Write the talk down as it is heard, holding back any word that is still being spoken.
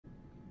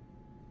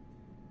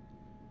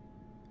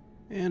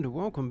And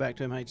welcome back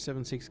to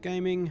MH76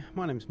 Gaming.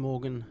 My name's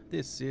Morgan.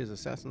 This is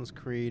Assassin's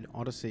Creed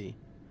Odyssey.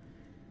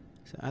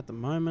 So at the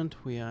moment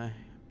we are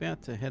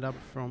about to head up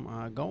from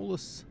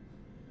Argolis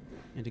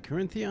into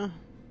Korinthia.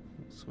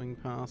 We'll swing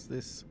past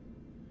this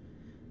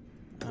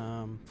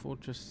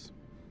fortress,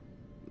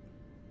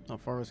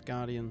 forest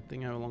guardian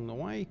thing along the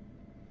way.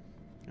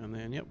 And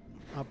then, yep,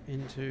 up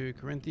into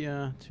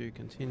Korinthia to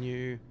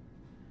continue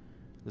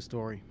the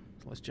story.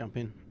 So let's jump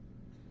in.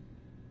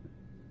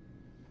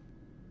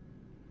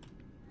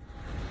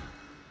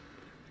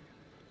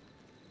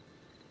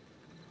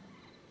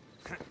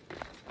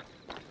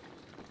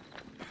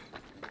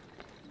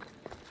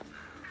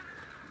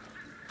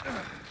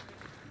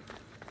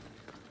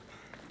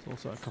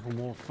 There's also a couple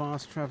more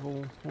fast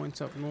travel points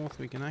up north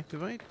we can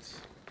activate.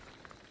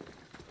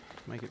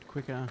 Make it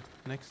quicker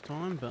next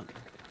time, but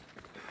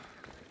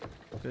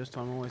first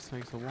time always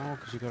takes a while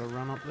because you've got to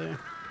run up there.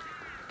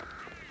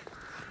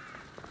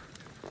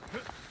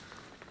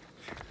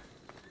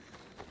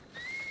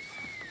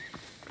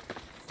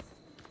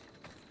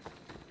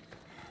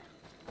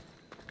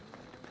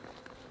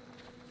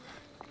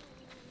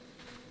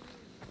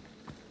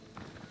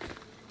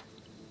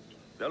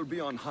 They'll be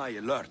on high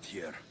alert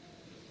here.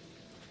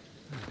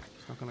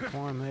 It's not going to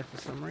climb there for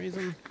some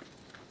reason.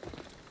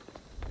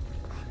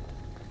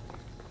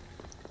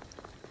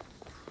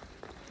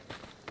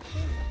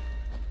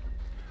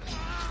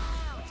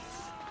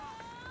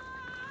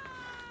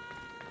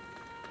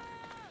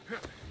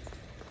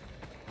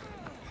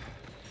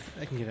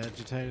 They can get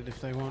agitated if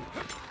they want.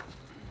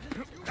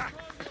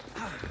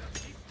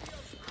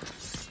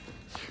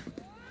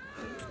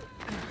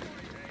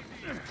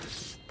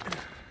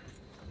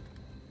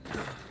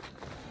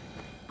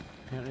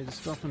 Don't need to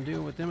stop and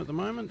deal with them at the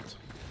moment.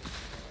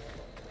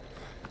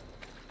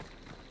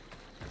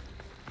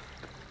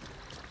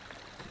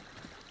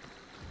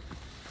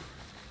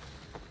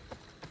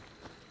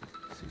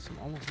 See some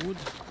olive wood.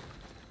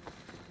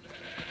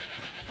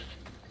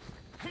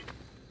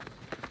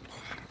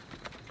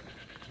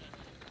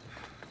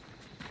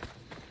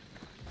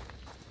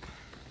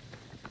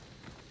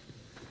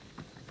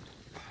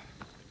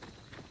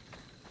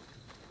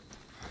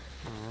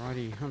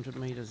 Alrighty, 100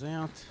 meters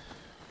out.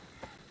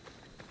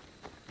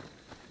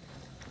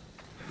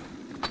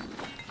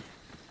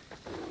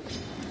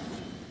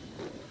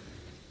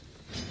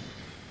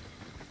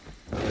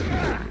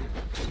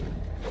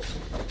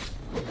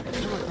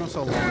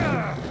 So long.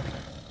 I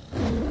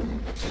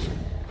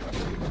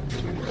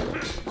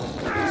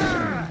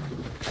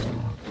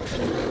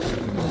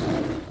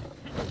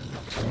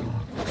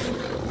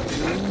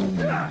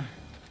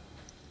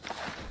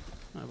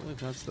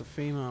believe that's the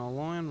female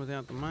lion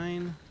without the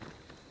mane.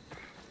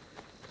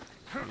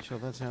 Pretty sure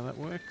that's how that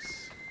works.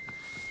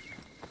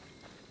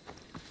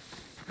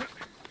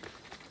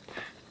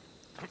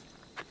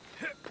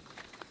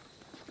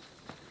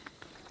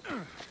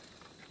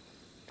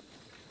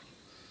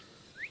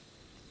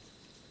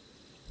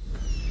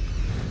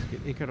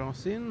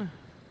 Icaros in.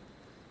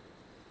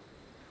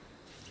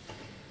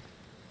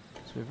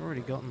 So we've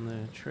already gotten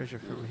the treasure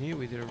from here.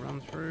 We did a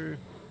run through.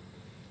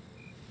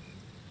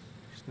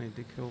 Just need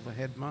to kill the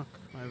head muck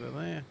over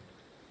there.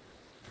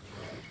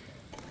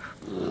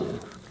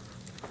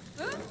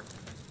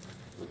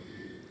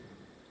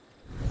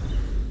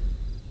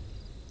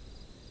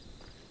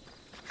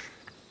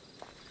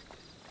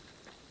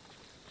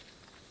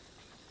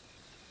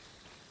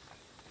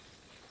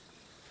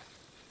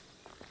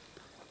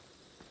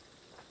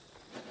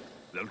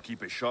 They'll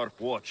keep a sharp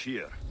watch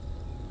here.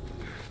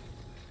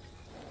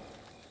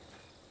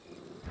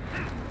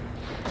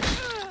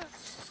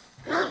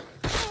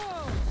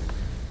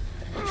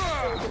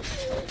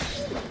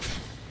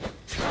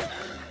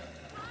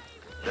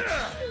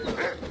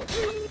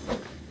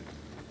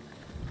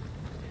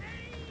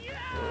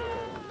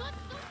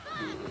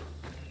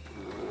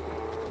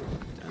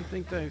 Don't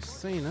think they've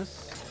seen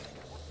us.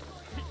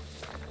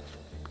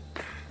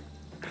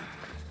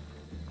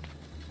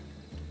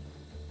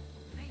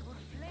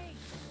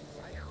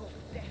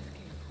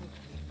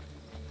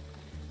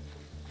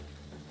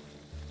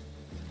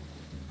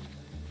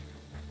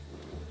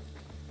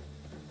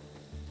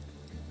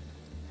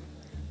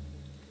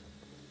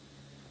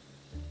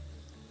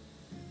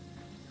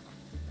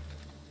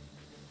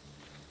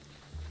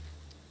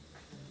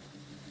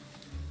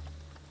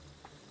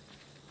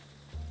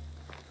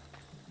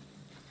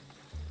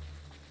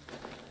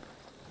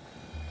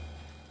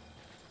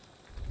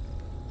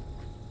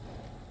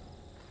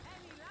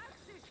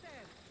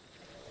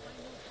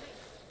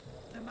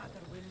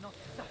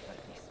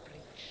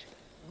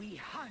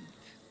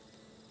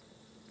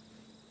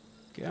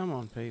 Come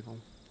on, people.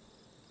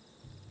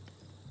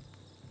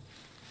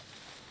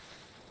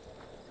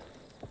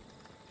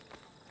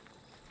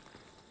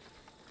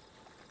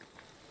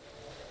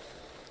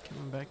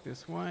 Coming back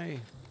this way.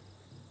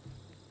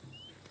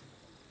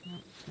 Oh,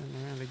 turn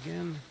around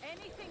again.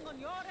 Anything on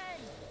your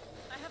end?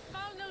 I have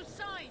found no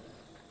sign.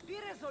 Be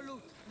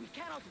resolute. We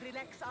cannot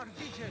relax our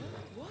vigil.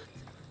 What?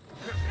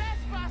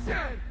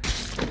 Trespasser!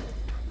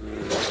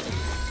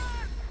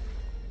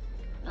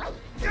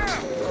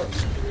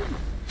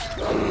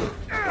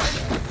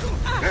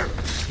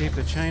 keep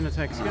the chain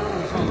attacks going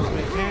as long as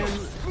we can.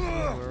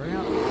 We're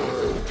out.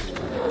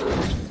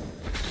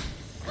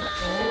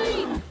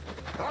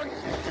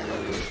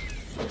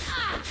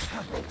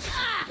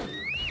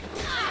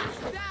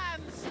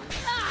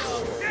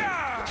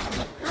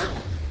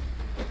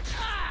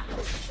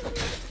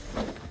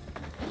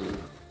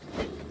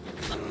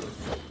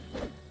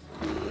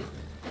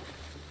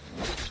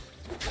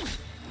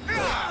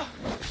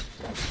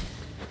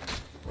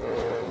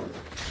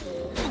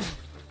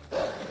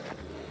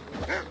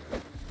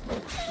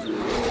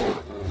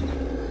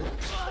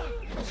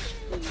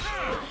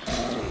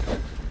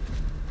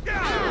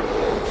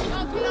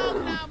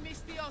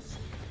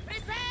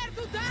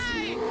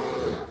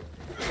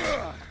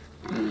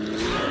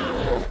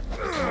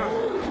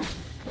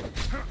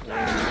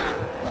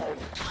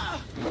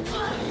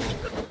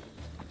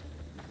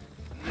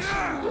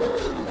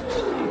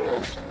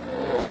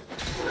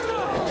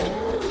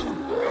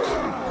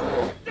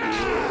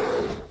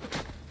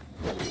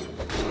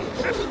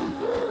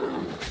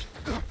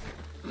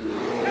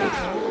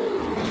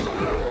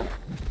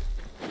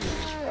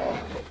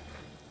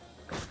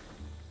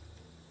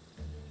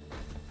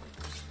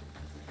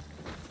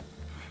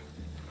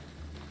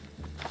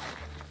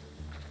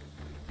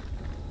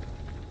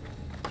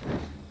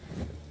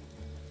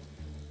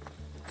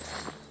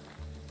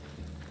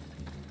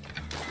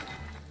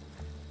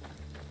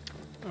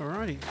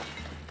 Alrighty.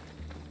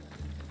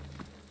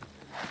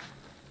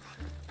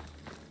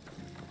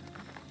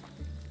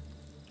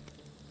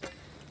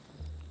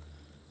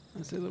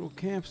 That's their little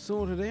camp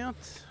sorted out.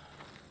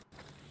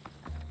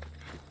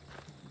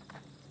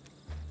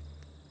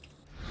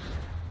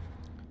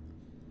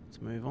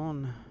 Let's move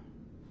on.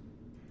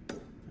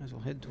 As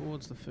we'll head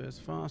towards the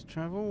first fast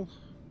travel.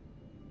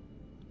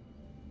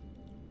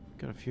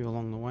 Got a few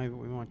along the way, but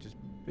we might just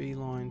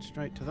beeline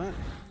straight to that.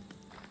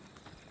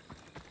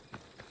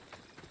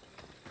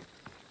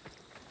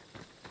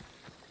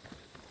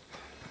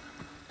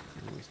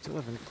 Still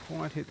haven't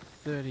quite hit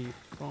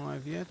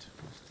 35 yet.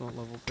 We're still at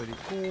level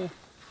 34.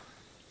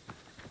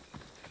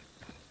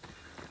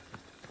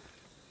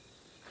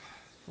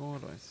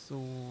 Thought I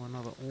saw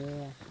another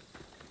ore.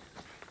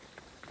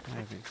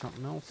 Maybe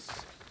something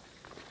else.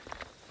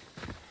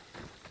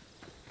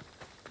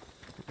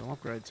 We'll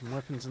upgrade some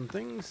weapons and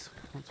things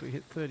once we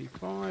hit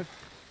 35.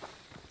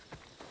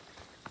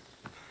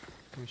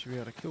 We should be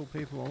able to kill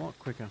people a lot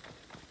quicker.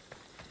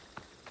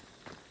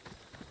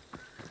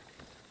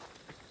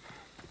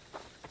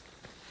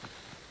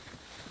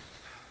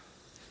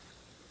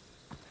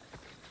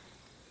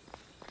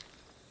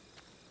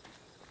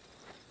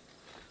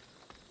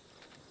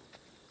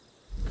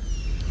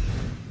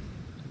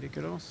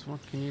 What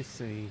can you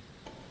see?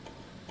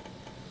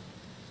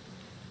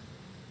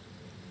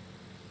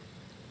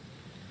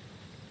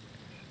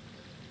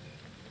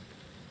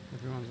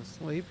 Everyone's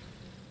asleep.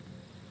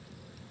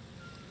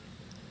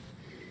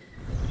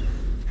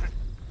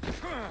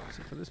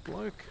 Except for this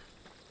bloke.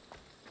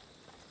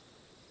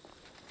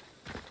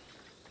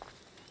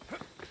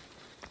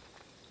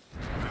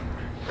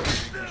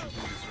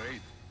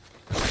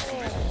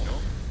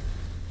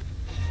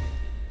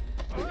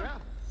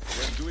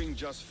 We're doing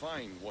just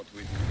fine what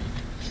we do.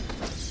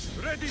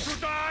 Ready to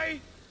die?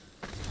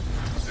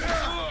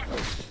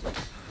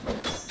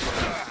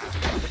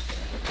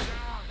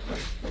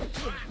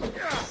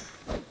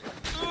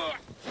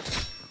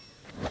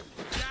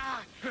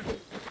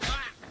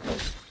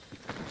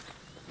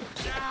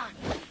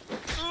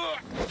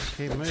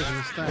 Keep moving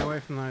and stay away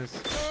from those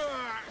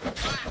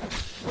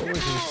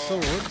poison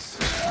swords.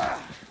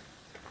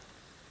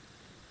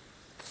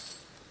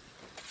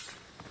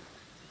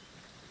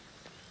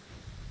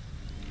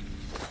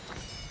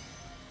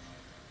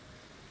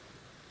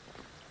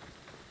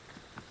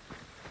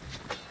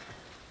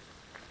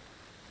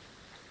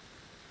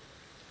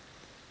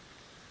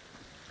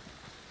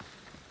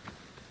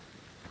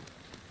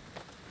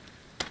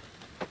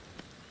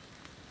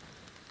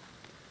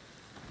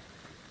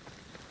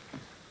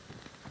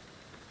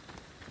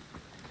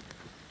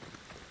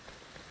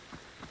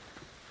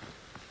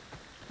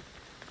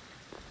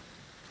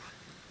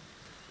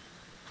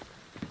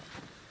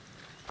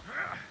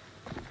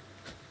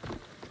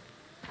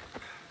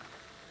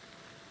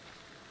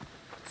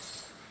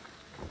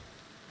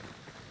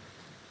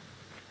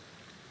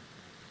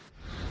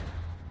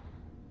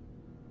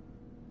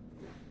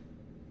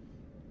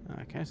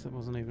 Okay, so that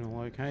wasn't even a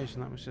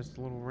location, that was just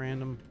a little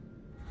random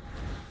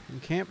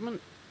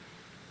encampment.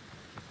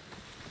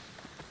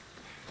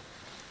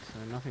 So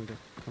nothing to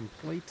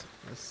complete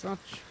as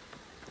such.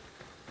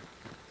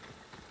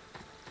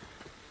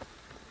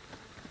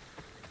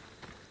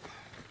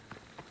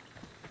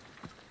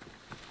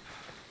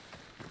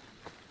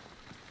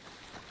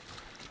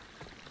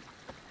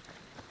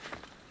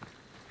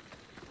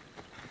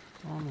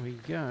 On we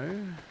go.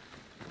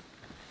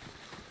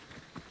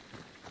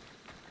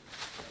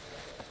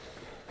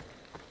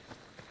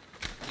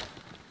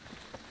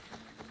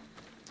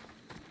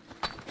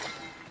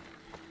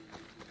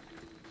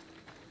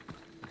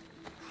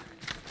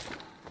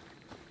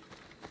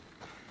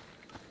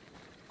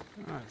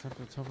 It's up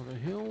the top of the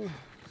hill.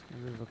 Let's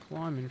A bit of a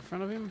climb in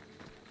front of him.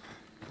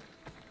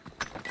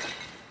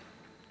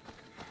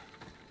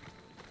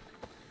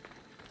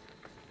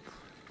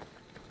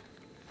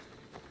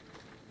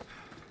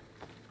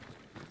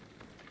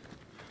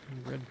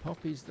 Red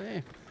poppies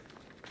there.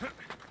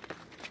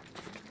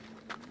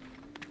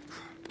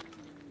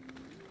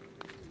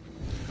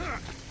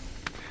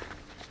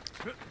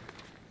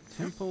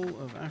 Temple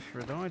of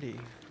Aphrodite.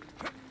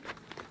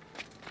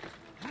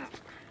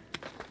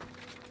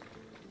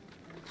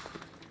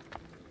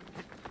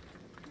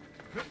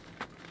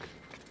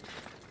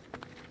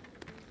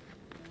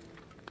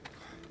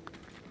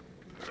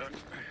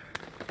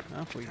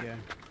 Up we go.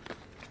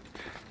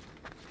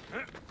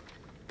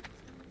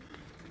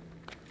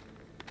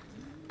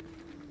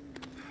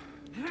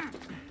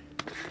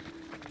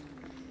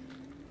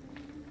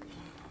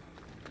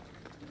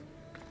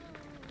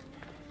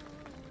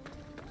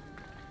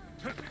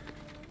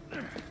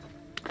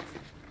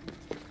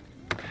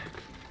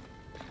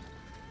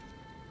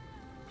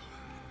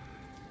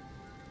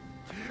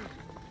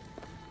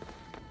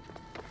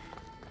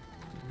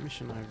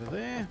 Mission over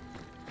there.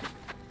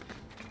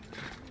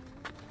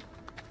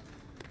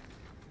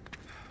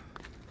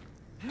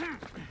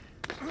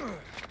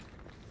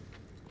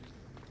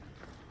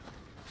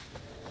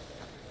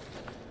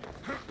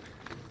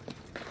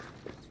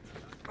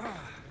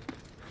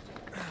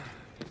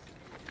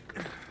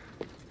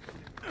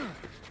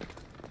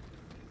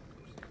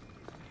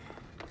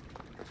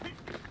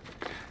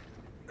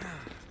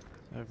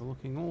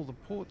 Overlooking all the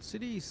port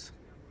cities.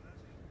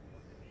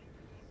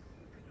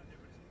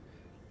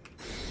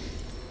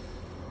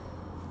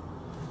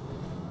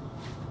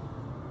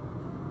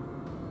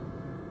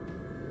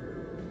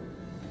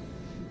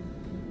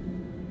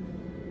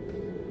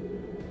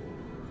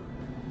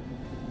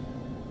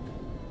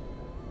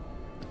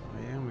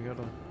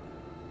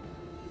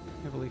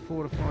 Heavily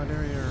fortified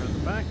area at the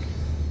back.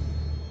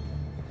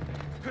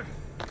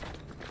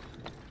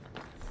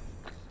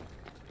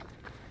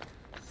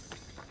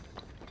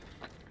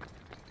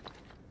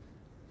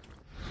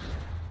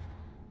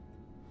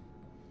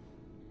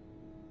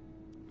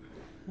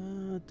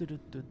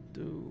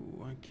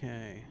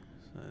 Okay,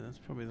 so that's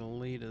probably the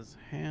leader's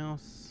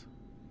house.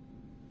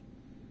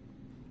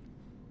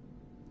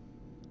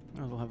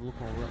 Might as well have a look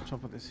while we're up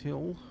top of this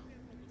hill.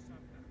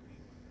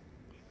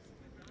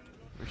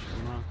 We should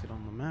have marked it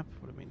on the map,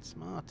 would have been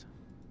smart.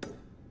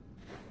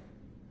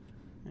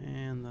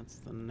 And that's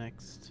the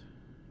next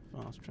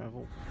fast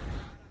travel.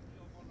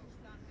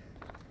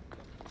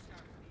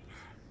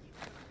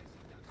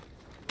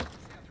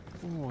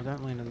 Oh,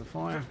 don't land in the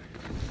fire.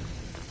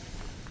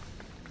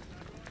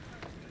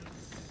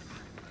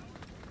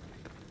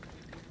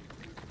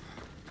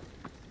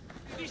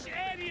 This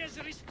area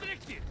is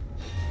restricted.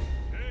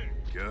 Hey,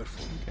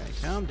 careful. Okay,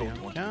 calm down,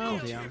 calm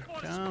down,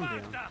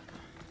 calm down.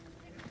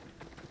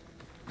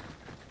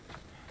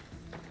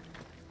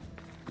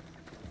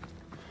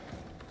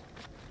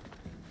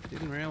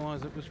 Didn't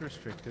realize it was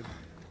restricted.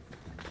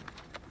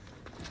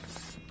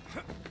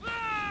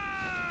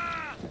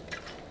 Ah!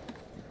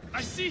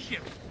 I see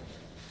him.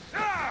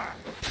 Ah!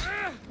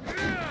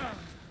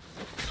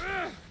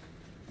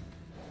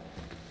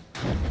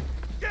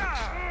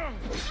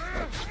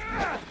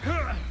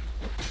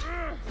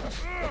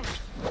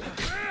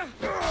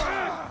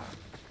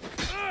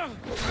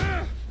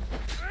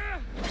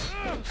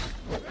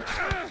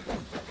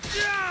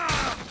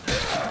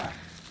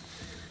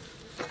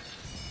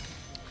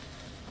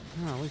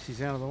 Well, at least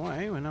he's out of the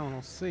way where no one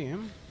will see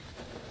him.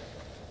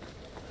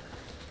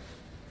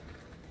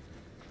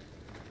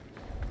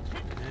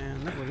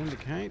 And that would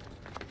indicate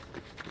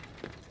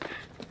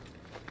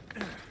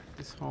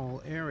this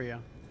whole area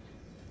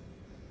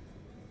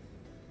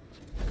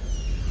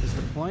is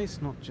the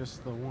place, not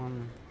just the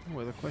one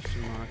where the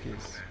question mark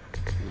is.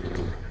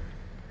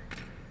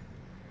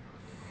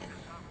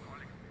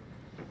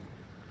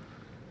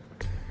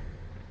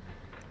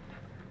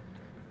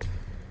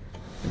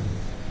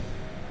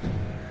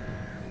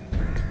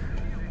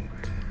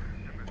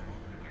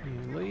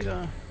 New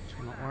leader, which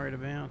I'm not worried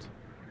about.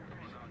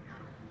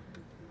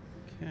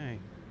 Okay.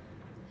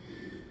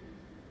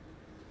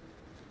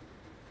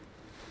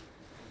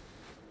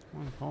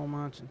 One pole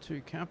march and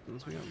 2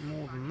 captains. We got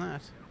more than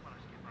that.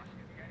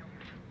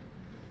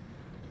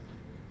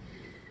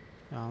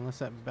 Oh, unless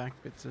that back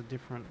bit's a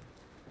different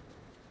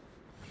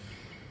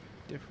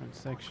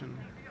section.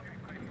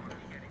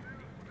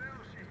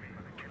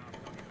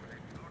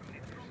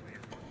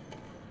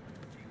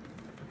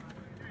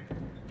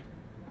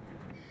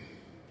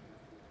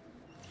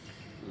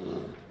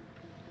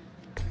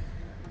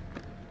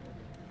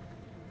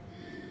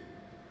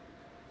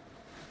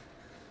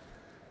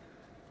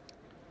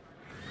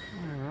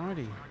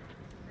 Alrighty.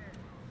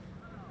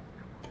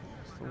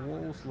 So the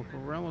walls look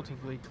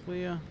relatively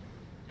clear.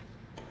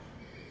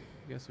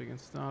 Guess we can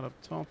start up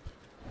top.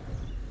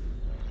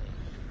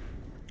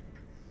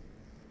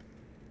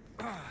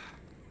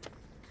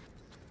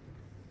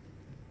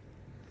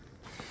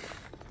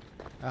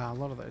 A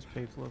lot of those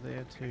people are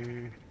there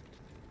to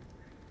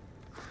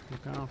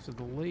look after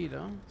the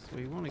leader, so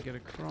we want to get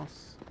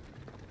across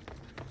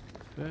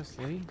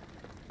Firstly,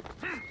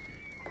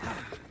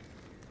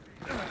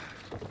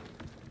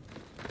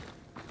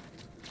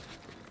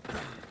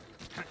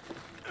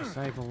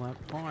 disable that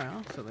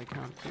fire so they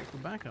can't keep the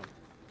backup.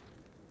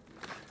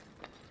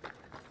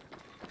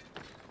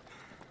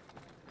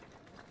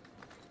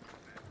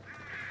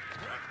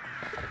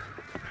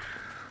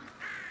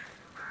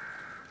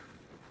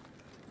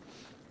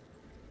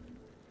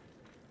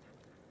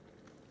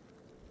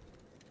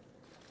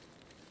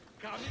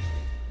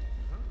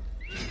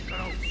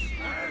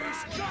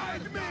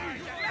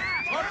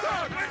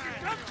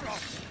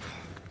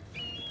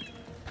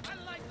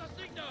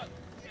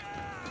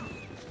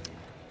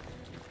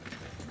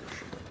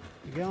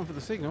 You're going for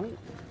the signal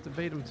to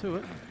beat them to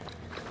it.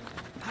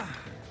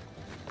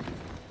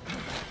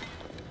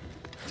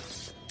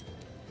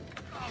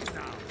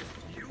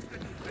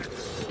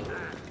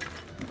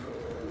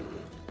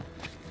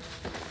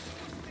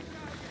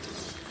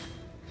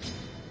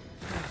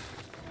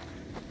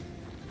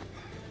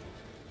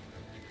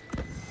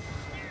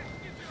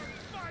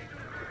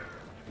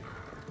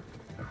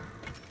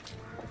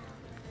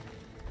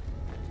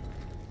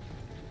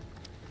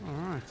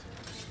 Alright.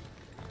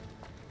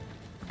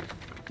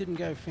 Didn't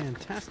go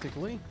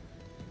fantastically.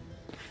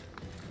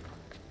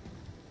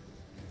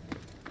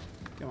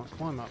 Come on,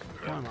 climb up,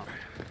 climb up.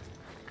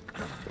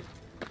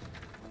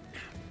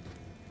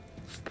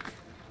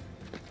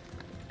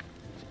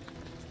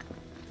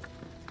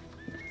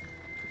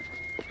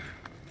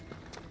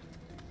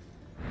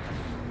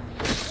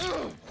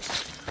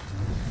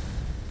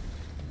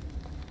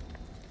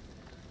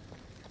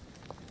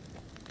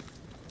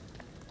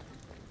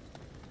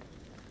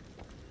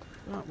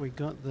 But we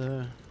got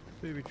the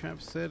booby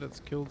trap set, it's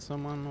killed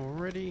someone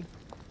already.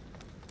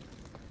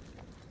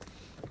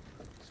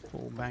 Let's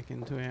fall back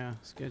into our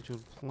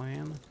scheduled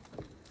plan.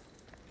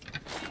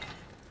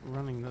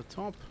 Running the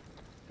top.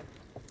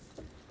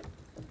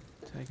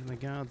 Taking the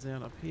guards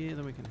out up here,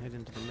 then we can head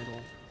into the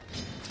middle.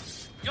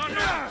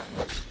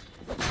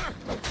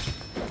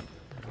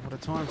 What a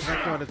time for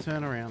that guy to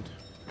turn around.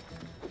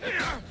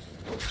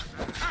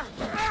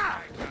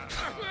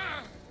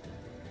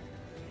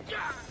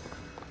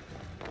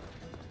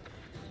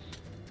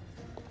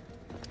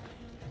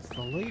 It's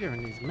the leader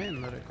and his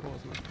men that are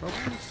causing us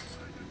problems.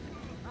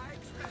 I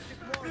expected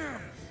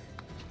more.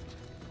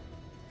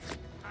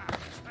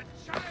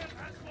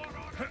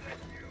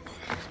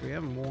 We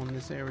haven't worn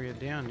this area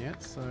down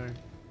yet, so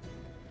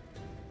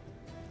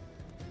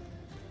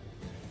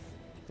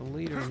the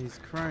leader and his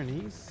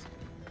cronies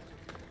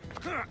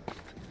are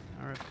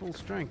at full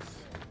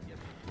strength.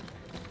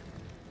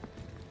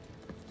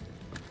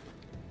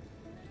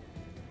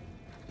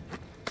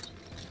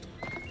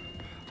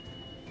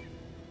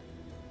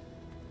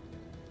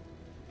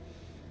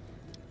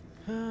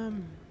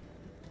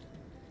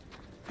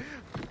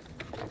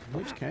 In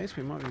which case,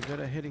 we might be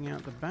better heading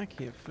out the back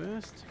here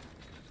first.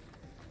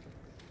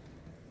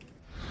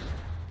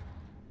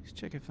 Let's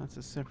check if that's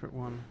a separate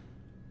one.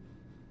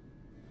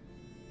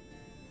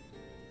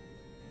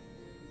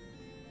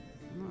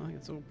 No, I think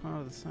it's all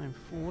part of the same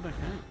fort, okay.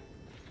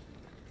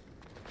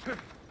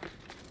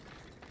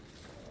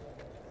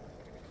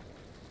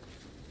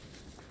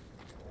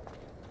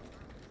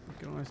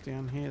 The guys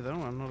down here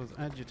though are not as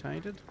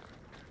agitated.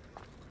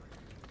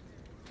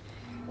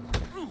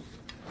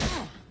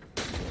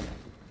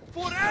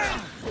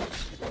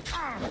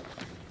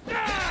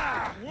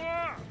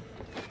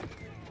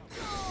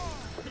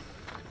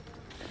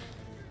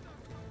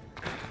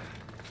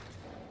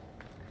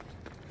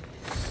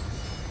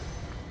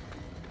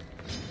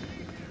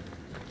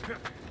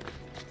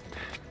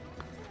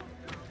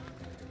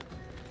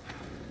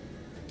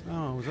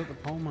 Oh, was that the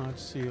pole march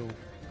seal?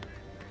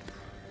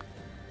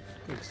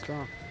 Good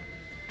stuff.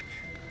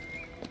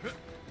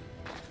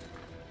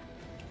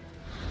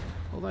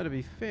 Although to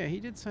be fair, he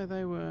did say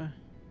they were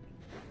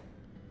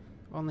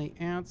on the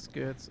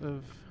outskirts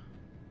of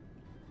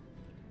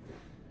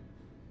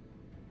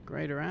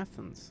Greater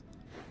Athens.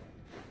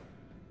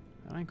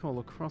 I don't call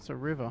across a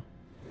river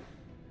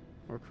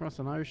or across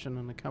an ocean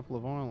and a couple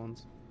of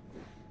islands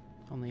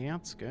on the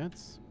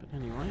outskirts, but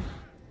anyway.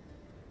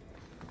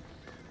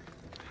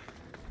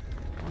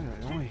 Oi,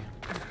 oi, oi.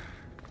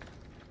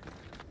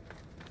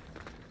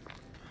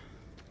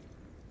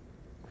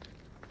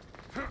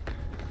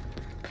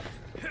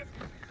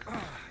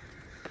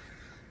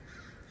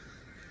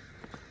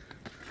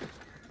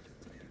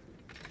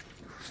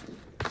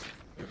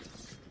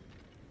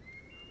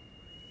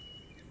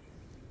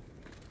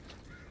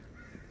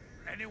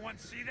 Anyone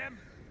see them?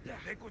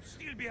 They could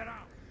still be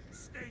around.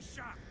 Stay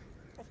sharp.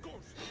 Of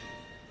course.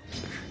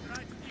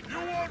 You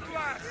won't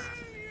last!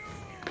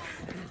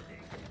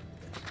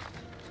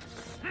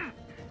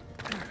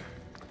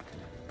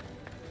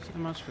 So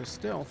much for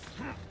stealth.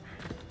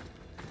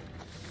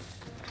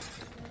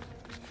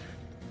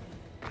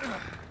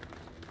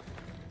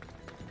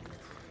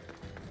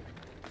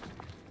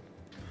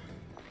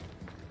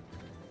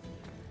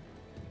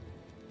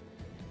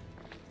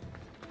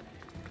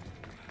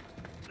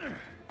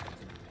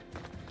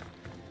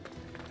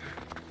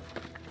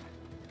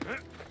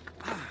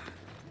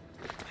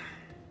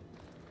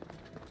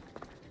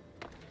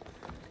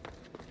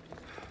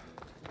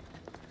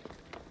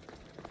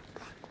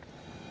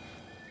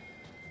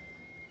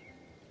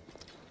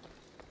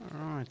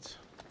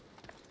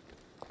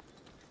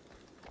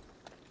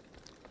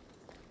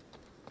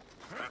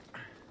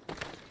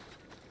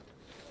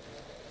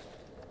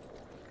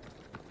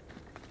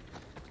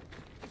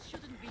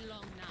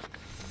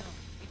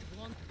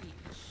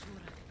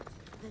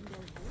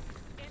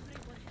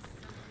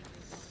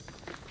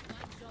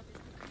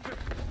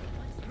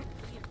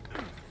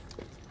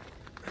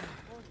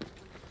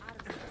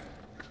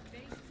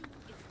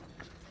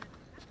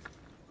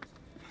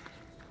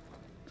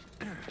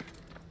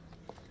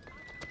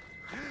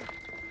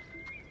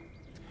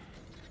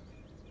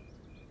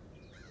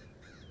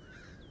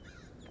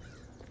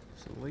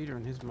 So the leader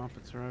and his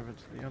Muppets are over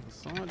to the other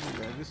side.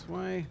 We go this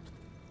way.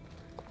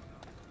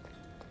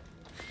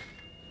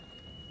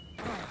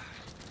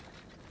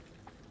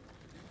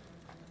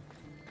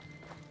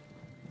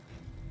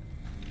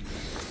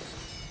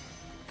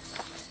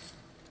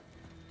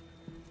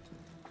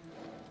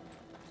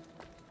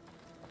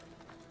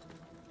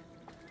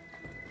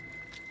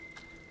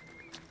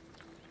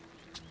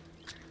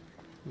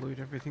 Loot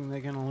everything they're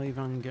going to leave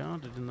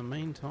unguarded in the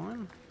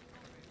meantime.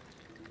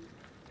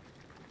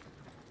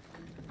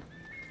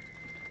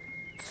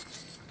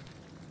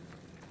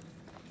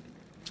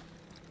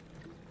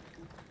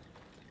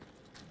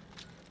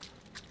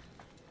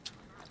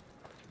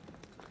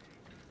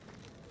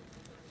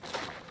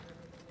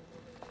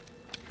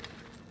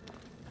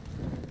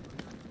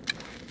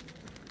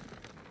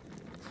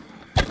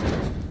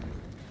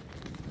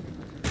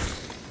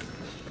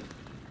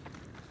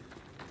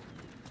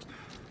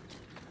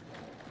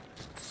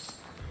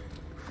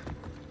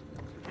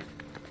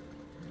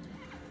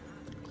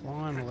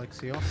 Climb,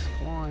 Alexios,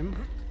 climb.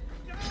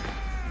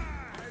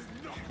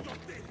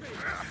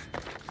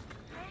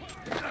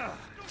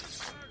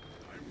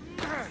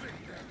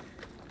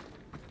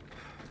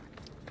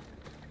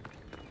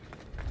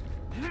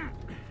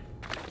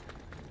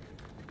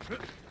 So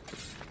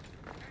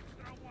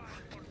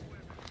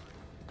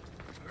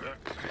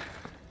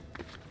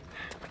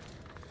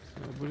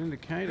it would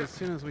indicate as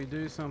soon as we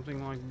do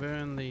something like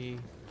burn the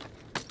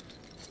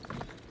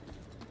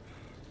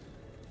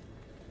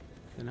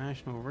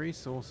national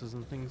resources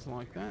and things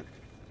like that.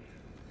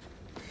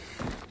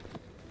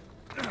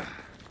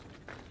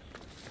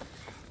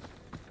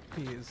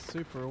 He is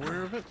super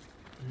aware of it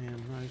and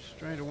knows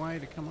straight away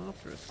to come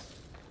after us.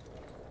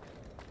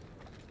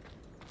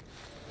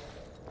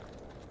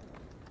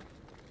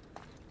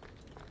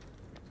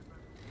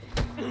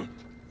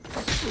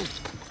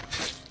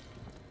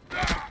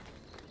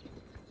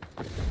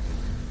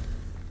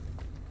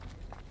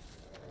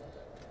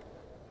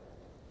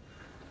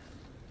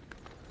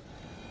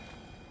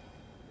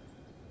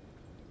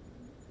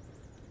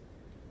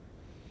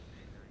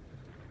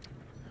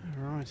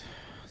 Alright,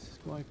 what's this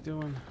bloke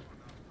doing?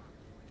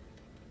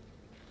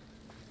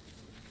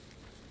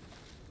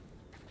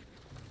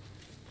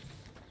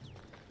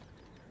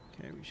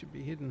 Okay, we should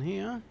be hidden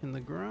here in the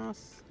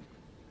grass.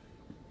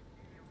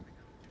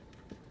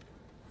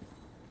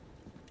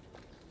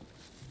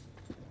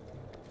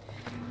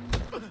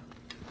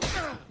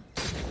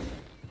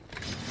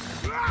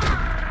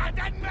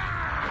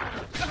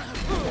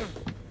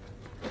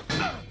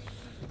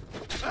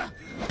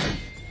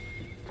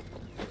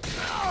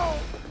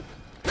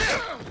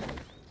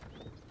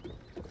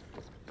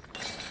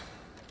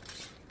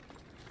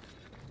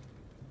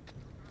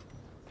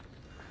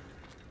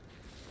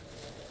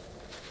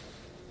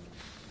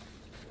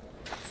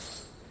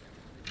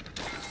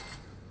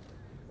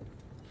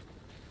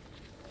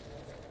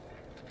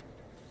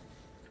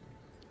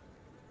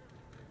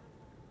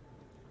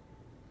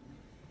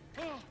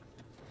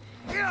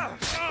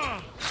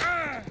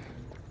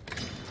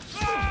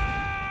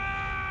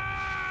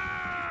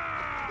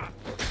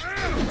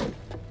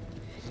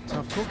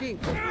 Tough cookie.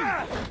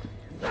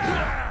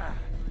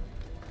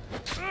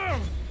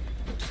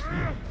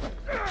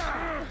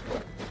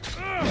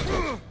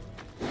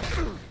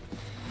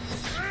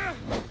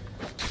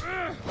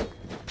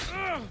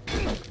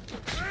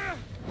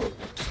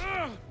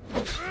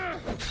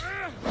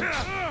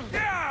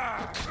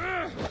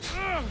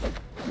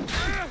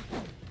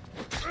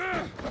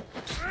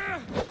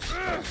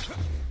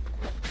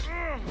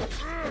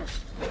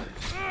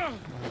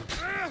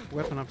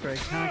 Weapon upgrade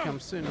can't come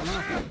soon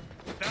enough.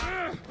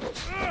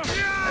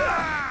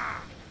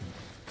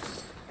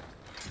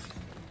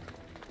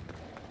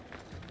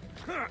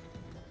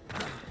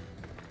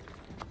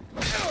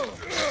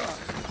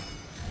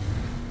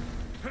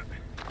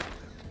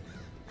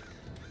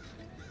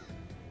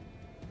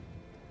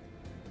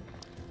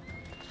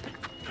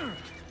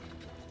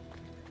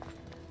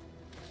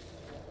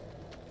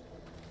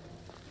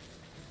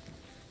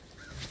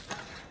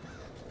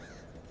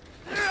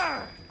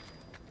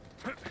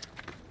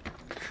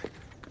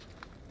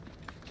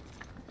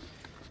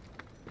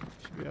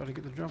 Be able to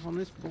get the drop on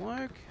this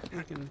bloke.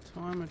 We can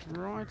time it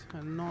right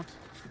and not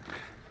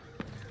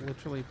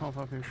literally pop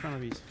up in front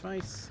of his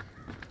face.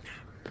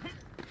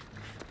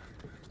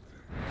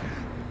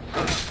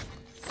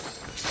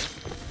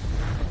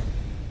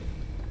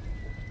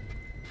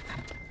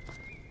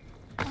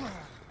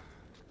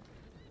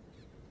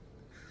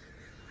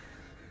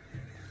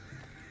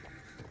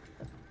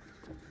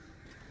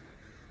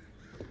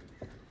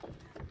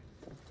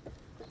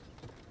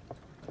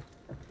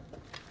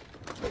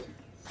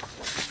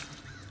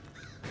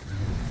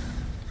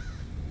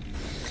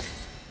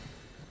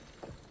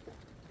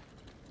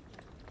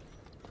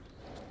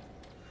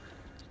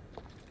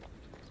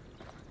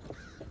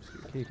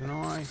 Keep an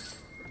eye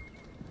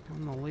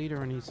on the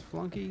leader and his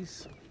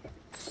flunkies.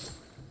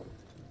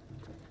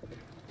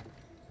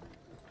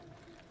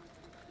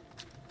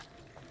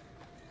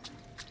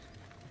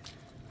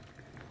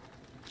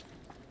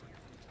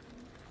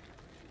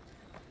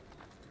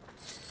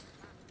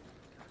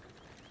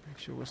 Make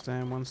sure we're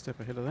staying one step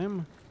ahead of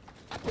them.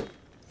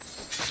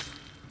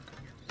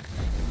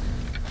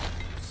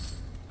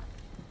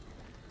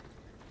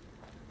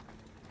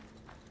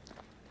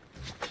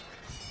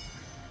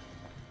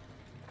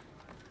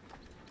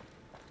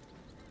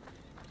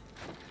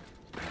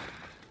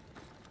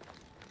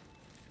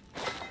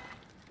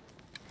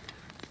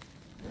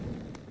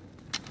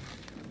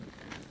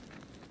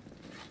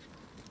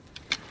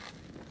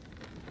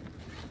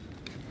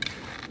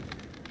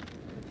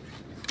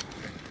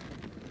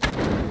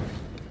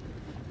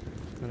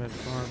 I had to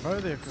fire a bow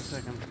there for a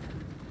second.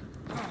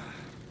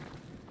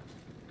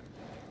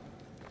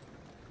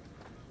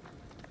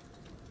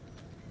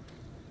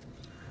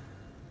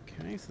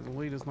 Okay, so the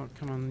leader's not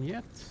coming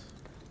yet.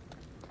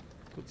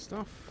 Good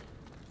stuff.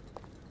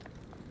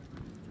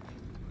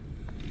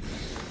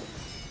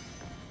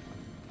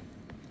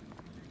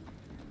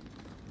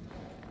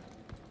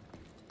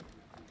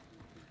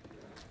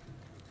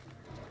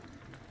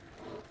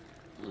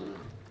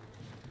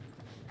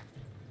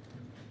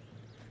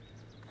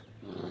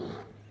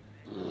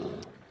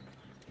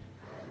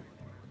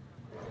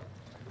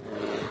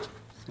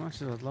 As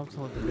much as I'd love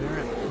to let the bear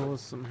out cause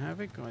some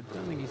havoc, I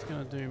don't think he's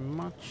going to do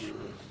much.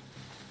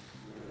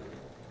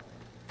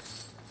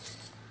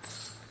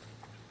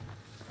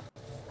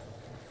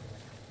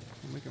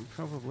 And we can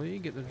probably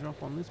get the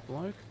drop on this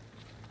bloke.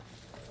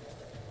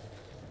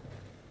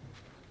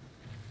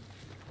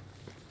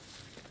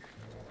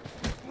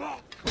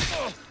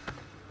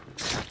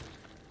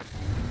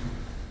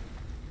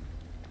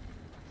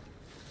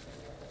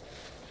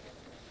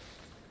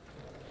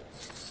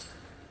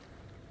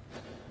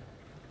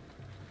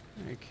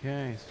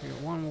 Okay, so we've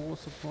got one war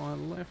supply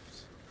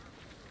left.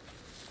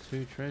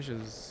 2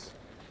 treasures.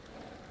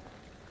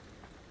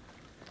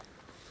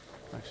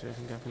 Actually, I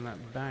can go from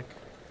that back.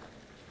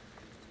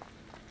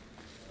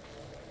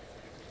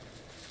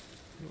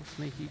 Little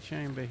sneaky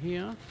chamber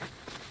here.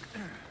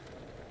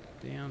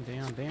 Down,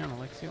 down, down,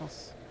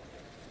 Alexios.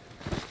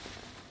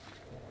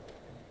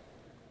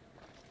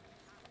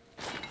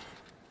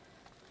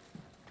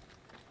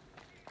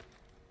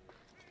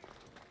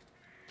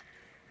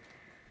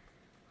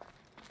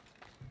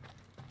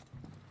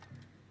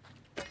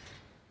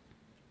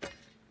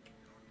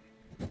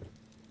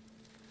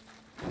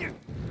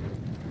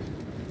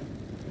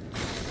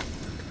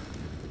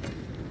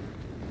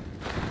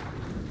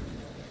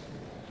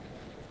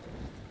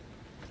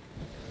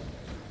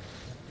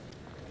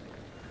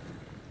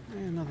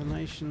 Another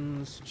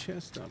nation's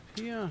chest up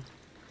here.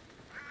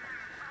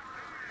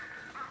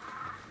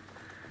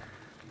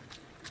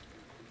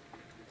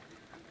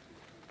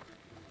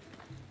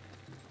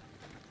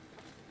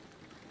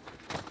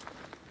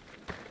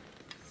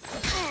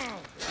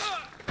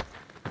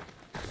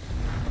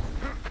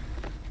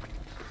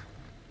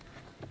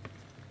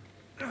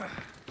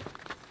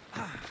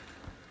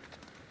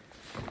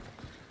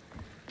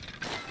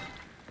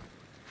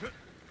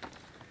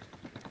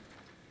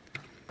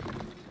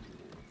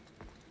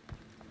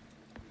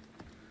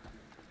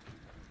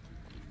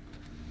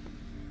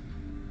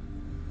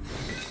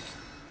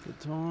 Good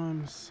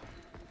times.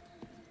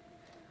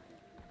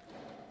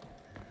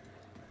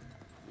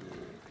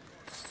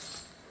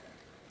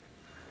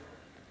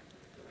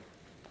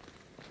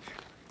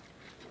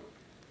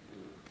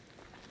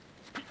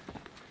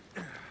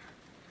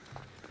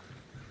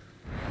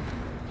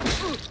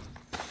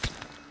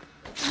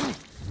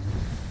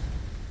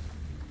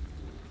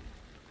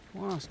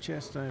 Last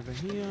chest over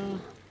here.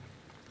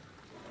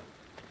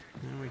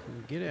 Now we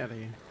can get out of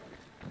here.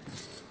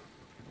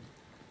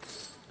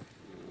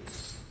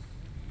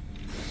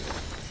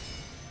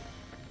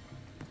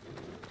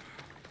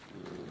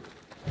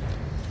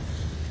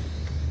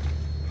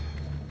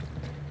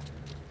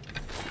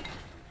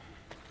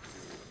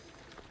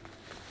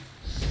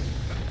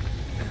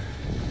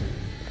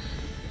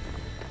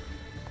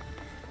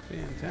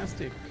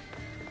 Fantastic.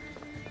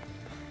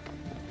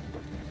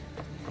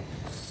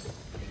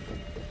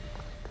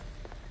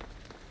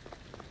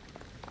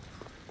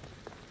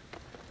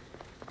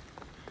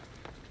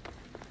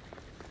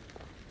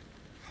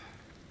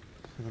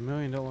 So the $1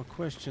 million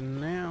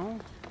question now,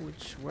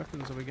 which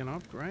weapons are we going to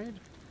upgrade?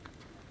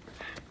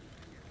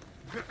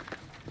 And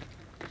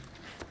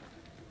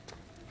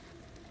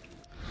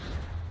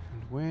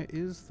where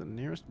is the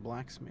nearest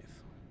blacksmith?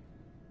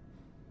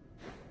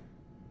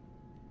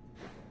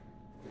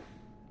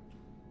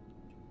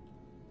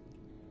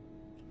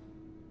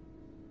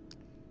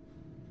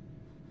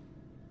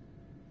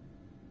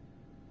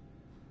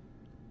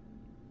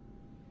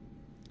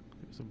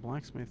 There's a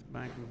blacksmith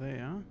back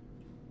there.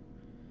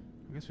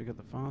 I guess we got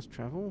the fast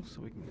travel,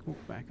 so we can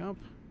hook back up.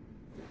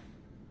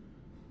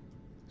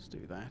 Let's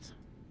do that.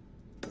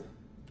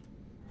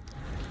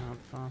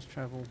 Can't fast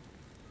travel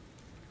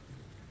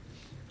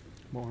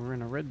while we're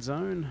in a red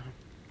zone.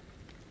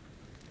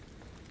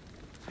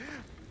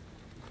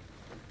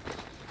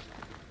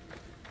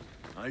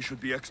 I should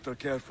be extra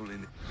careful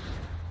in it.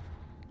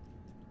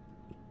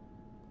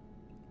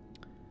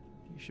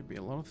 You should be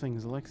a lot of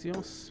things,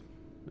 Alexios.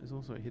 There's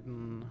also a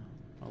hidden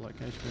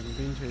location we haven't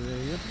been to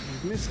there yet.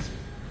 We've missed.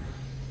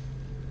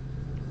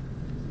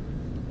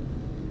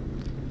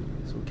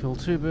 So we'll kill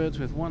 2 birds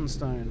with 1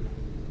 stone.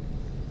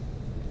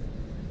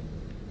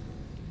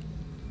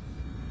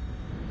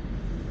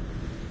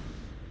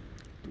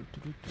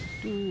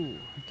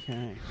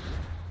 Okay.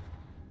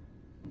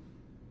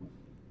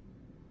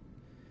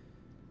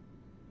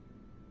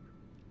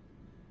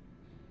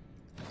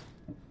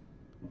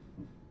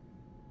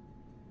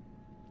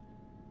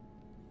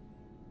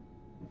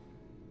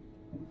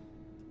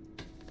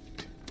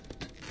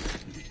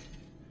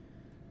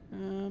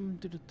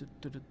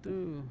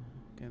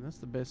 Okay, that's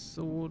the best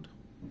sword.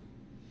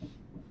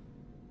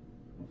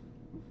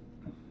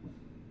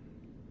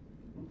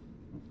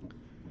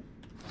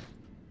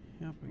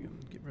 Yep, we can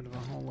get rid of a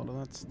whole lot of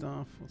that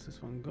stuff. What's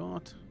this one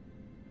got?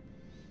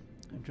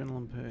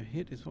 Adrenaline per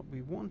hit is what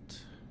we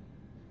want.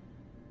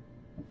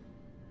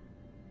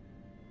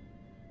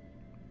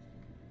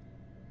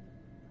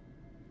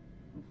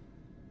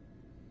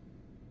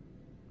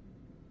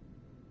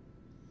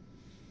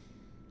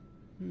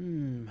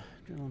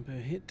 Adrenaline per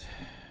hit.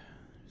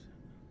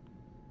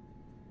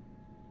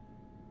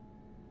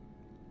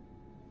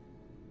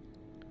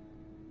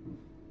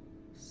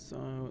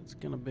 So it's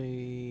gonna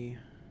be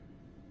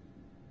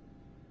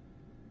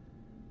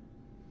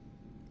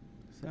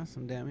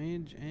assassin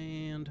damage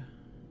and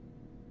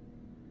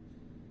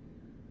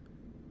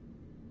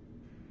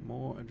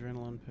more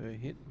adrenaline per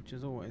hit, which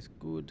is always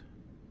good.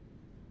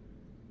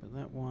 But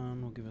that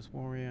one will give us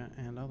warrior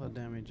and other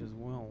damage as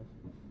well.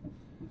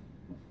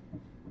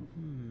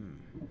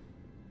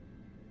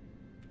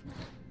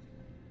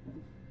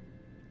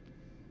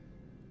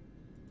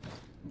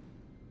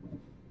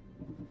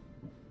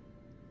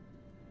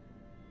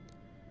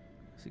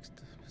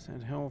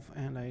 6% health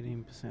and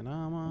 18%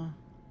 armor.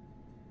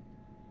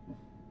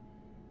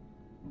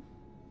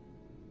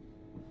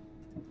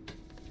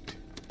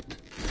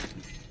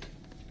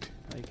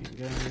 They can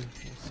go,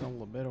 we'll sell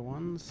the better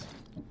ones.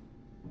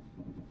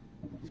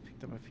 He's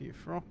picked up a few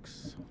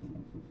frocks.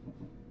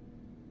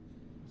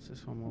 What's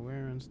this one we're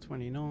wearing? It's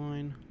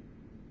 29.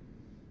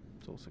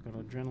 It's also got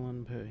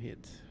adrenaline per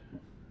hit.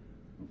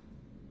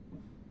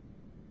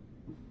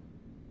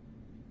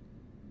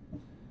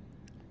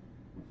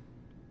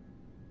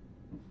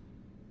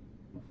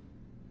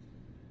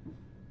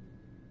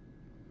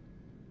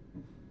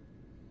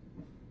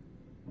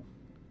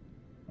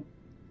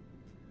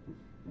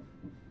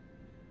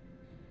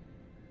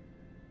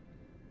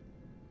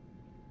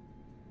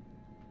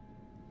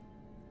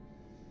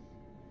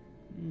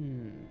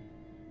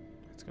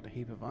 It's got a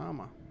heap of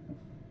armor.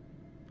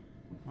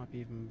 Might be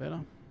even better.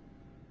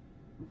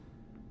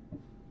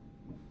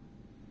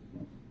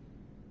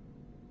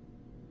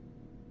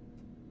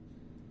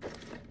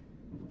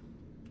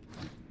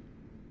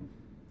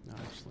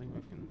 Actually,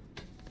 we can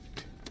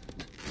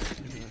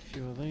do a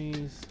few of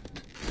these.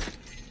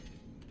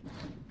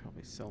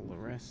 Probably sell the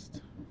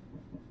rest.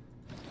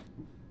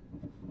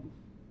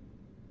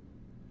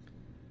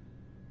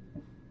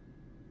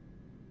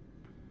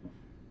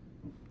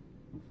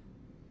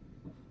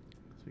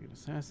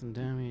 Assassin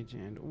damage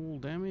and all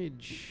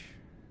damage.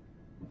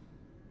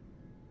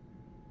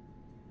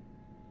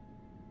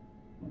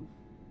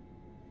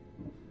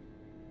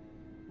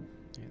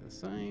 They're the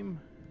same.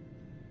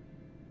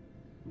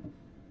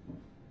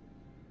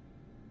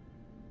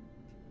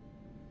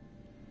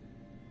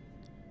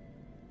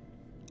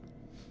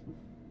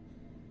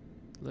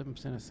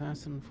 %,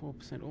 assassin,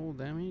 4% all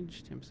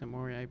damage, 10%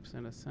 warrior,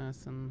 8%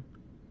 assassin.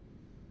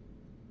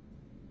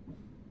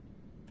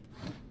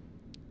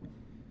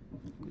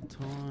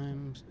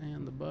 Times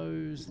and the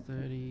bows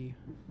 30,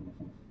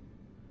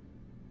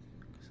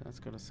 so that's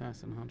got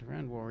assassin, hunter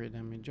and warrior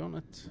damage on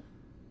it,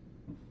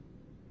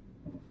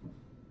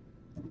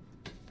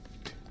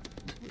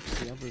 which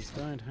the others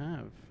don't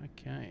have.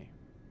 Okay,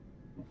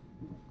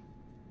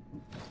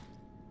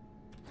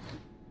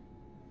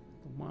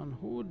 the one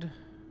hood.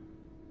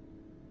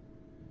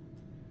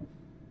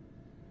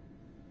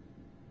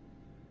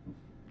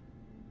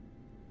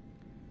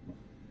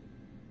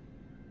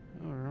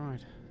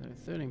 Alright,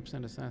 so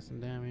 13% assassin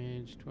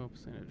damage, 12%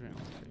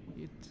 adrenaline per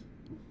hit.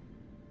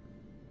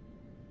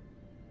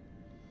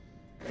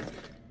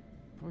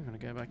 Probably going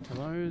to go back to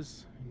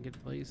those and get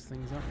these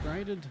things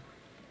upgraded.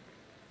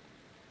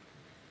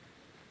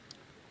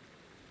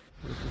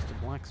 Where's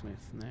Mr.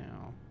 Blacksmith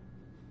now?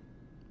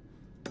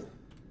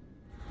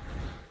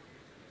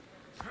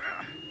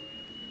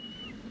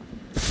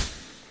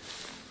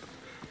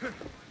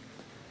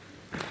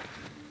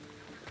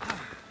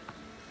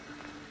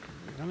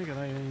 We've only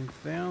got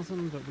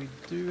 18,000, but we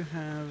do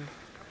have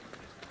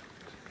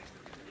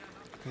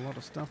a lot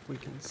of stuff we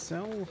can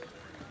sell.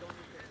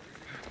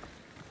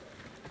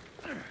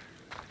 Can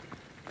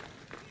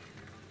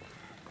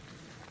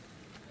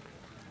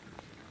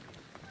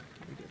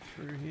we get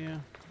through here?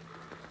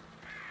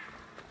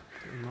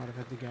 We might have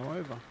had to go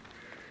over.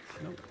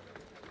 Nope.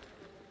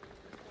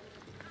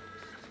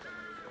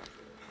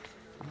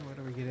 Oh, where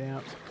do we get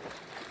out?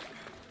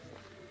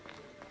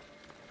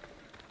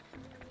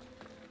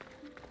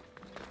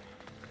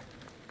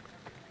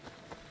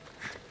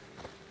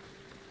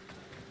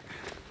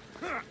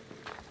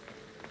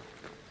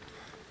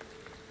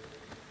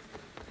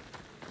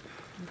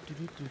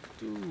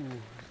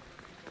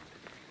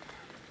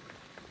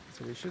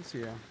 So we should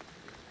see a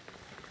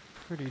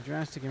pretty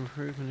drastic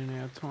improvement in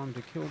our time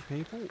to kill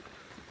people. I'm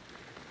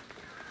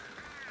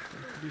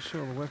pretty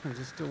sure the weapons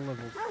are still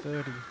level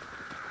 30.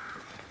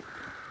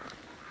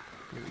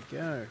 Here we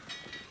go.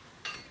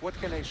 What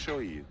can I show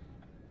you?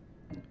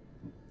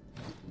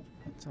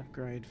 Let's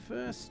upgrade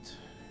first.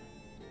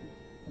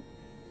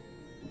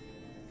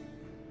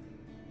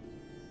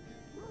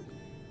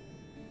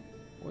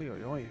 Oi,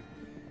 oi, oi.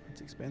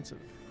 It's expensive.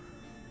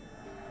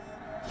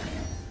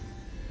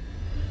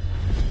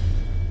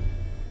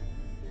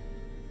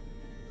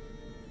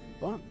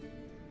 But I'll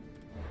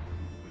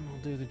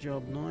do the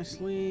job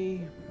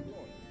nicely.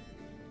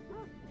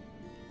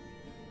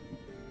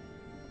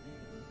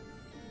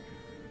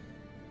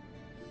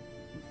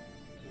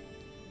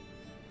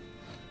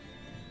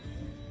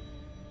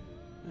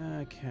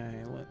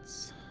 Okay,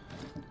 let's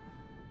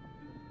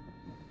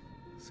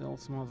sell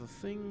some other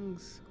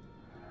things.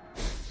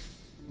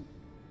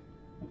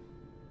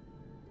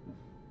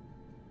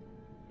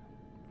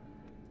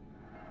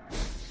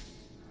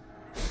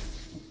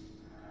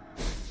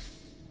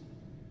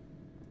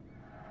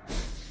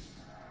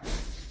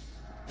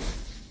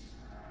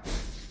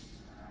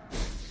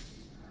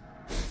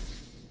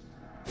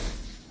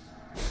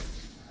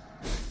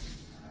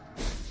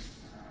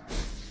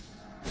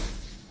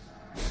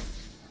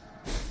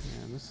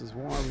 This is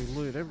why we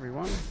loot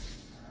everyone.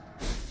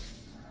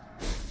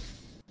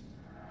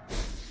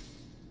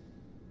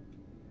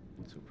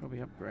 So we'll probably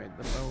upgrade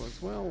the bow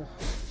as well.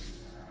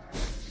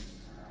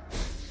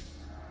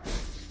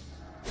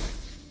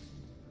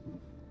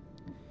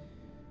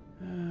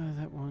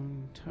 That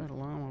one,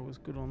 total armor was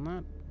good on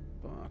that,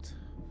 but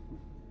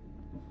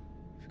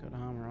we've got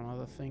armor on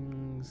other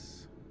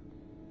things.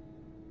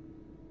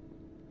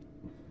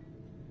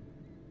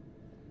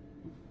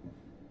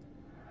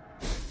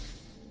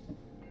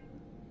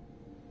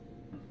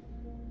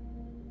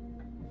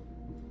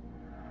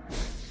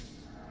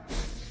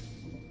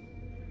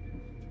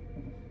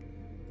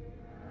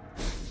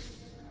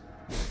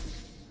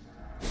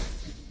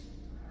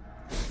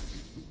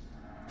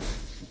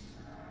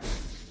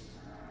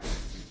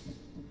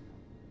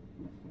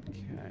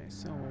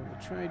 Sell all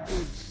the trade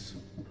goods.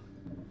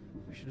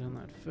 We should have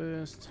done that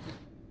first.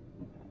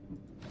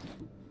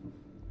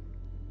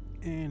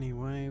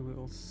 Anyway,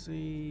 we'll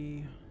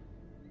see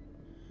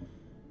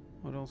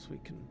what else we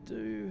can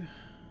do.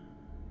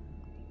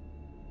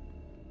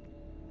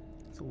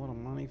 It's a lot of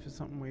money for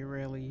something we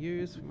rarely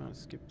use. We might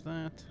skip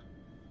that.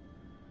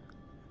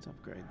 Let's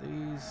upgrade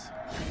these.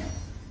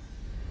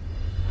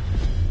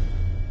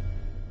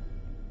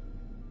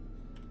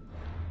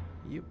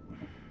 Yep.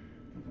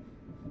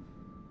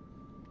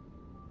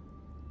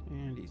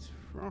 And his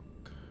frock.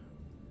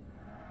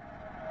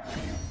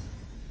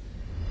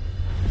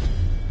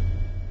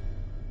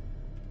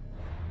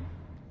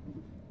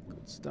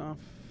 Good stuff.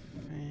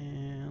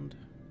 And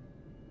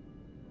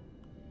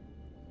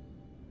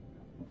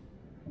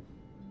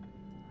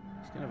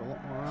he's gonna have a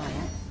lot more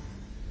armor,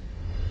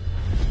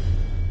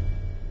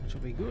 which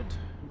will be good.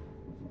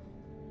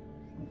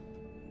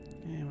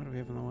 And what do we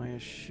have in the way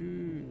of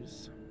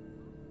shoes?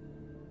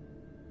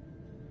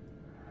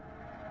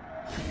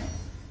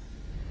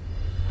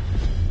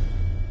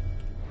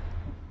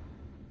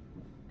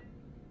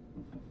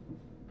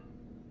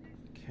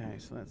 Okay,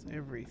 so that's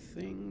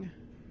everything.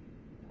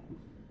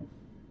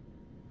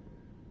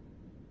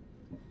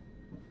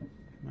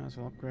 Might as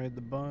well upgrade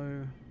the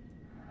bow.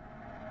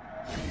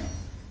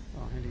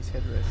 Oh, and his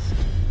headrest.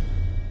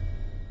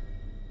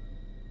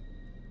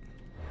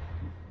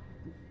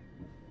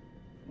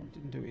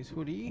 Didn't do his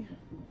hoodie.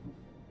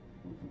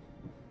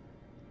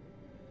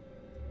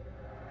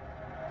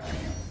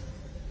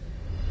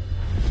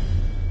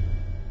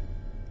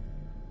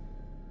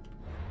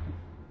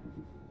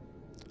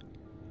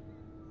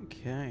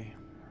 Okay.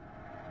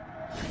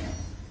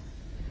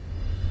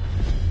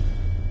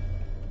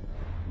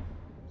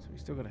 So we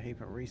still got a heap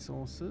of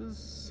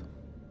resources.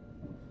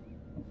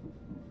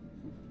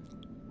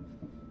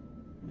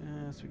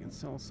 So we can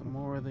sell some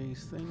more of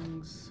these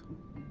things.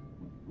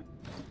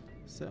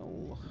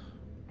 Sell.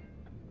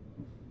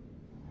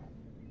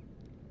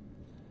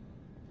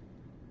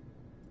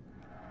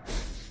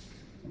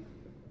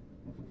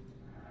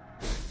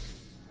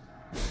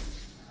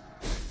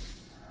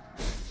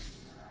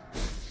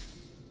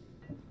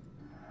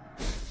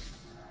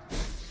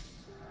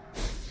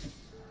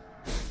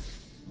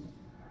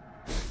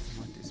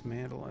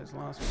 Dismantle those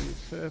last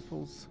few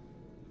purples.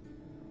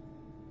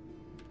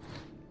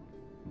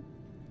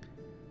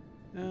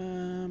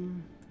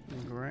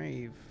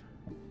 Engrave.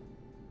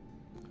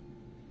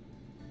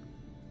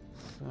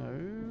 So,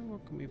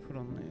 what can we put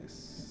on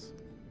this?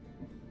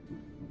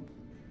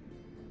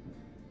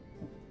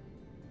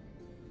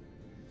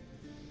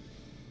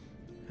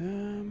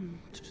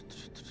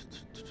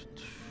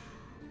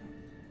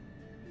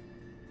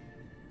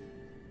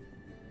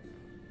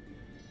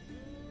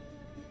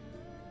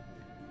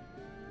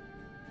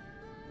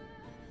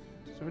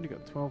 It's already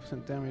got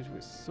 12% damage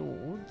with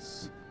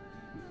swords.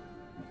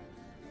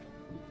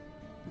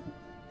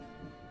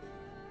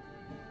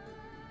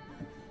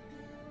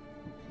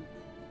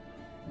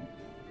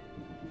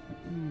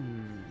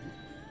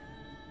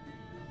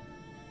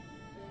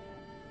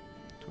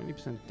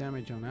 20%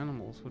 damage on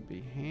animals would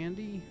be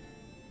handy.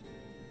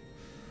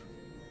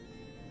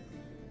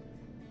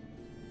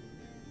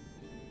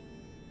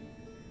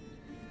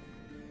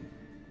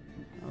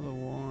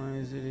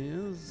 Otherwise it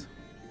is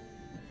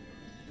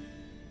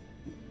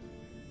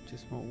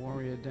just more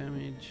warrior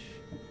damage.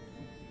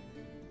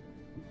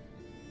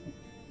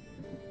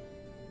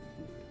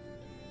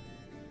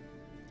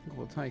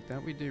 We'll take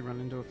that. We do run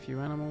into a few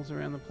animals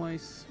around the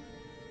place.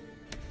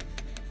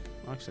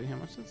 Actually, how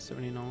much? That's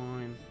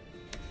 79.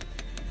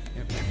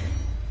 Yep.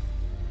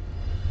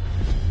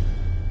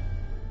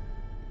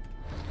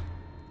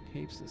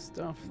 Heaps of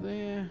stuff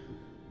there.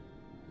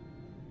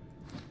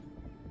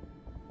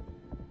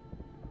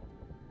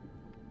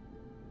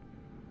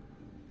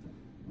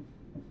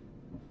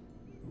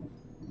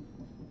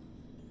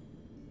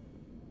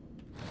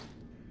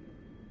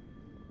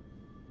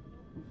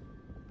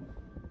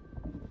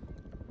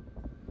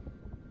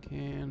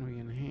 Can we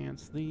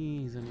enhance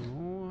these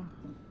anymore?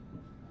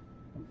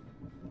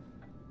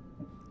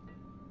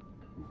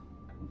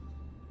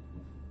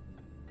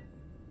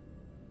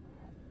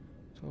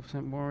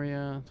 12%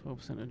 warrior,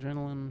 12%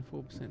 adrenaline,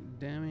 4%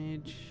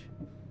 damage.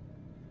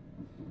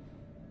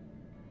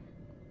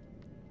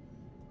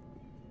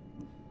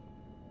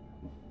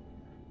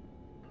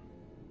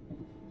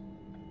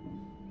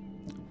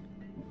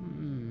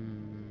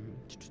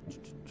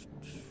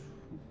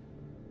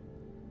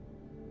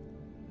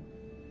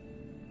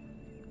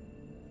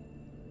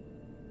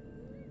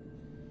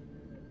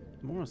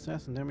 The more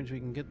assassin damage we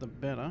can get, the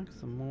better,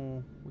 because the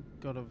more we've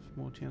got of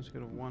more chance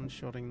we've got of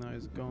one-shotting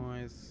those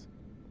guys.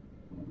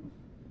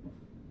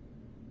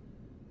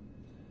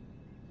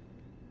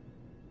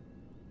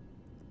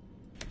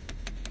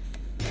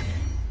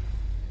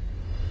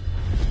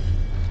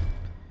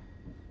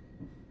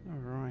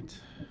 Alright.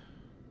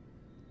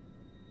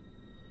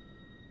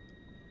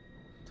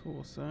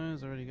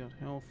 Torso's already got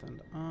health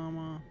and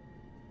armor.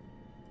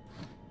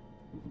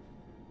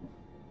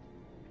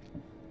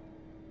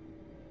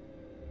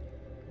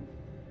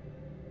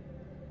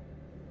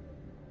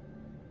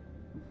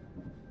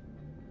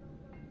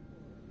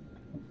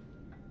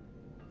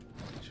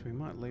 We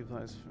might leave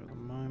those for the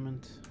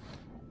moment.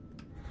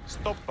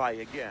 Stop by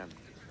again.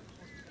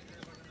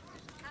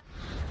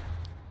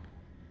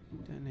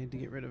 Don't need to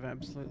get rid of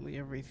absolutely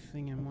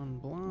everything in one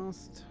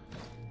blast.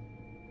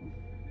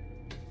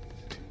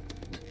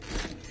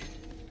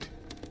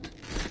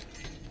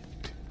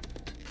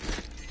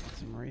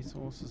 Some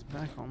resources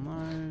back on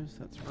those.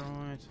 That's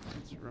right.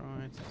 That's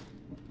right.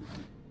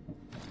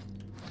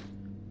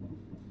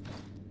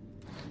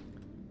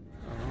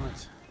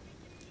 Alright.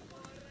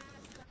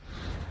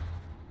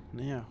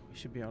 Now, we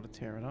should be able to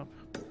tear it up.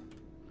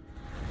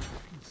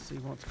 Let's see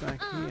what's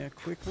back here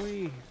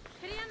quickly.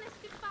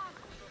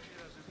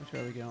 Which way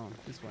are we going?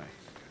 This way.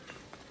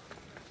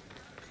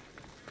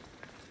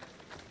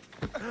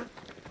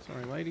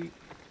 Sorry, lady.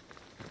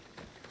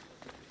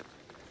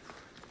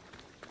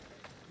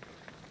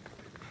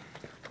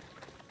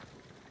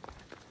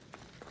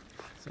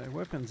 So,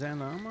 weapons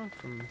and armor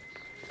from...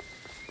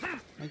 I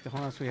think the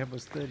highest we had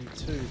was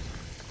 32.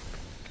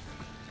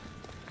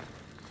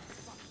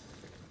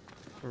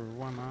 For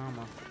one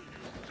armor.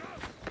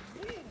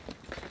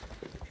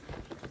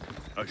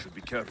 I should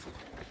be careful.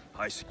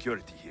 High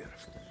security here.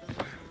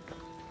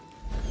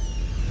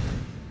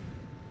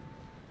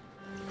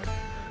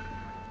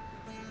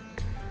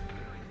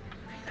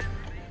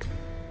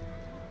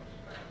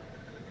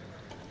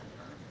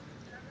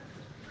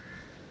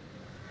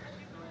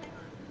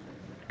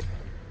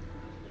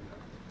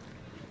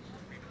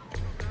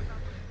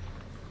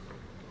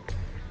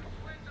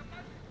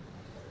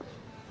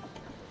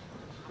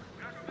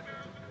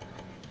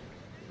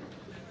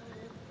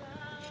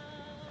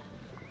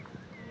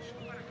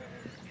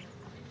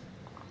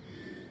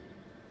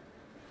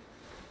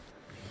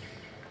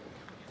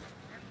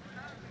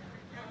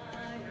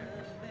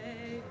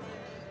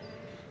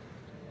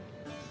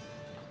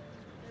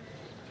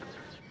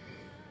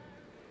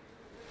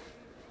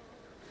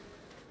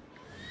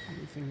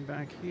 Anything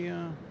back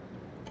here?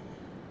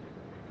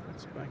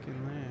 What's back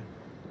in there?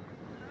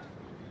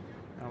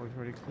 Oh, we've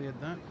already cleared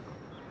that.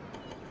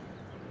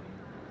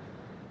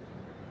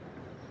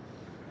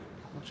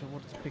 Not sure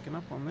what it's picking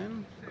up on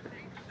then.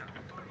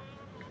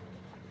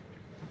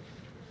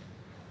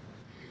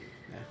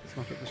 Yeah, let's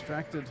not get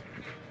distracted.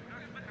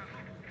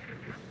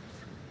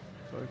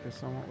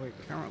 Focus on what we're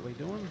currently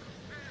doing.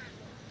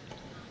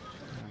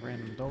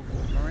 Random dog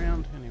walking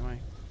around, anyway.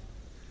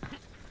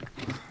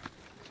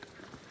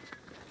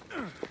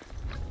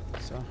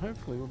 So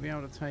hopefully we'll be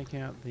able to take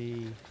out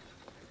the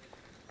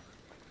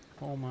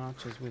pole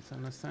marchers with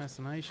an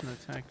assassination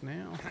attack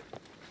now.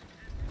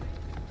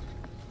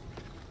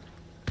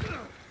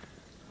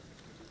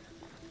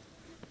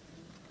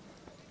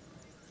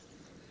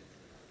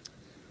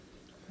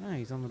 Ah,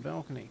 he's on the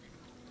balcony.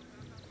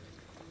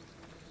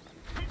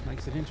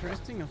 Makes it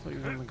interesting. I thought he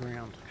was on the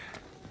ground.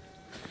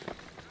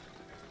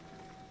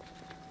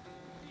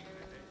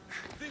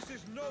 This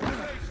is no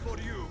place for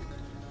you.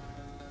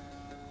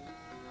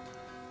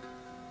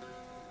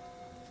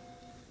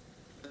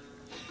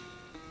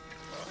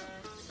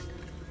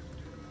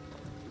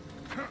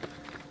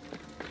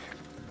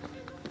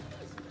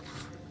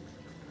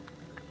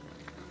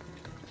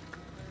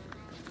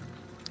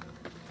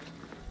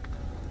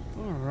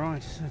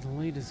 Right, so the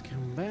leaders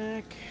come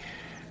back.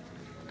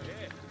 What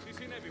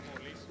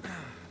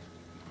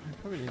I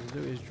probably need to do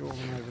is draw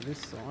them over this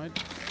side.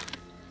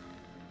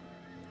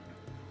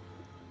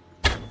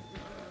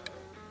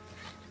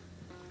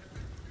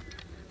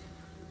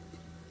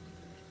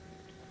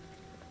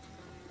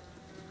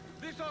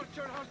 This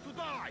archer has to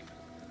die!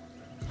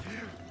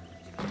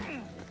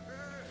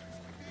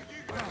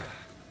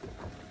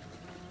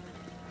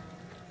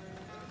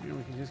 And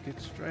we can just get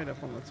straight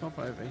up on the top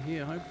over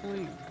here,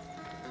 hopefully.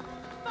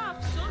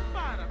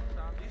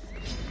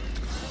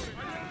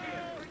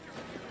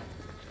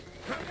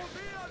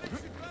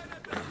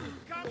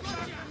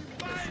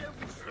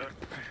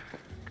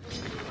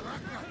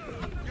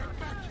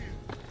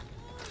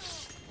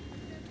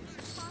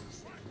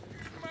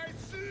 My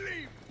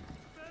sleeve!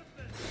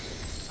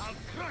 I'll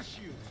crush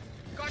you!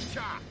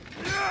 Gotcha!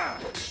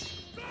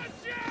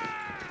 Gotcha!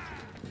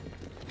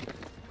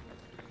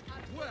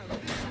 Well,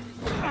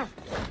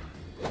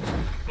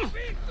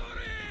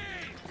 victory!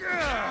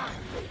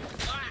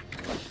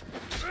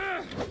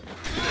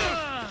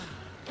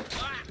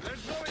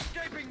 There's no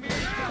escaping me!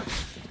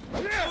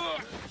 And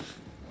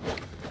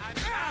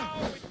now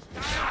it's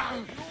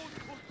time to lose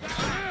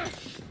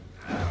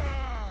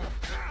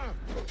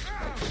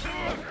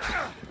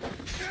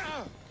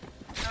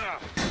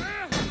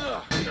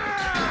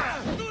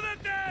to the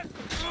death!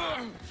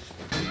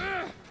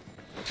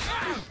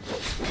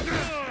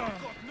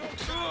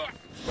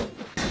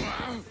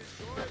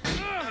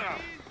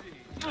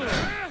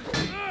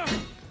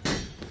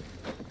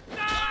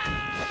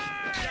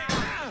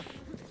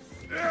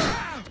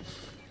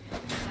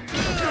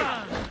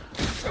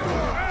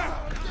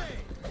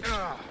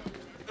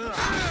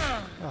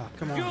 Oh,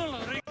 come on.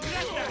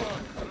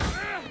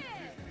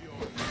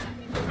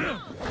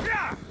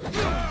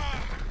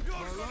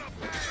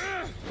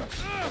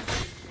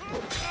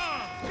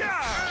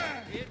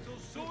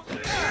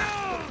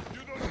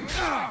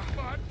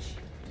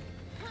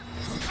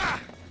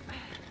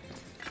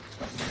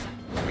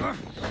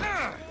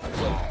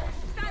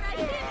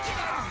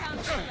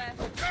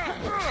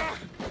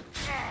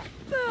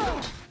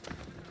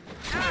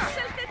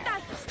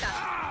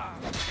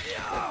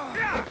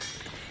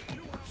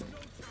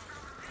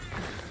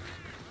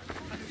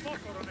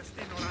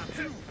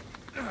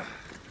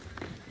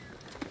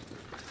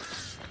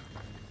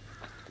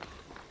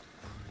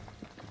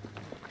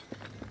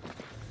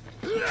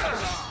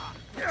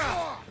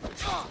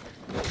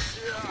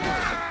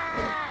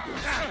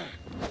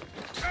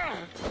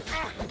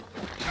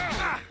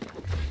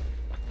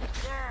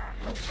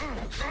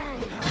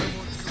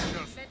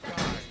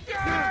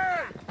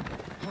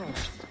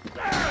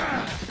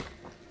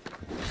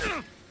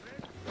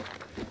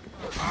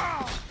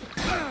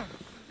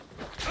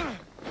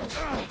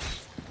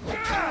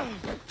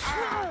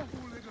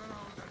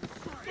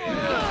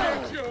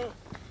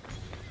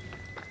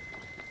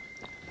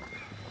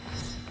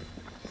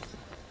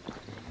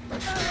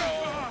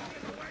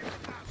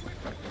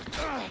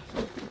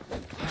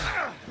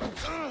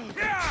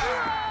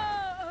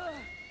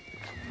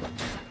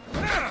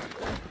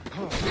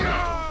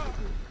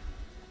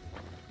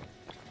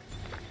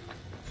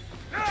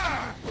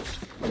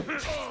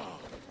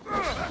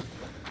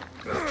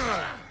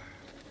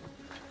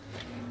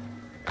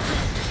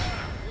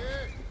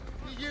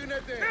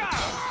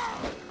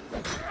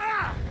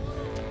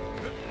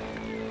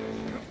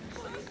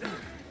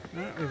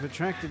 We've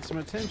attracted some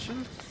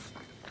attention.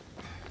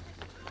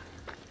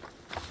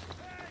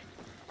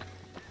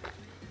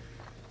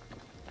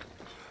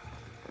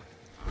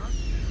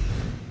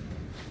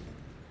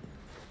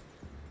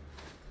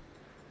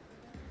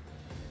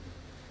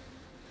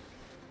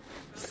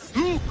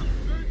 Look!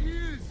 There he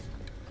is!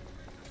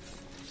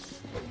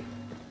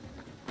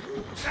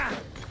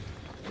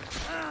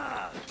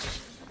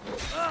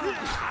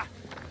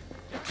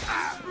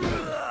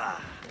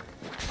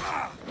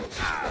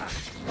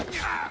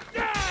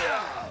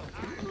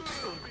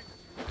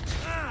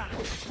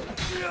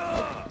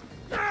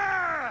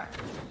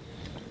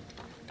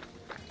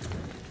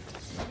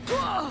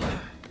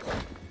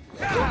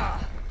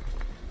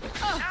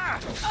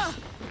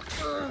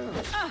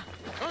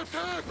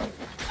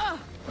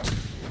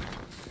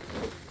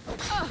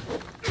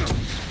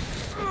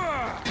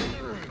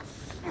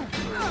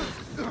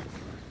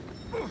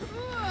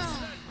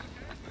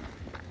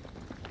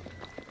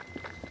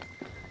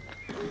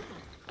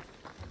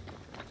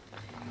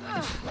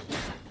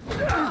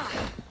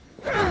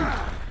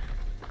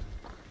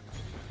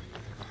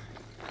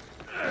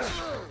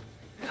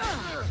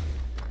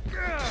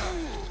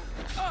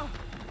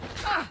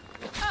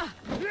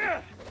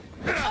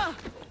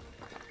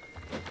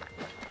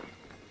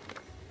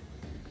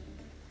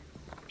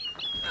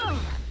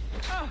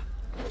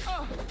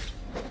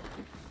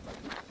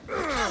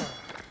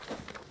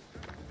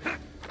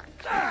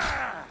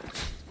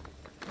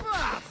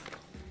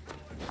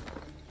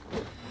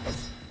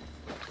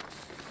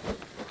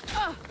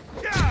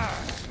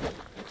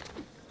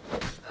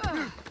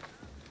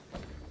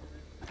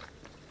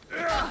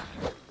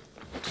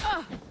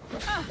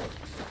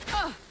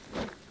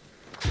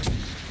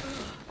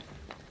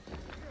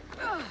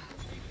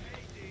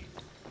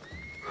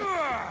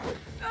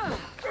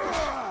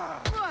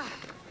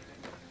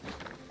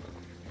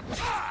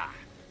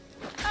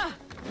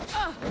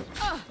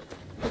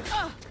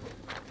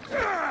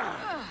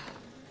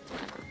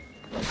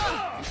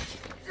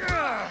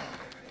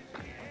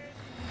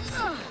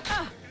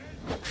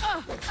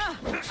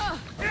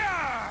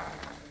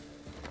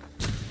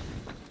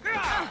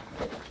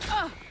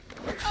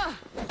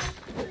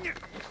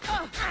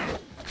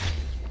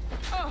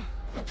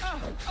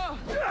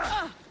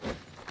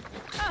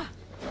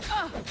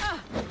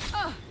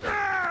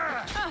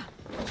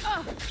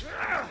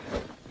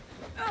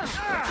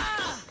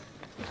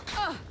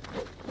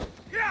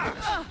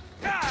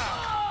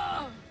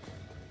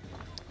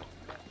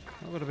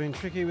 That would have been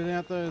tricky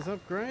without those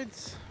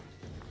upgrades.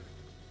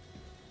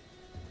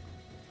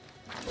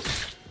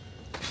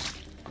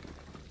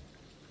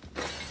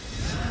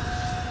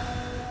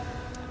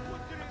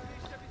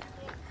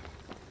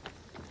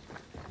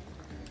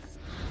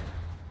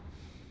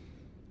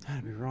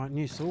 That'd be right.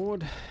 New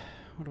sword.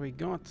 What do we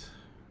got?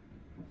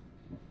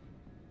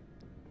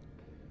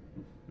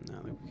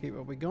 No, we'll keep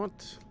what we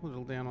got. A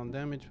little down on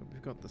damage, but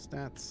we've got the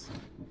stats.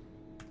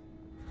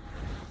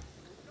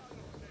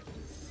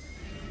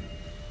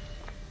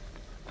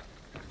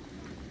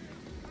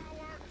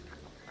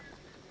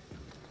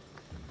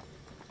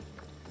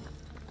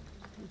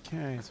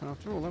 Okay, so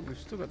after all that, we've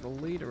still got the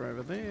leader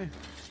over there.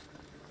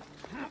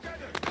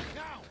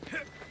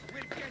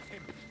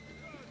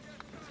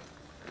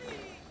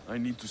 I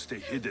need to stay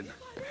hidden.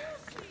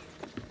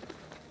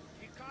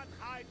 He can't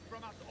hide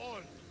from us all.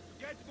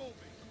 Get moving.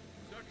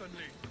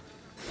 Certainly.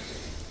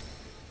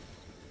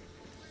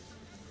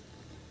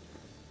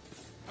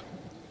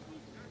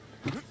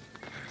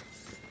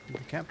 Did the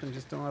captain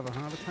just die of a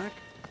heart attack?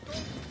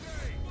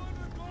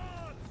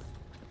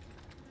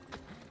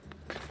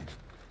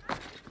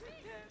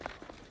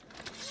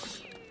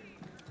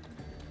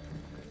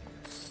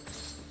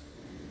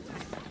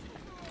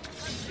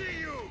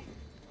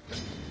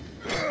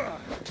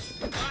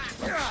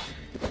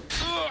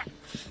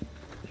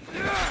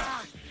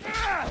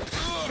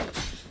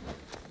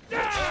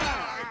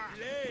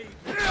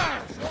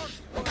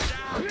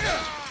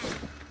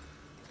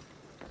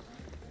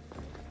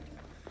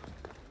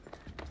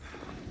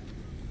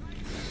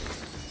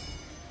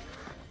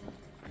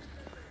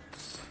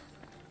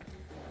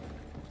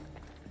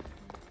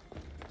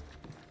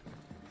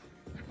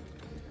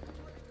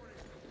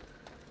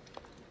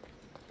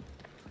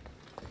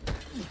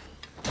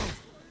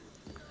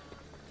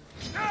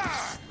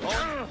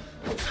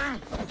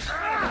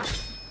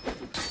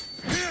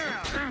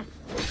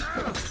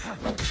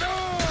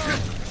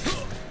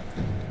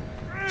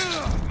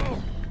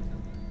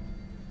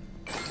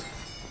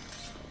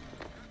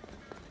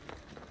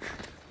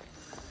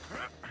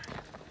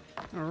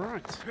 All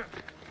right.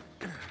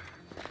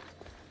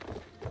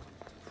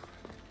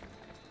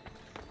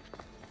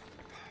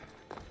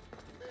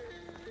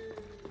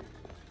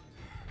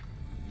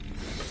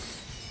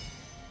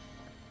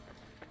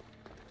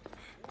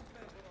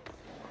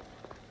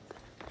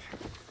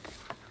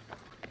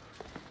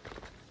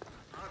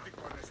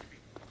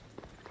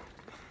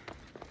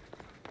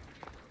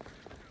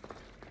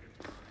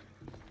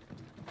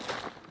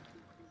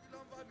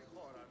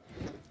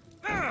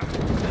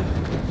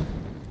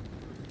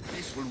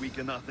 This will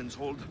weaken Athens'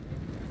 hold.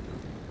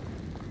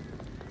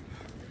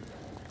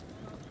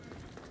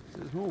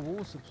 There's more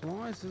war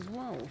supplies as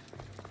well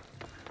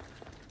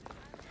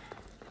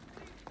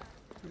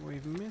that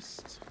we've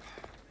missed.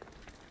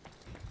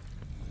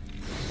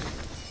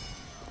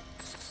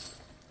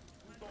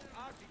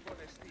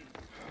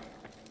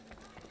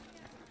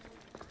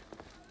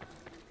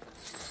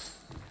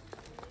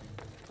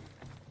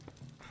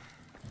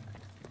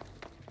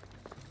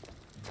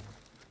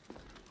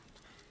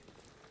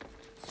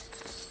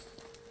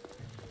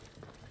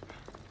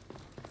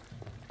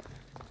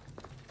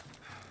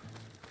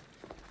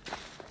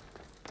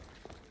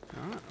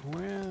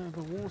 Where are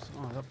the wars?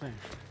 Oh, it's up there.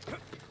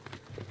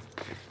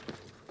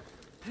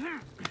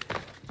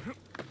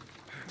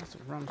 Let's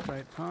run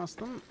straight past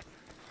them.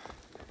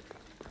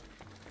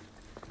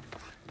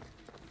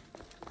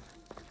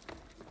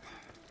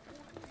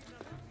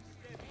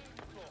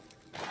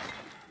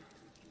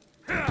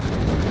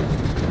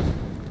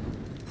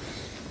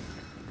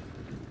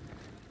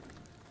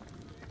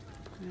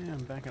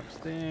 And back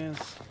upstairs.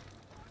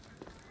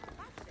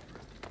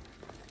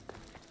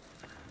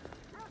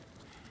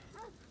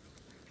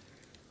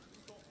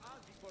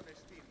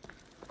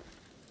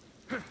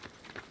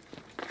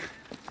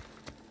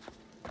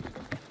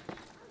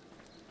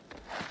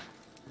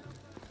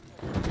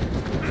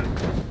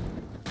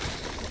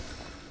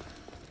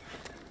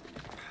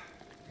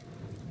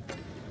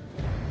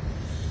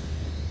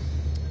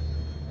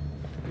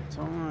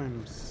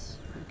 Times.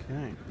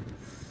 Okay.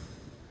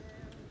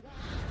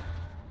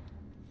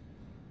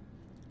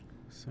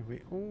 So we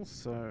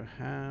also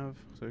have,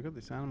 so we've got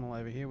this animal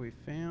over here we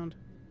found.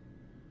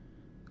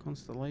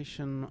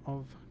 Constellation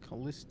of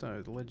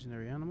Callisto, the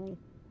legendary animal.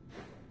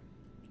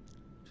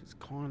 Which is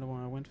kind of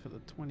why I went for the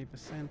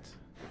 20%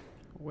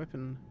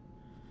 weapon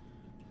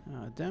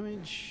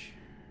damage.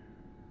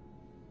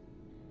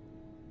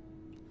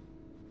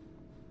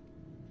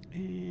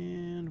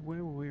 And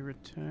where were we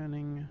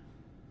returning?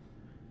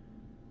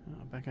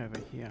 Back over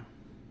here.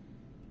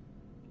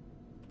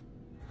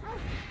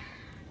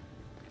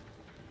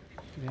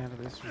 Get out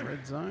of this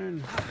red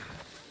zone.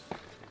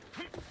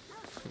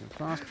 We can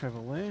fast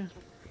travel there.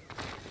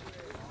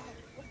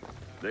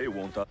 They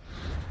won't.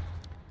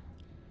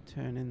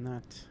 Turn in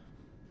that.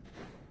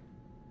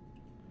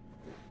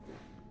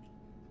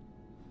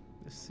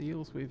 The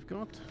seals we've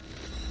got.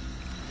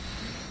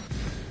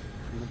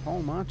 And the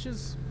pole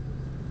marches.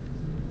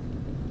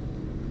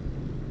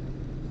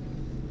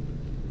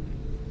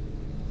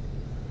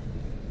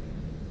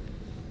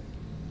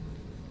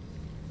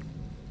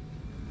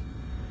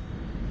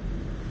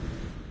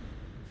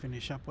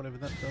 Finish up whatever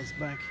that does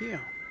back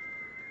here.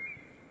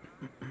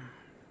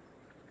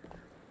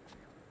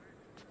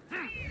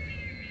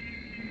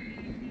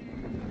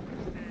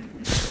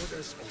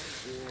 Goddess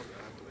of war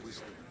and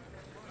wisdom.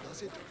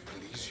 Does it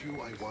please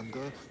you, I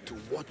wonder, to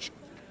watch?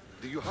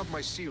 Do you have my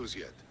seals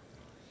yet?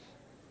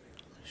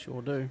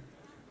 Sure do.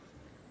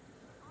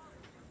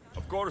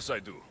 Of course I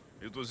do.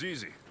 It was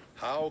easy.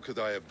 How could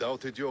I have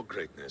doubted your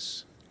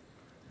greatness?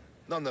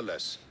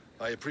 Nonetheless,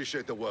 I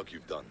appreciate the work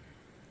you've done.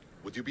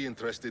 Would you be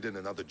interested in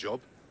another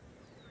job?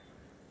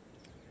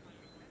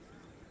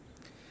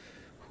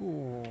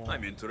 Ooh.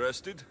 I'm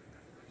interested.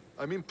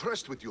 I'm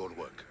impressed with your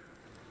work.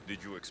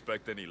 Did you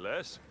expect any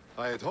less?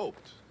 I had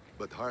hoped,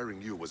 but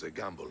hiring you was a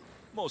gamble.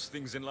 Most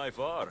things in life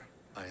are.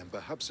 I am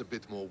perhaps a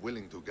bit more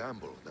willing to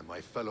gamble than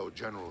my fellow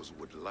generals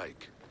would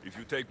like. If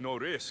you take no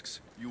risks,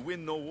 you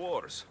win no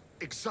wars.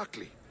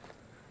 Exactly.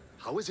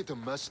 How is it a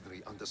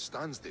mercenary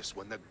understands this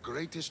when the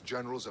greatest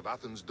generals of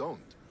Athens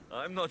don't?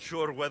 I'm not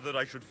sure whether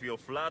I should feel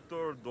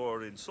flattered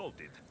or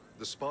insulted.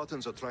 The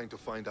Spartans are trying to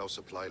find our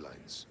supply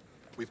lines.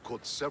 We've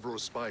caught several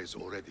spies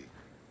already.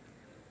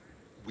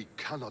 We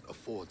cannot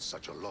afford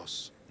such a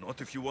loss.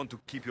 Not if you want to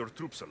keep your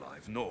troops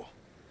alive, no.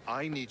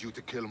 I need you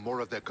to kill more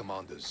of their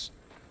commanders.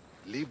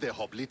 Leave their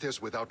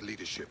hoplites without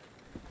leadership.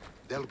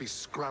 They'll be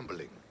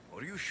scrambling.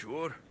 Are you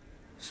sure?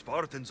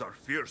 Spartans are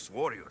fierce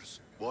warriors.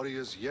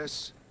 Warriors,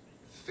 yes.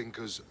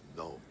 Thinkers,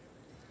 no.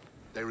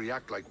 They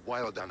react like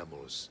wild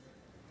animals.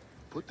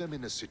 Put them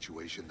in a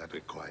situation that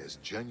requires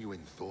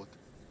genuine thought,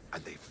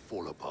 and they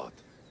fall apart.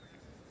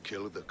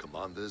 Kill the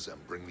commanders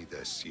and bring me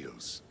their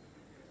seals.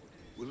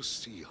 We'll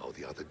see how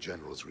the other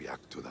generals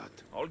react to that.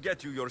 I'll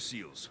get you your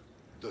seals.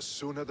 The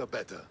sooner the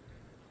better.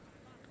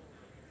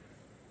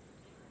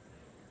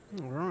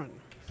 All right.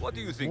 What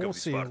do you think More of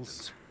the seals.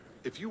 Spartans?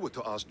 If you were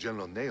to ask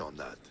General Neon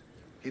that,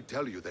 he'd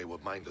tell you they were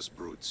mindless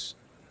brutes.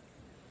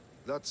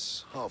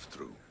 That's half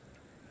true.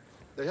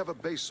 They have a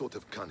base sort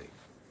of cunning.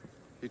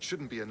 It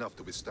shouldn't be enough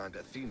to withstand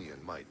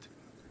Athenian might.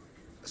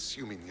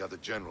 Assuming the other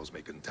generals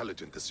make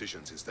intelligent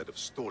decisions instead of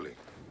stalling.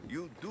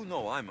 You do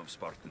know I'm of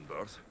Spartan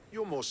birth.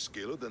 You're more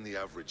skilled than the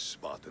average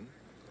Spartan.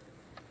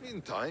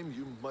 In time,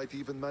 you might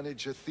even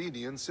manage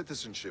Athenian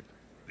citizenship.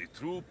 The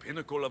true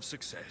pinnacle of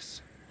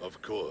success.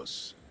 Of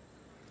course.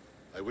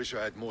 I wish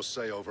I had more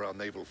say over our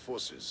naval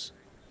forces.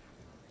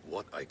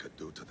 What I could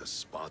do to the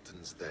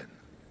Spartans then.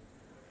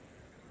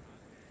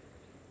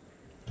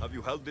 Have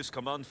you held this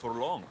command for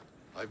long?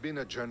 I've been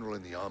a general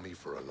in the army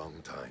for a long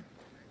time.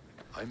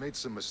 I made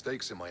some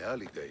mistakes in my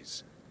early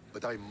days,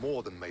 but I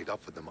more than made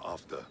up for them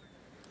after.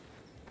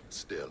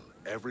 Still,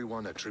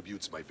 everyone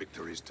attributes my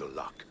victories to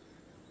luck,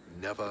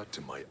 never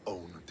to my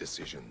own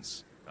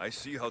decisions. I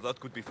see how that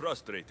could be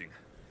frustrating.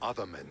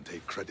 Other men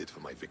take credit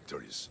for my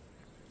victories.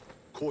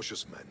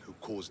 Cautious men who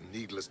cause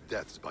needless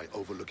deaths by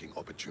overlooking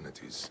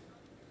opportunities.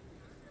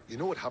 You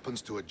know what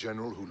happens to a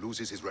general who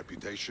loses his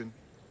reputation?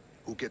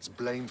 Who gets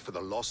blamed for the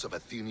loss of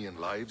Athenian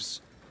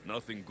lives?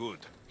 Nothing good.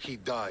 He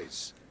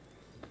dies.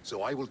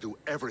 So I will do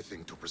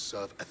everything to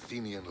preserve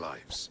Athenian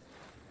lives.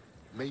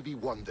 Maybe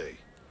one day,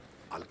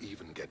 I'll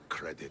even get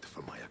credit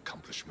for my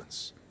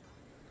accomplishments.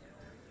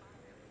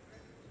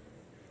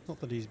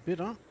 Not that he's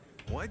bitter.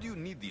 Why do you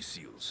need these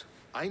seals?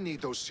 I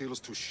need those seals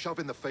to shove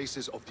in the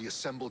faces of the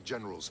assembled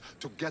generals,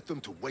 to get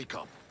them to wake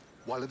up.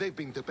 While they've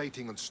been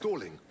debating and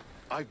stalling,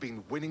 I've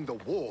been winning the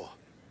war.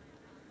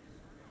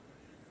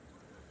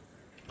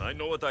 I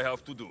know what I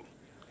have to do.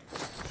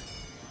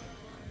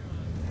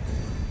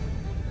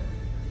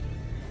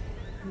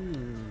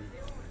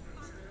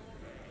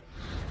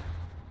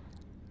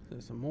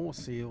 There's some more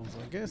seals,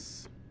 I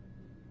guess.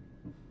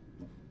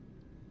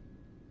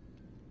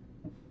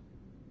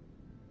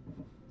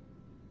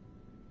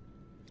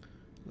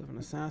 An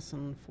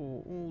assassin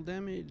for all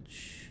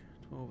damage.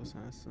 12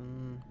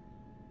 assassin.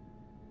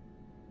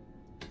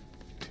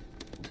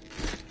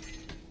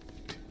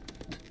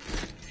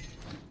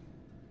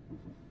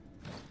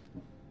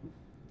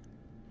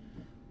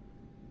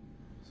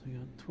 So you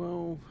got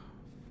 12,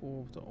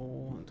 4 to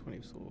all, and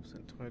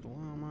 24% total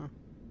armor.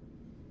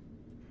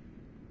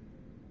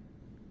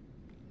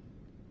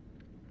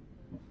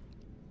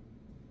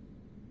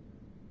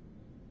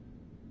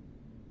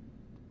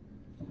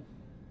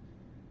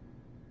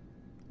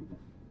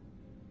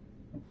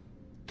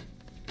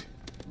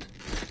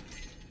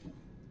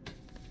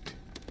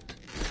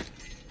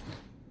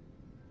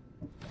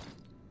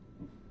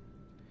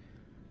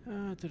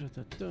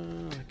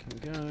 I can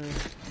go.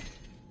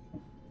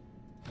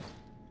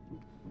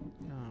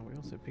 We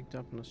also picked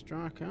up an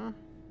Ostraka.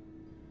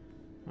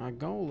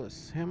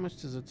 Goalless. How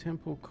much does a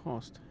temple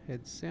cost?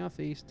 Head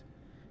southeast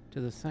to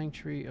the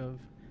sanctuary of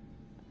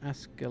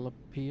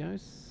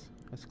Asclepios.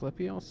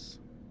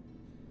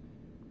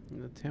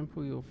 In the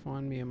temple you'll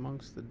find me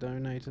amongst the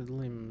donated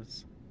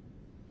limbs.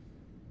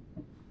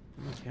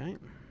 Okay.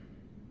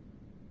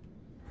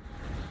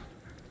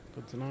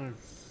 Good to know.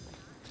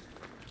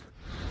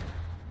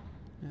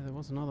 Now there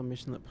was another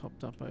mission that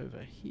popped up over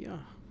here.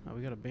 Oh,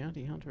 we got a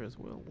bounty hunter as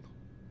well.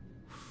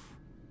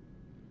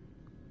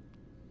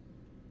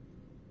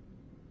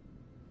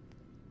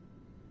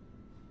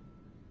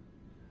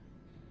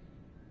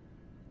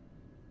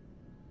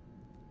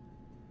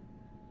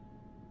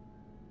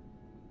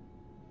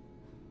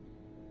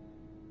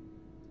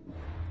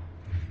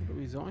 What do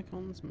these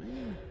icons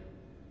mean?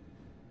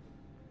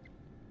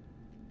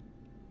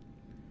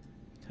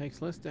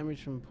 Takes less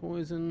damage from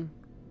poison.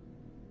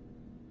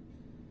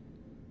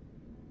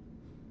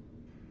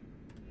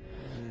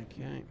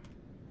 Okay.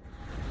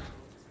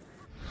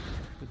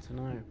 Good to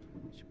know.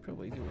 We should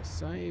probably do a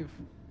save,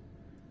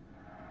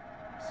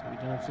 so we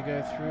don't have to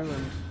go through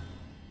and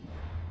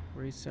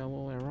resell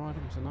all our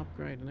items and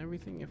upgrade and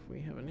everything if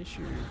we have an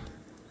issue.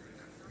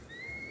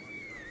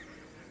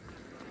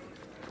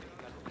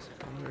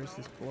 Where is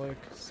this bloke?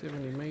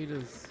 70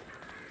 meters.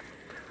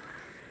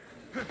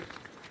 We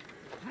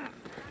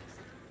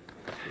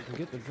can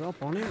get the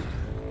drop on him.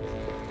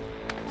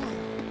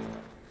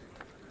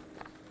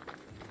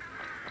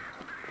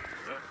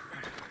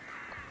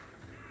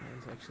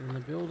 He's actually in the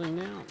building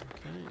now.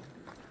 Okay.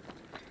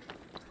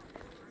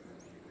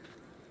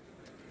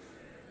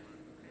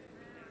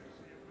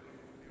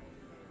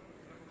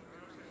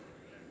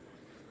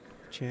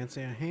 Chance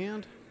our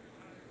hand.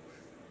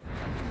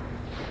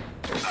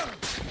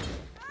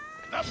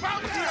 The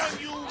bounty on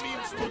you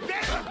means to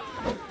death!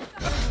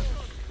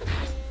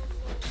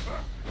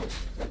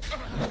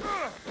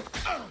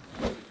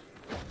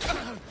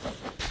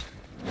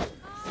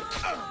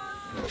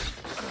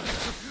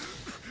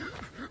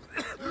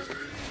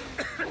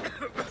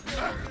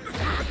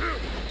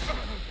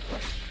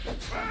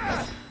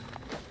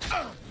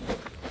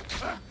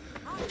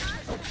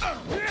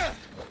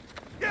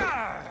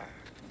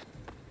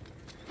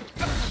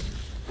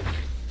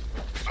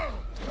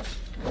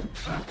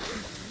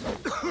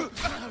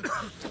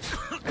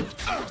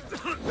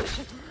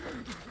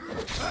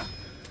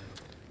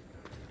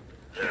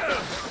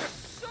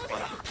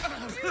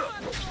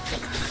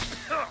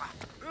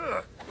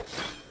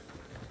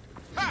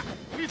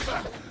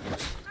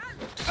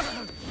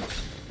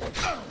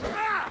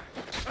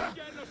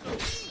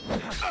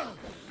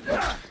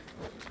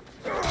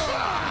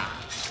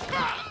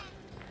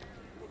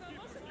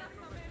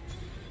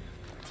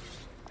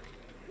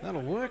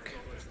 That'll work.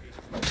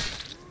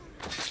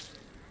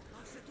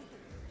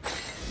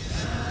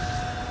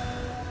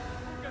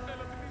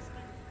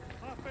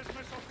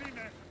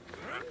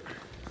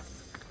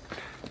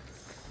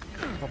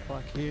 Pop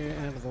back here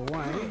out of the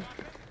way.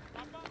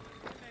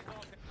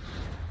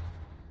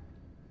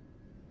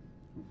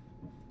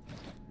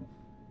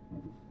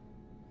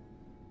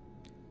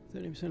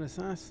 30%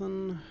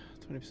 assassin,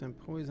 20%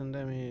 poison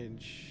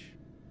damage.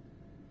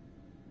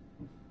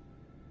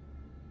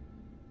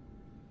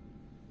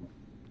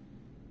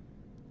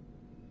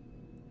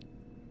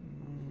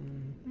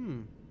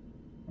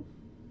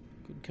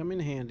 Could come in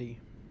handy.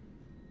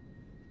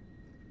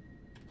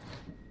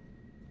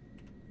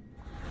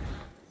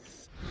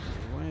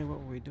 Anyway, what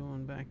were we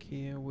doing back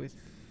here with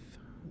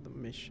the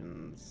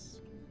missions?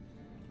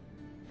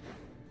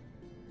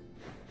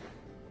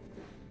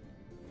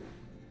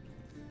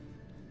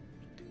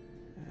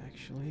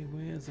 Actually,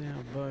 where's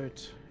our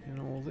boat in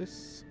all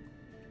this?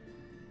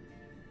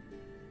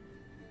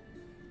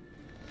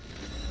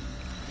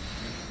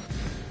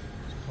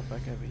 Let's pop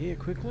back over here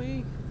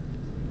quickly.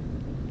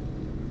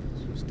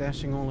 So we're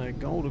stashing all our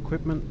gold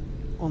equipment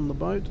on the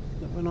boat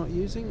that we're not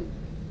using.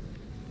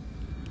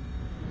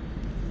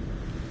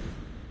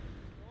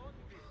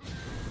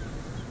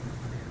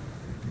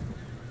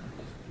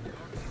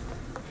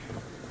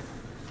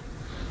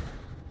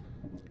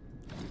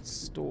 Let's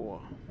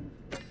store.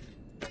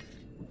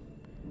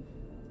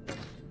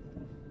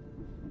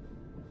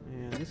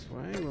 And this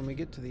way, when we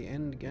get to the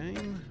end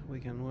game,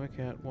 we can work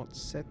out what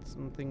sets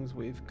and things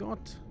we've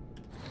got.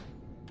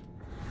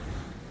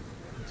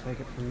 And take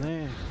it from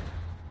there.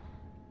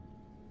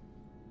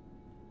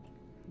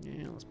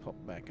 Yeah, let's pop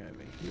back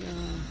over here.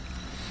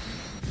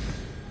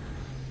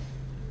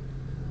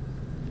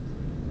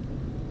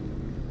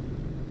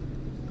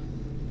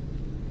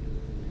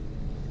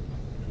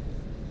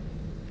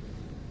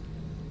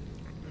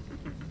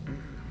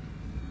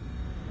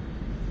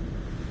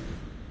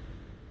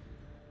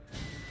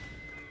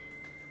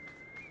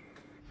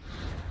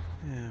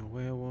 Yeah,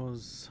 where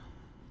was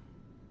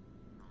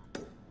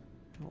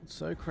old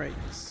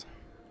Socrates?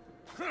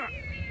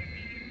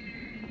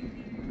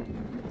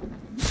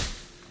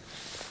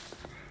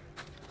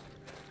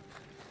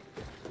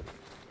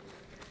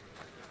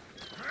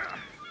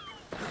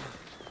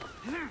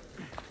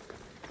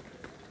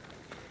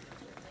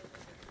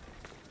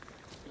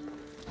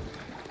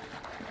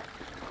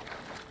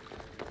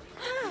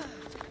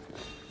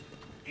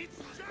 It's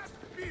just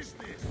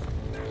business!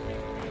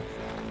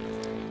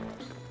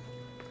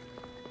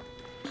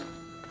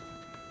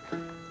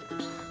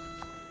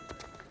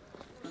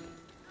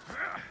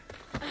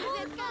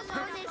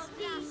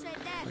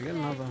 we got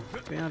another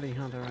bounty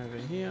hunter over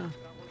here.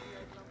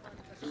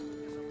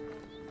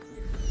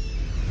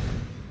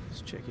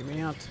 Let's check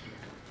him out.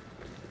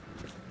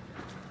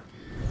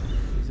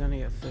 He's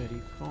only at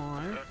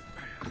 35.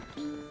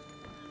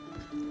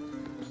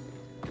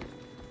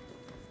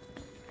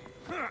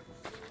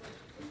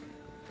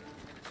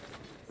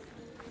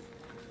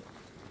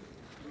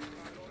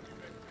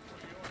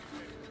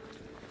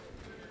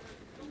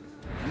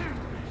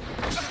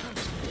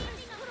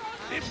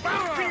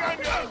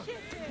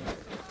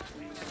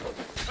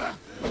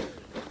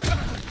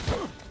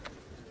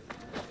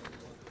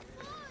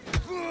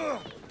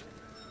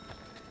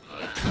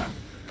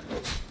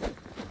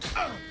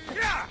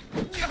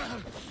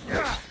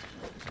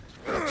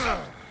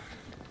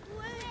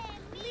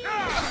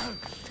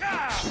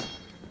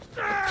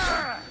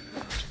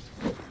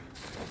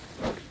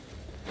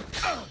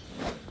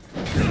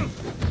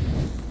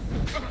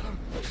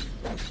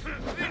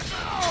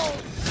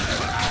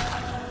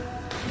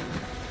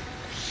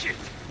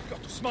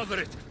 Smother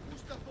it!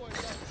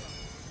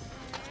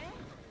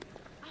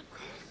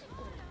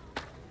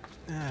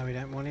 Ah, we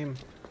don't want him.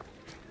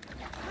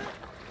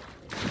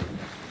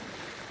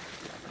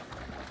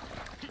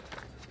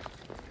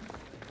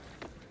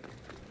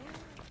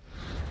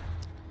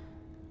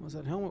 What was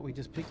that helmet we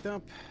just picked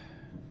up?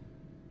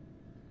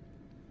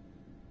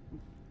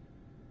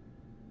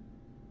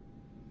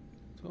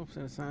 %,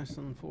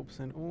 assassin,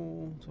 4%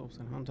 all,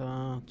 12% hunter,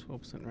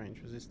 12%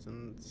 range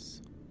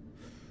resistance.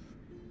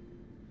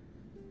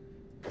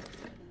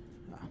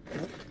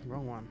 Oh,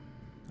 wrong one.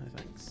 No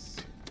thanks.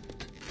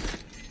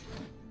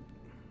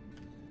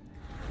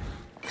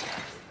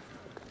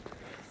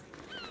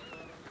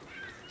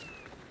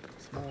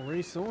 Small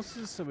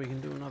resources, so we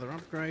can do another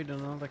upgrade,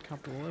 another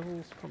couple of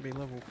levels, probably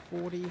level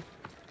 40.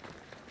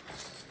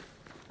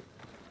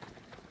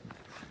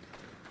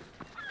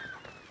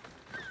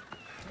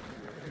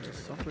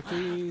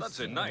 Socrates. That's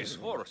a nice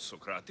horse,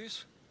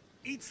 Socrates.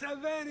 It's a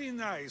very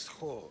nice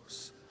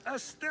horse. A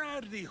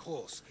sturdy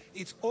horse.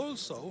 It's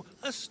also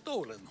a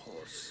stolen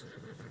horse.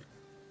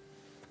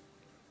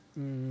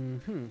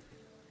 Mm-hmm.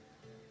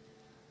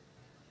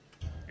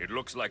 It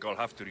looks like I'll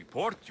have to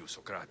report you,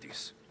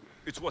 Socrates.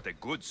 It's what a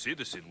good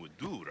citizen would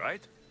do,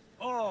 right?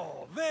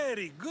 Oh,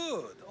 very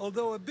good.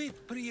 Although a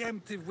bit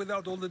preemptive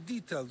without all the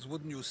details,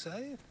 wouldn't you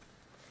say?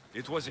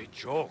 It was a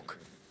joke.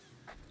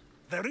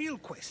 The real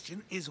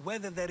question is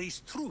whether there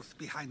is truth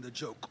behind the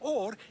joke,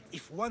 or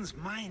if one's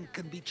mind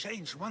can be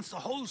changed once the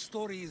whole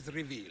story is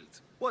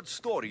revealed. What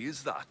story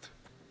is that?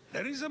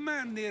 There is a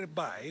man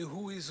nearby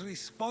who is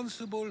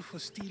responsible for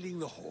stealing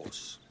the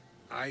horse.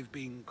 I've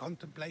been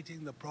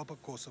contemplating the proper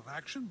course of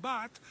action,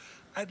 but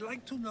I'd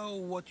like to know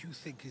what you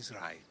think is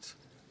right.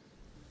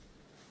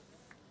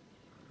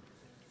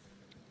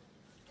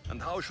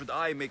 And how should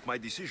I make my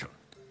decision?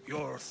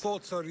 Your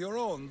thoughts are your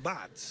own,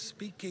 but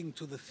speaking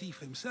to the thief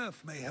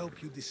himself may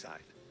help you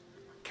decide.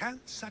 Can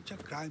such a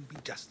crime be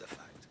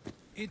justified?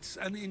 It's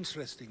an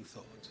interesting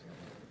thought.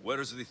 Where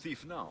is the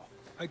thief now?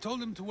 I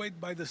told him to wait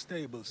by the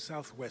stables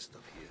southwest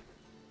of here.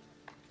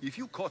 If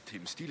you caught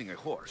him stealing a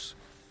horse,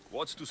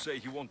 what's to say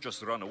he won't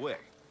just run away?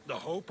 The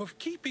hope of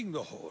keeping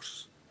the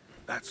horse.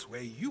 That's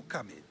where you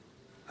come in.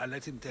 I'll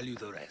let him tell you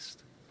the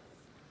rest.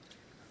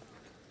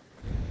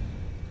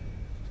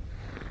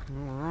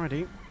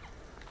 Alrighty.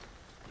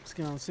 Let's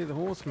go and see the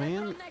horse,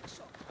 man. An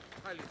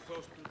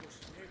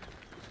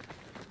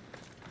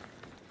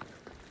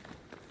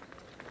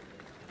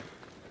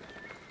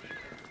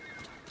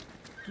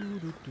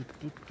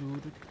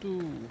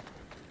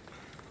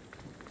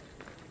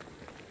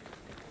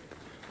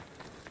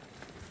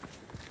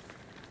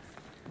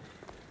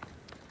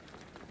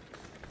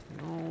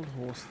old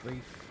horse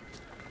thief.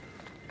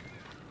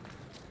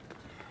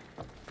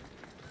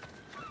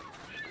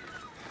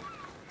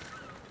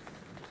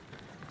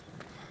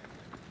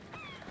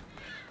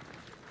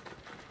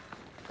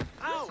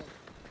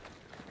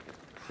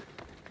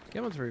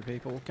 Coming through,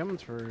 people. Coming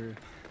through.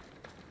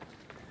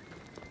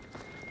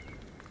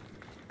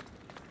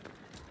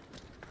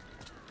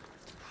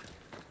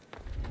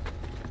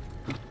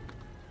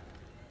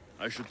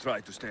 I should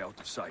try to stay out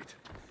of sight.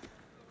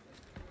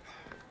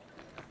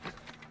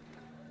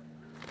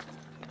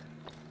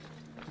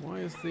 Why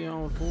is the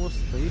old horse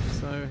thief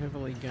so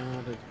heavily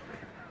guarded?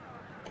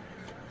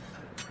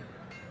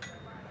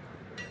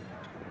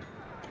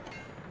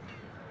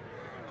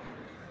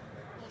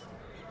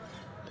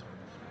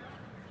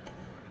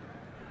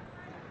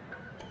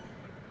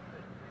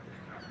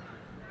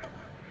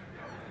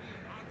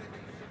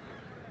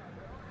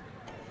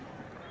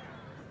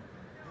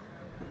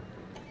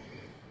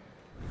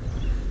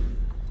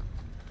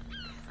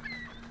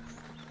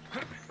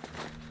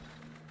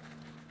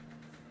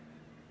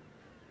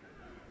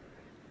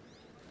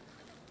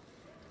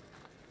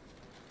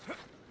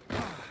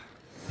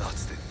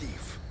 That's the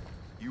thief.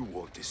 You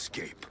won't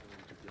escape.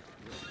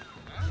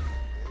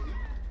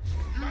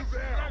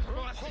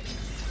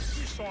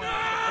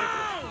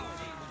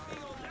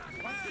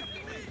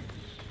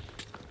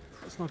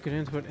 Let's not get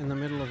into it in the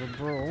middle of a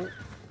brawl.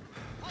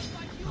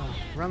 Oh,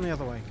 run the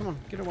other way. Come on,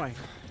 get away.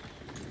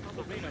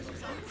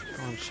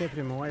 Try and shepherd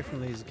him away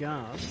from these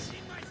guards.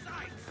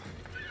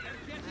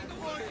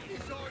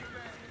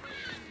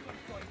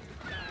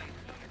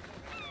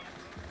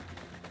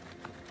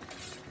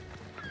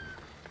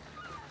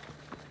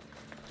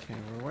 Okay,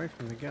 we're away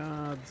from the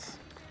guards.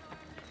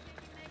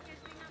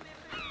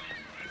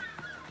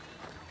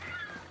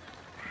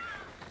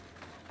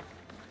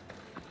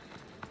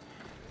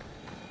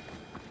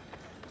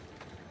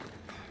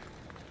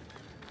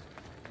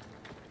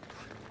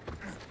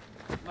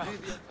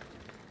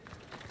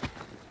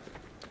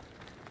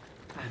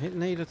 I hit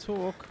need a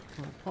talk.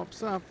 It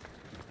pops up.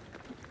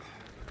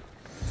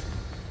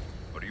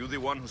 Are you the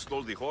one who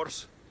stole the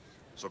horse?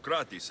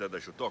 Socrates said I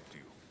should talk to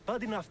you.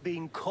 Bad enough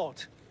being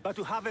caught, but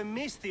to have a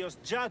Misthios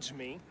judge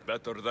me?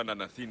 Better than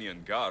an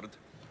Athenian guard.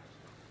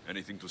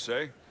 Anything to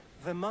say?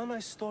 The man I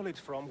stole it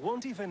from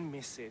won't even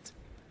miss it.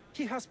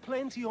 He has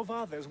plenty of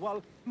others,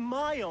 while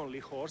my only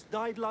horse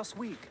died last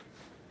week.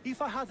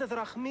 If I had the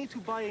drachmi to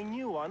buy a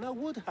new one, I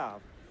would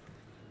have.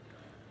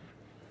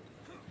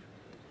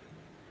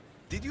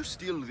 Did you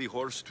steal the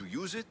horse to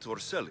use it or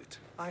sell it?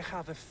 I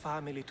have a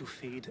family to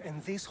feed,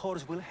 and this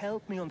horse will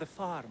help me on the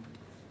farm.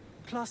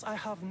 Plus, I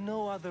have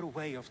no other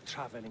way of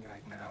traveling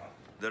right now.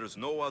 There is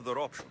no other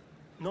option.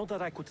 Not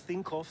that I could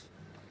think of.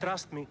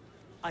 Trust me,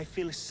 I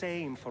feel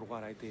shame for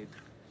what I did.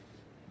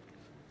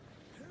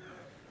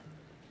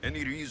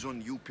 Any reason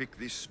you picked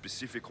this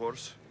specific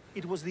horse?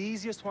 It was the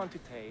easiest one to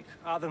take.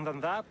 Other than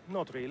that,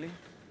 not really.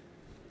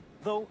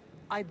 Though,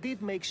 I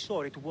did make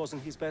sure it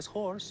wasn't his best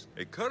horse.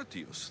 A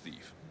courteous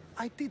thief.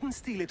 I didn't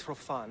steal it for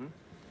fun.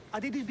 I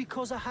did it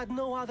because I had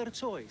no other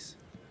choice.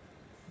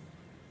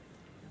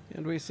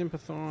 And we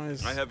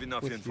sympathize. I have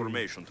enough with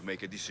information to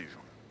make a decision.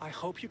 I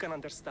hope you can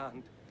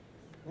understand.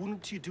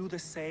 Wouldn't you do the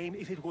same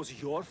if it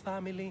was your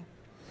family?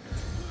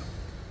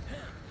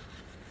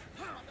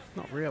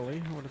 Not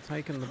really. I would have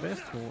taken the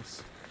best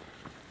horse.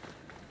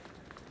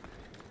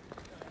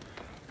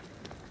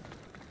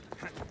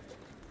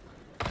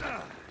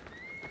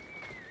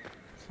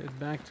 Let's head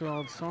back to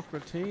old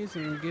Socrates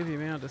and give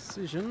him our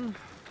decision.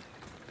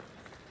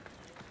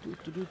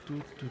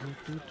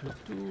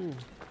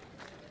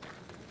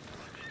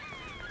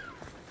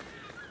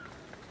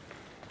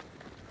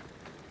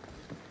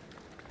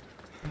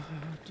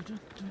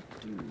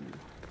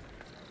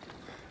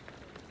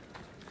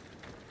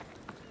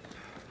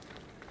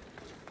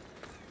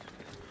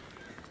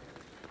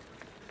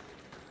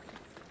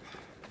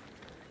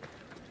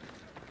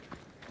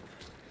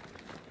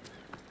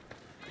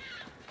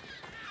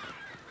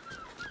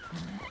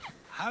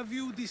 Have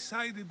you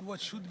decided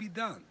what should be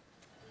done?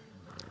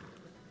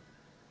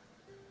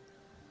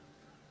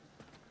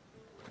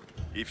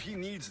 If he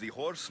needs the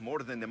horse more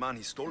than the man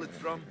he stole it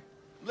from,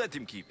 let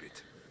him keep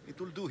it. It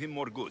will do him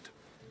more good.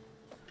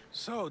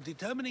 So,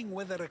 determining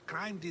whether a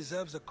crime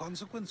deserves a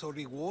consequence or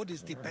reward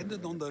is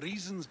dependent on the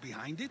reasons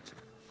behind it?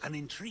 An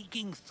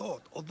intriguing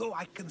thought, although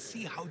I can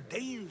see how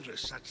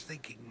dangerous such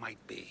thinking might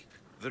be.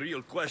 The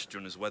real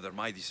question is whether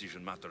my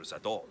decision matters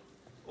at all,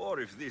 or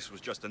if this was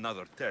just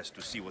another test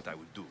to see what I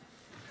would do.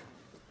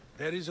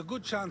 There is a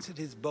good chance it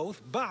is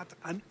both, but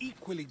an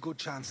equally good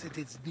chance it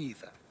is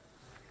neither.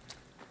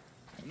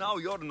 Now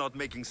you're not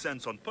making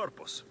sense on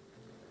purpose.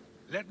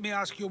 Let me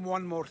ask you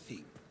one more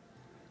thing.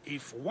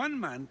 If one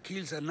man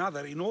kills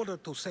another in order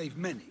to save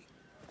many,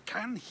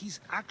 can his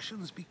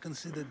actions be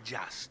considered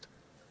just?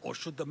 Or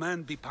should the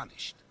man be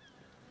punished?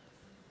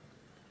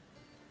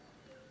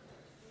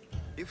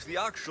 If the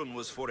action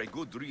was for a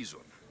good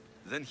reason,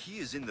 then he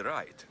is in the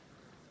right.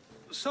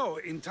 So,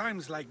 in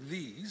times like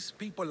these,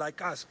 people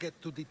like us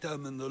get to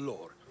determine the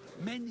law.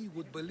 Many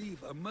would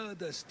believe a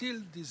murder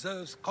still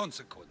deserves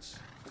consequence.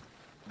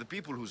 The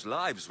people whose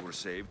lives were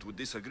saved would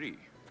disagree.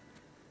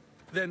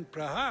 Then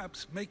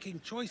perhaps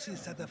making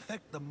choices that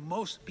affect the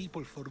most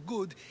people for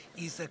good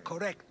is a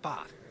correct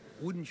path.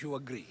 Wouldn't you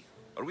agree?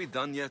 Are we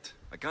done yet?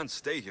 I can't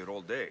stay here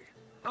all day.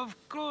 Of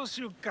course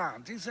you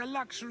can't. It's a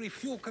luxury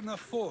few can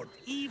afford.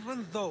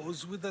 Even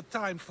those with the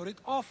time for it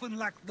often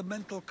lack the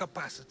mental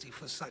capacity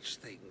for such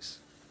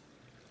things.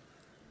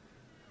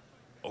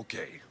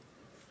 Okay.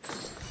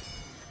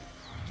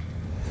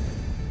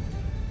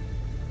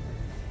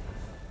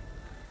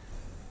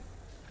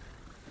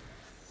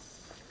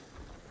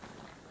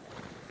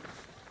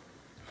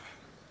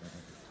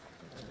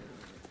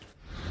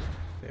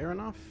 Fair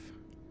enough.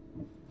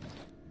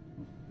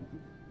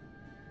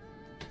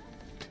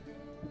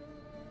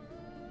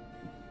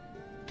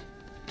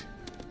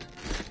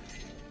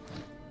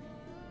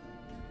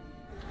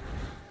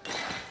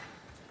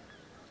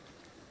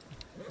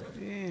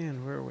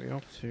 And where are we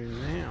off to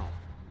now?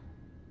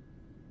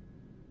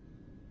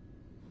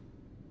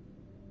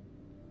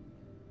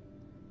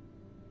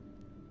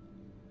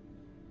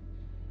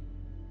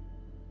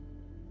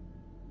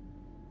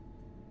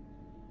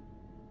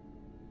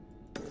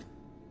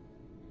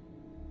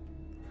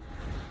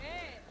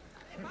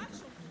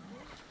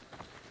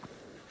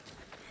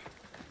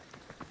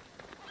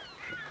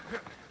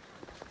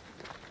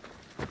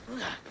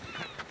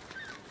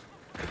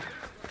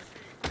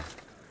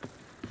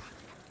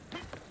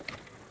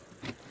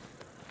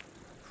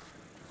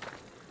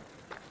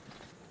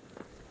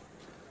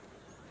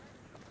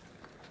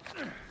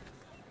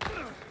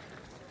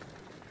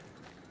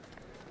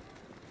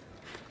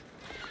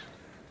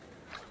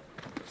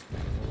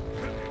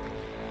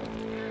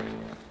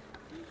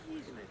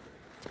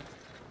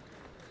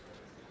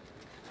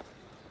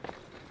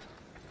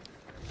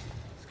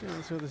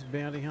 That's what this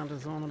bounty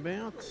hunter's on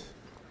about.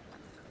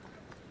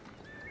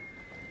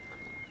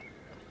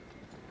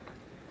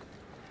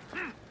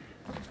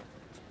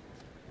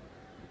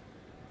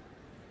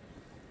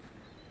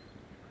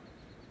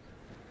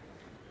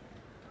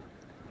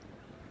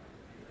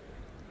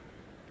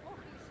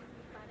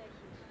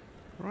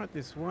 Right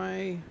this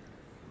way.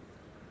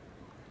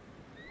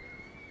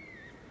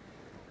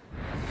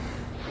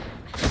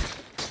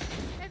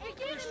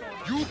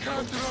 You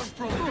can't run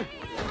from me!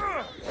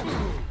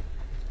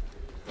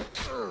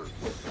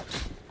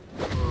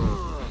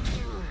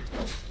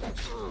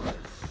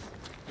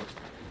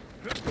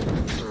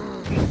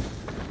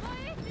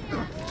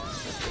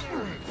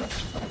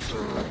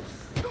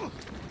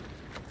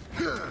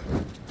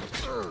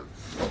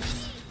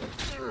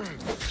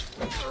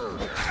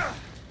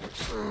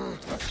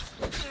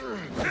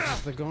 This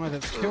is the guy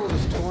that's killed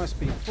us twice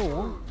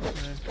before.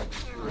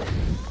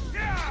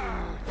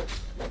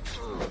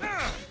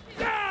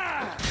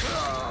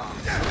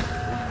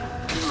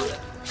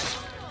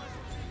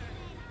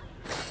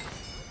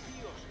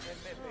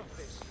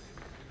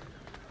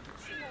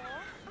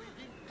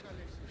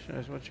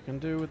 Shows what you can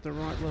do with the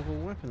right level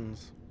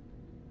weapons.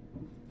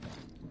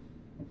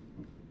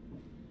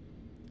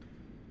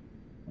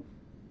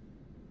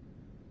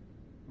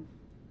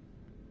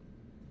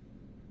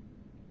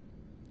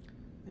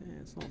 Yeah,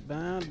 it's not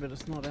bad, but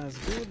it's not as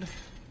good.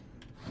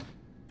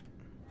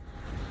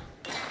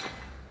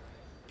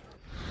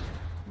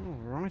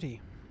 Alrighty.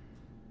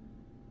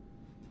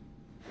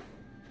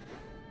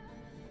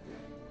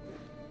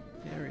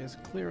 The area's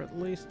clear at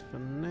least for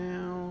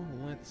now.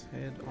 Let's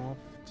head off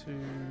to...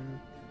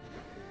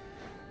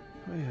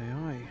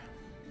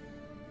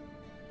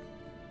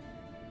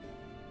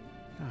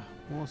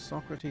 more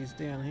Socrates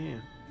down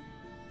here.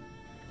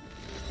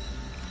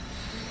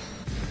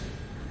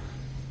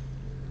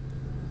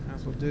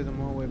 As we'll do them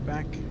while we're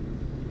back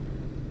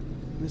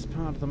in this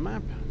part of the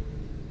map.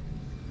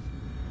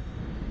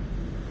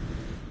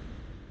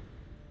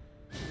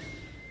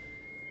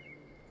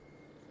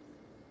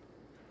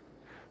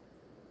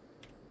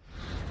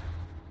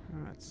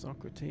 Alright,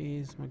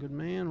 Socrates, my good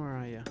man, where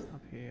are you?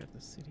 Up here at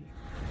the city.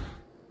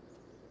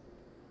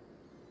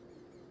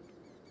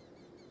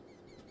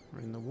 We're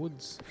in the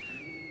woods.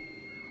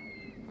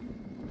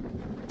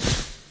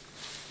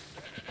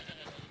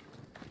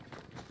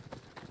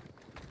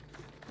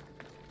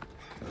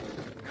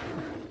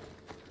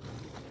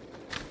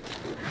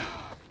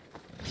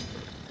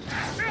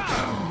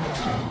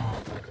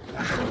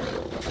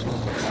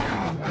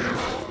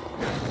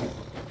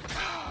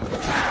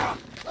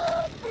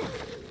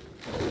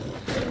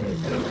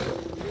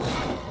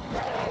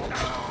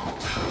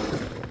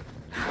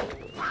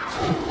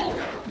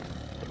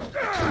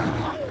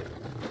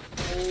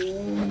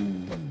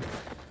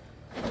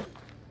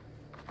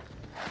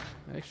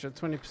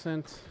 Extra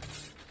 20%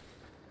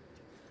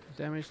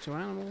 damage to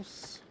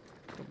animals.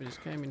 Probably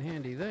just came in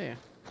handy there.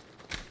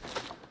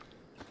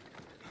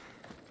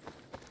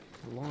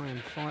 A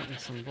lion fighting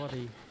some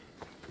bloody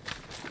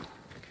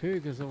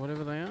cougars or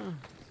whatever they are.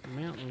 Some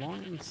mountain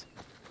lions.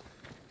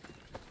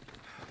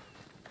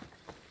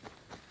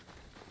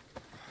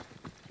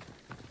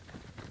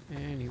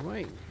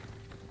 Anyway.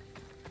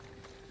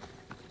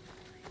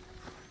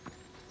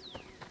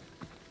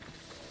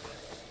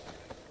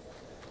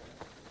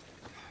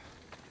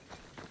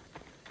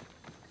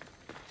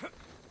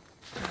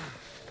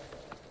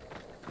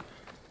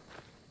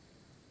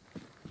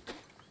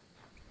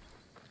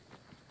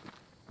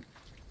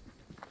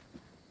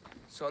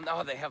 So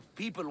now they have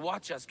people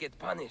watch us get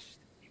punished.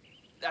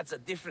 That's a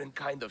different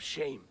kind of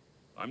shame.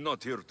 I'm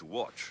not here to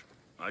watch.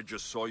 I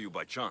just saw you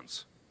by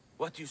chance.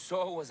 What you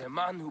saw was a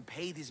man who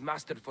paid his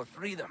master for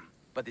freedom,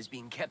 but is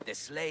being kept a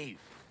slave.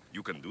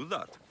 You can do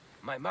that?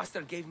 My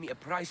master gave me a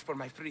price for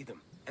my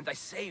freedom, and I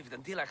saved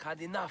until I had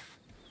enough.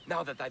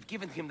 Now that I've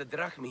given him the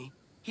drachmi,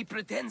 he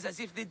pretends as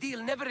if the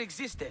deal never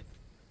existed.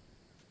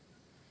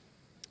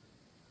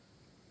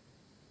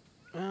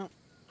 Well,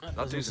 that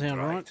That doesn't isn't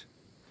sound right. right.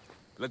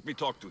 Let me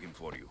talk to him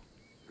for you.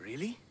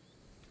 Really?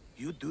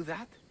 You do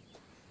that?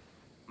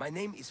 My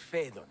name is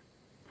Phaedon.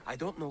 I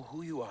don't know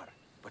who you are,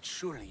 but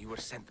surely you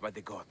were sent by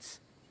the gods.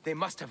 They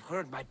must have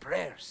heard my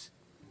prayers.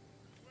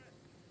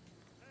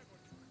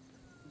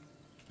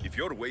 If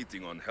you're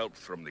waiting on help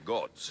from the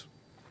gods,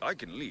 I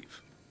can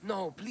leave.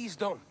 No, please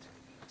don't.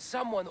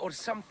 Someone or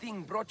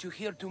something brought you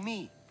here to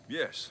me.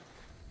 Yes,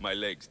 my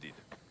legs did.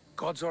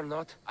 Gods or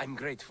not, I'm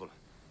grateful.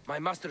 My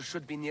master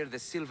should be near the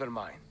silver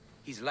mine.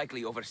 He's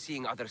likely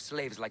overseeing other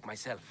slaves like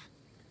myself.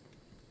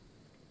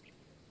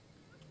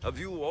 Have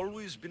you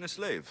always been a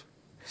slave?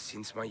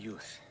 Since my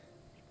youth.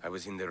 I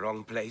was in the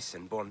wrong place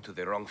and born to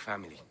the wrong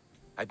family.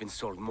 I've been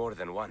sold more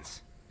than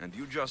once. And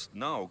you just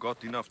now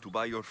got enough to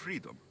buy your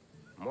freedom?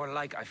 More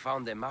like I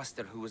found a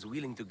master who was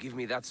willing to give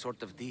me that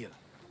sort of deal.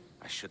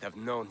 I should have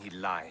known he'd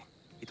lie.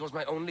 It was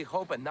my only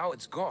hope, and now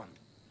it's gone.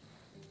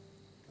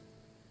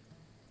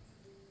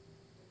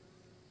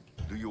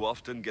 Do you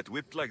often get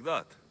whipped like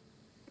that?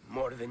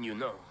 More than you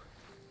know.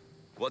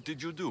 What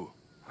did you do?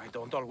 I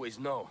don't always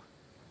know.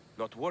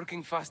 Not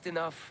working fast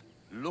enough,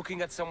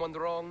 Looking at someone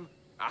wrong,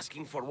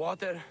 asking for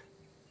water.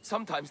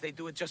 Sometimes they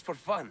do it just for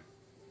fun.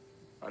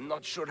 I'm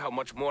not sure how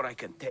much more I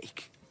can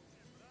take.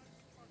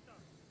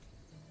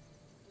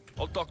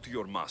 I'll talk to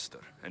your master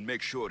and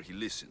make sure he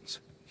listens.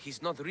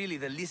 He's not really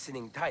the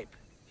listening type.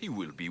 He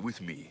will be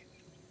with me.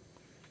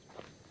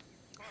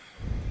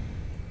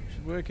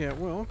 Should work out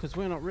well, because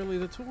we're not really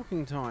the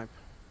talking type.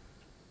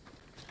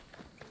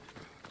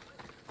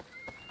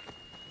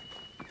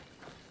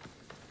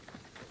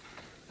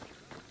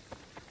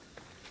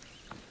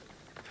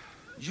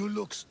 You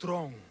look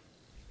strong.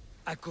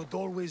 I could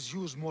always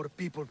use more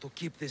people to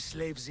keep the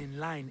slaves in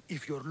line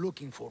if you're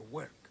looking for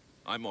work.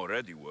 I'm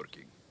already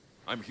working.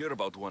 I'm here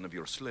about one of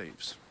your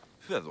slaves,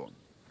 Fedon.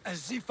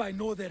 As if I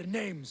know their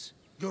names.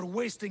 You're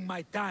wasting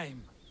my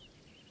time.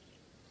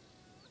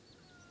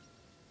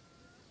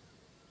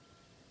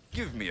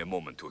 Give me a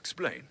moment to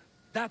explain.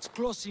 That's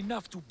close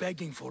enough to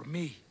begging for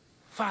me.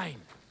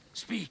 Fine.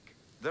 Speak.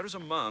 There's a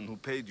man who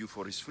paid you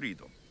for his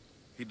freedom.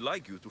 He'd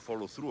like you to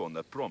follow through on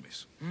that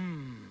promise.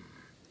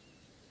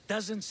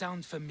 Doesn't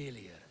sound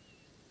familiar.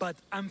 But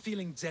I'm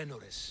feeling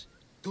generous.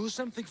 Do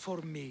something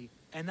for me,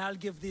 and I'll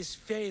give this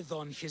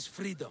Phaethon his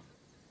freedom.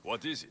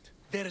 What is it?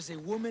 There's a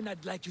woman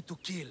I'd like you to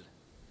kill.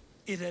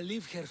 It'll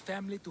leave her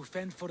family to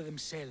fend for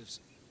themselves.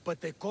 But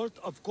the cult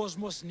of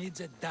Cosmos needs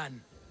it done.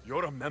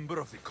 You're a member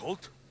of the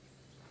cult?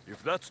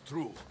 If that's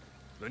true,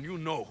 then you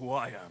know who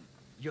I am.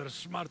 You're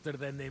smarter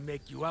than they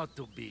make you out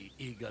to be,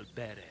 Eagle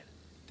Bearer.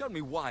 Tell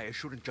me why I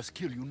shouldn't just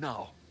kill you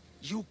now.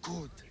 You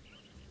could.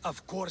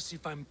 Of course,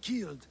 if I'm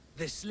killed,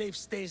 the slave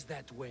stays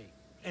that way.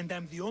 And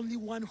I'm the only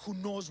one who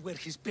knows where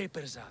his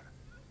papers are.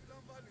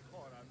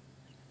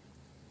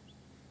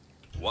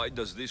 Why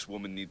does this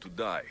woman need to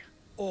die?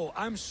 Oh,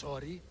 I'm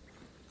sorry.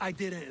 I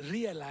didn't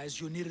realize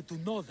you needed to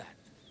know that.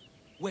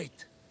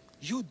 Wait,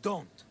 you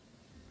don't.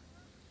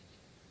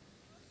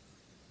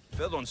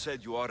 Fedon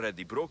said you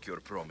already broke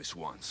your promise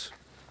once.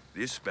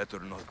 This better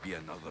not be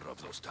another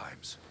of those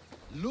times.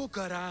 Look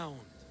around.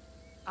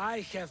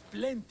 I have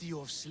plenty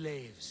of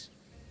slaves.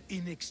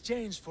 In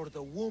exchange for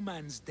the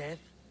woman's death,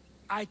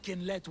 I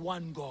can let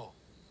one go.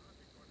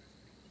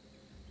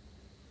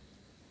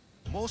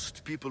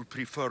 Most people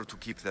prefer to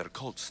keep their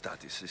cult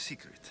status a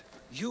secret.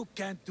 You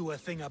can't do a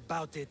thing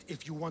about it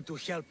if you want to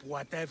help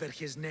whatever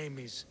his name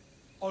is.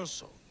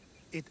 Also,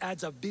 it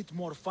adds a bit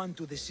more fun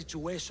to the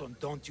situation,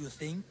 don't you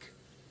think?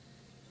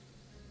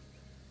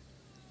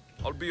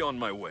 I'll be on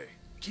my way.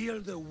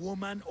 Kill the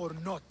woman or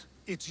not,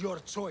 it's your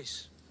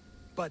choice.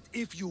 But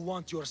if you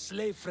want your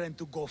slave friend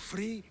to go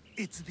free,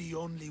 it's the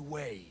only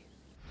way.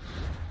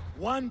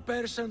 One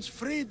person's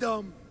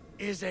freedom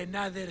is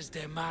another's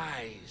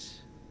demise.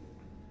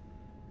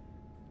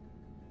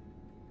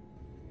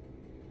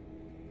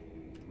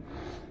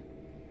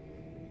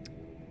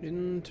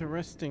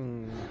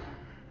 Interesting.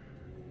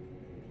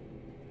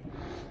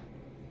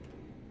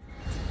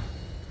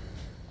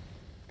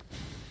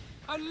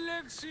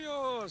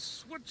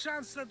 Alexios! What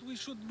chance that we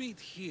should meet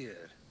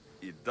here?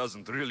 It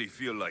doesn't really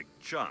feel like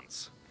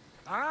chance.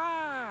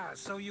 Ah,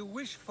 so you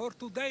wish for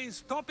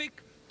today's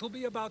topic to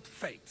be about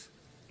fate?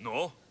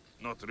 No,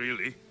 not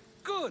really.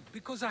 Good,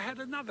 because I had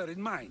another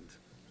in mind.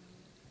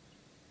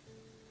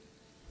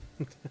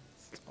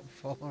 Stop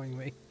following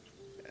me.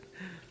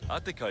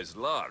 Attika is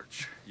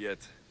large,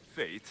 yet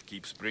fate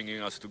keeps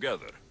bringing us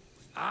together.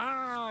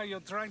 Ah,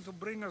 you're trying to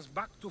bring us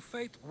back to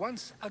fate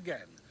once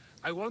again.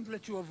 I won't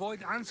let you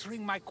avoid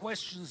answering my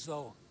questions,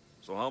 though.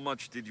 So how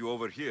much did you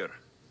overhear?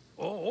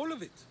 Oh, all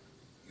of it.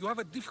 You have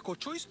a difficult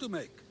choice to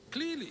make,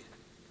 clearly.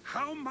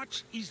 How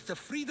much is the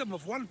freedom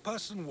of one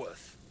person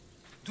worth?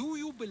 Do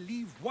you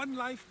believe one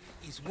life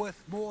is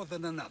worth more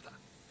than another?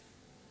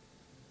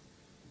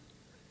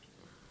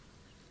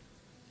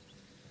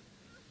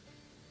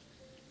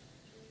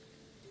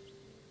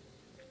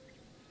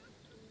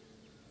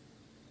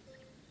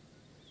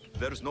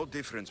 There's no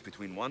difference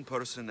between one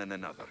person and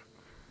another.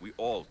 We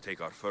all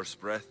take our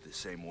first breath the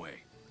same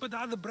way. But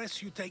are the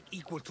breaths you take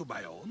equal to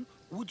my own?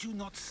 Would you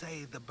not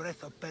say the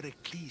breath of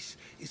Pericles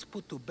is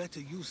put to better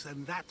use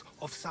than that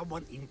of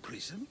someone in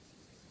prison?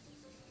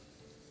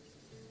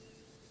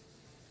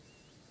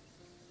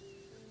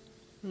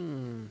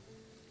 It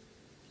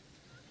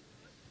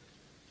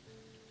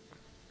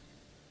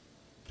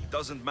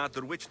doesn't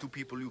matter which two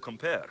people you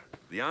compare.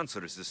 The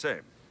answer is the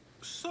same.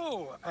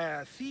 So,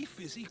 a thief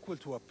is equal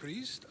to a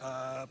priest,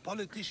 a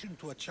politician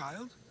to a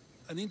child?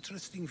 An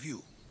interesting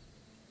view.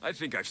 I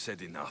think I've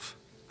said enough.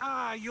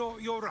 Ah,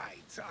 you're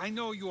right. I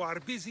know you are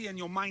busy and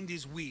your mind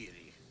is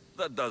weary.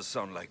 That does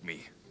sound like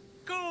me.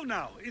 Go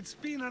now. It's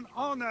been an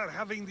honor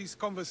having these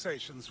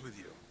conversations with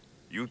you.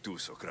 You too,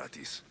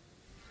 Socrates.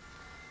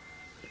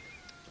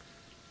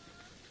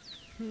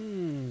 Oh,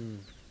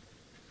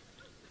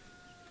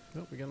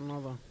 we got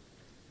another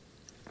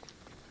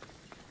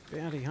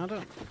bounty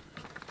hunter.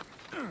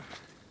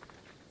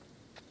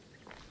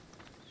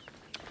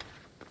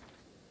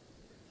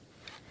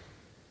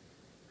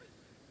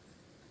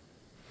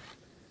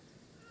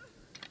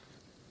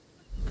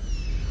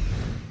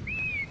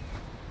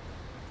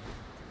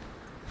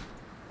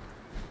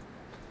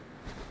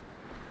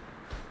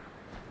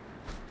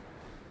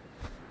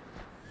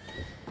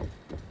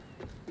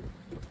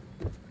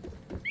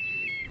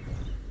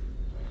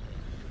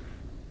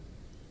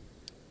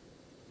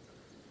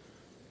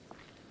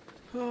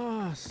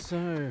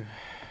 So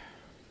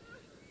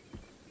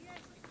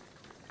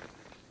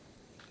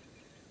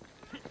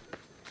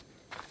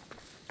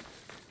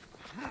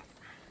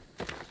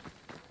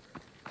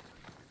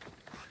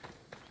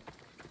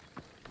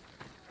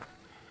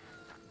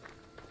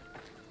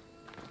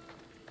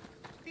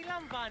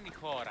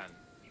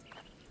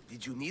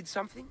Did you need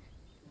something?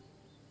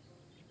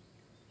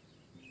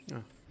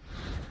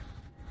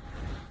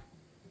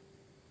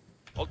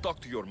 I'll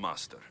talk to your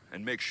master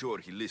and make sure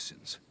he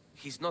listens.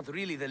 He's not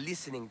really the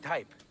listening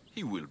type.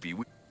 He will be.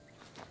 thought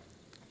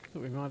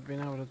we might have been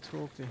able to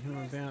talk to him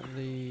about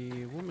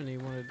the woman he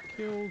wanted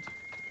killed.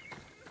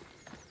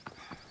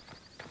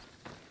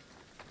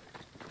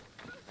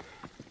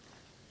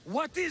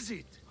 What is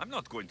it? I'm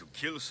not going to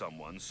kill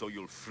someone so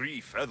you'll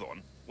free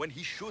Fedon when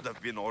he should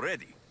have been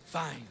already.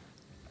 Fine.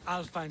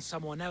 I'll find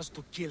someone else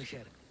to kill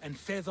her, and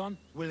Fedon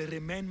will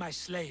remain my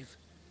slave.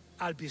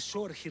 I'll be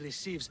sure he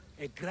receives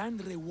a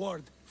grand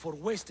reward for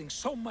wasting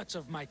so much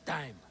of my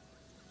time.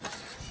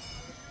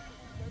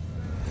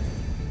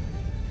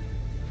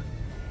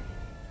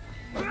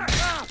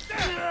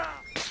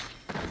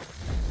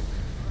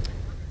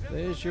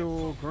 There's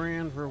your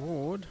grand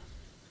reward.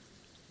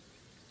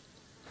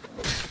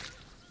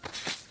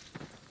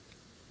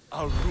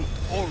 I'll root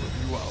all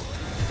of you out.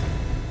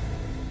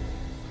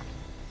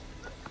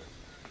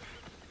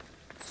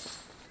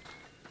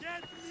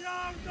 Get me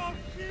out of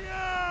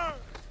here!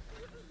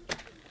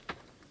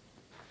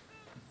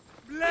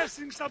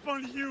 Blessings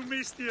upon you,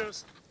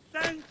 Mistios.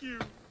 Thank you.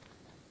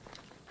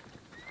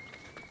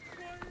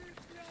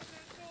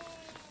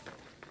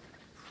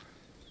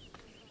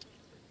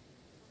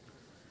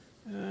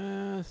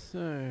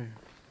 So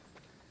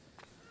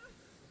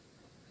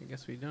I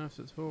guess we don't have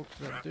to talk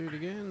to that dude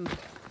again.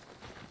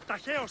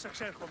 Ταχαίως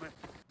εξέρχομαι.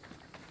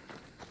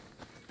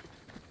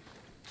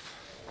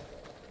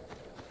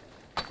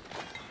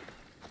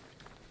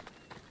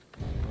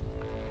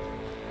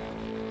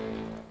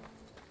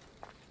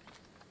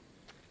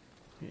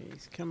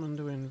 He's coming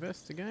to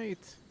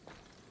investigate.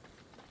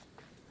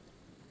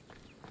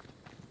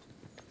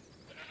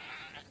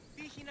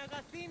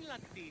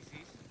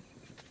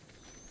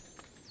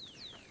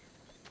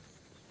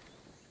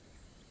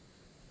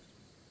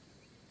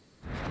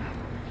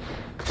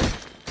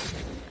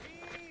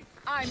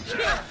 I'm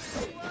killed!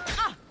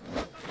 Ah!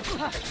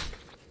 Ah!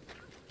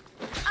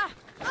 Ah!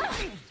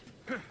 Ah!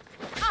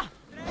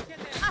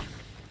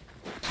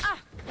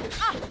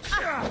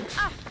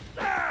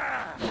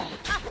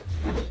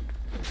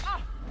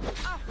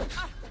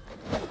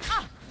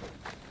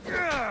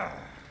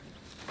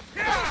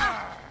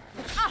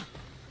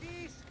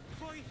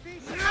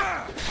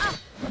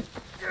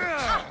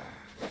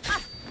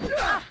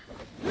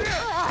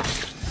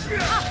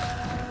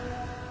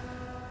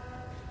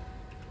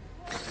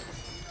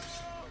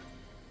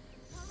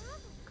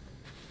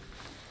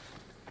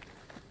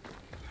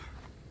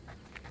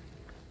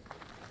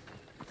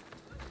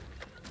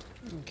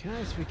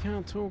 Okay, so we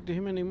can't talk to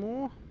him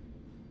anymore.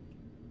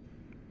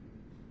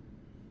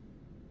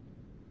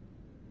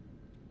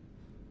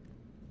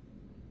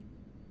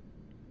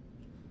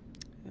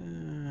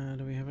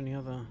 Do we have any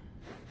other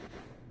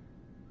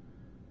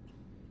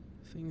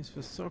things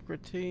for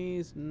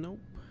Socrates? Nope.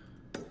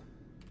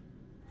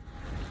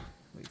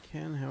 We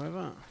can,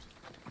 however,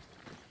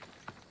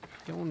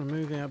 go on and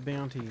remove our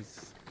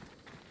bounties.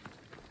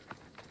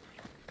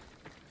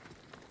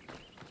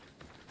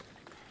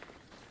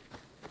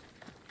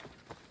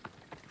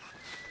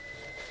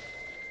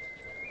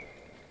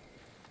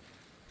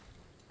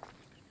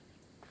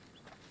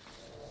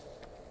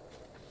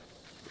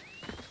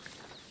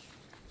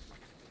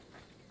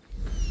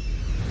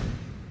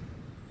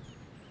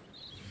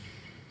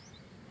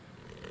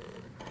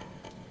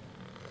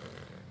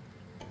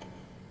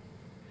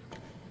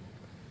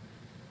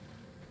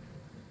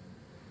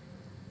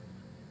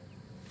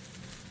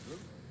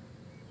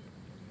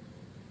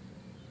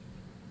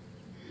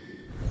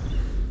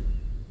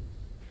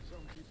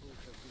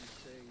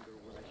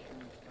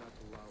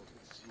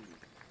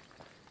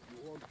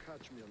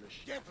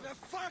 Get the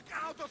fuck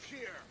out of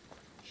here!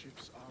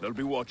 They'll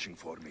be watching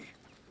for me.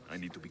 I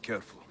need to be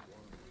careful.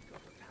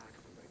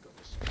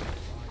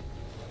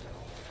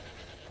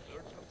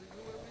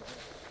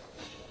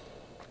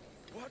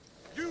 What?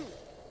 You!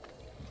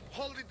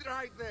 Hold it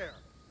right there!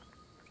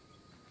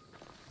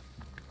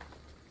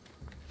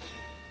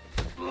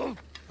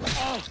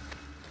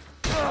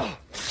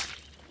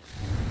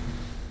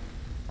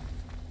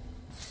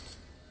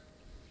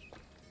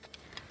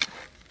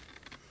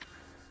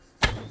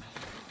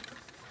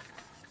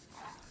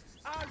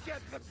 I'll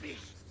get the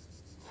beast!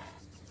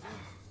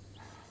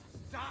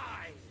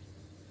 Die!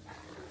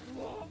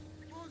 What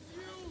was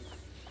you?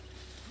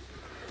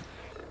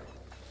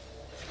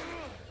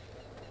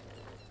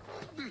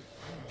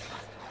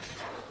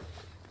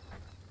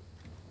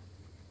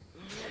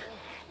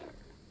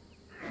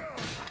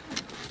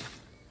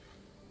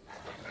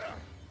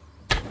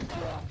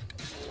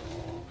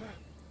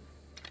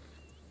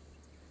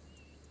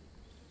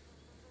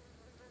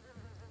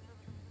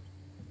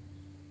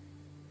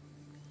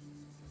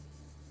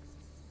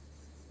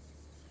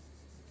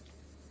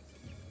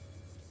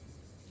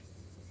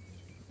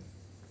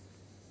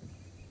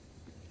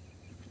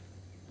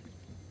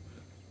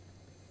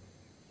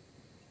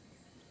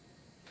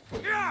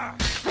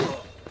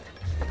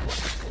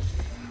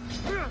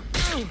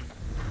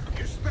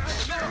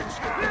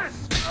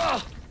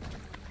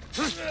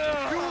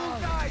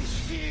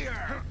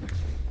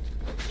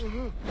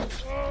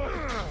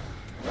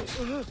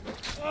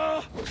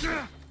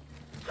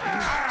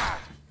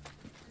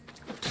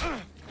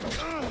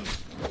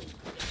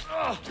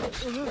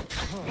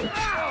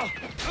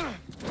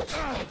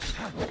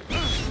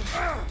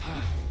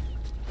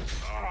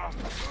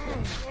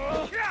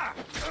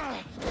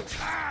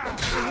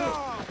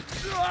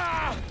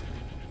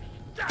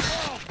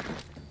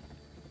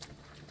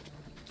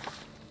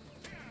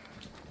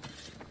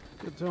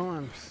 Good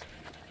times.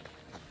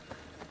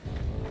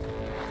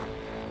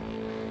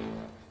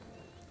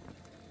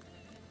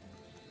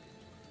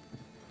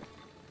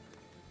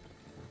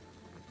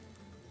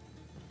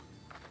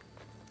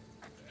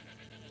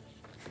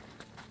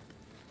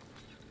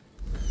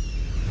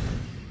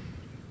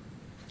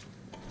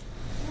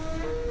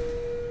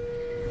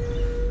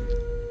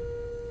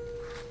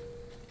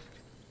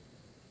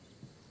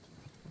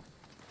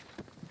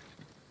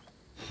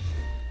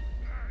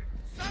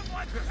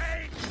 Someone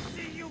paid to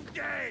see you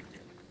dead!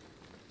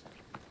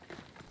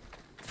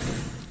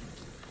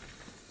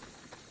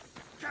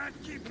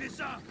 Can't keep this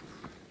up!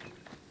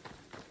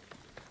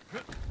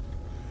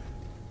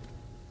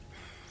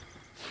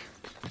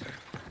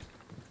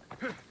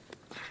 A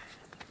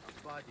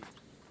body.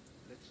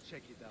 Let's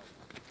check it out.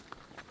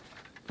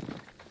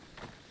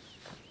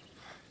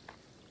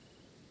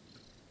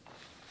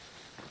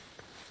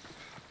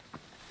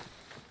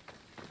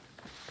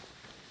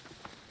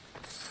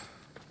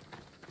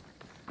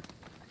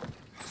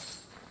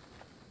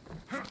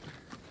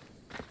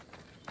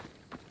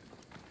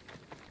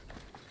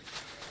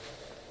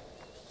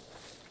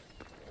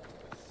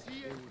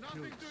 See it?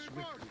 Nothing to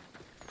report.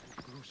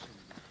 Gruesome.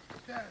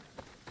 There.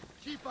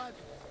 Keep at it.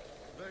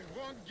 They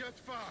won't get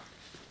far.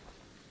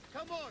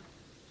 Come on.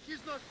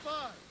 He's not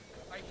far.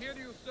 I hear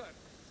you, sir.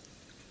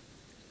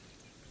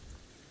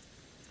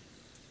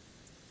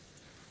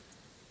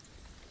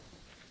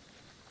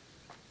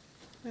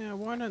 Now,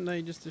 why don't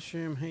they just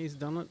assume he's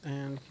done it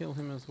and kill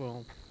him as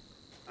well?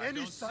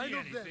 Any sign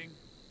of them?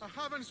 I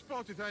haven't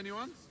spotted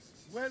anyone.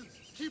 Well,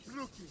 keep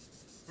looking.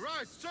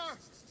 Right, sir.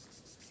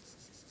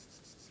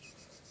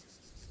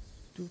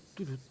 Do.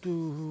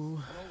 No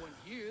one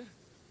here.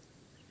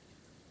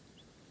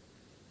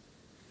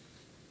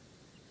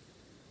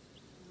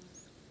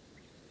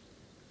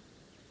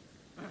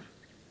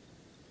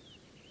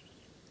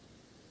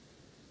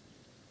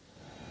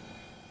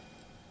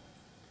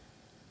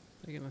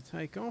 They're gonna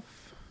take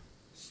off.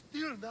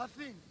 Still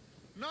nothing.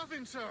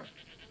 Nothing, sir.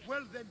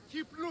 Well, then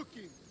keep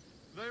looking.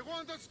 They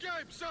won't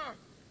escape, sir.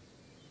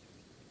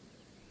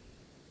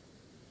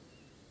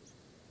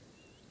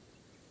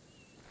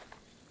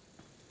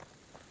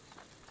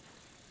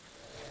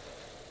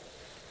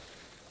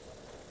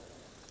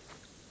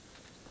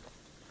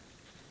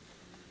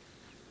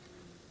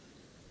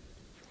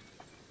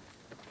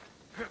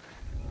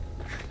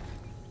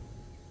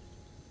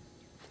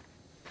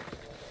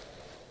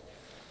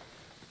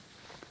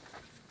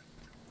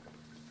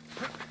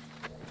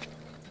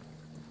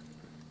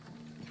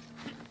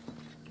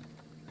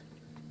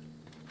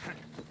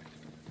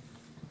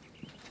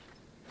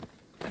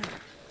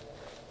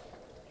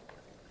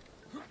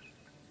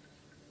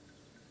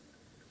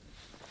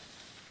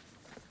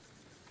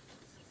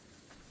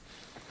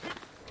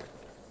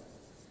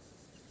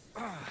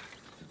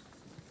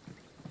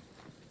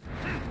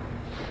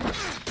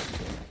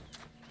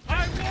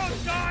 I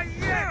won't die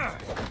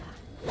yet!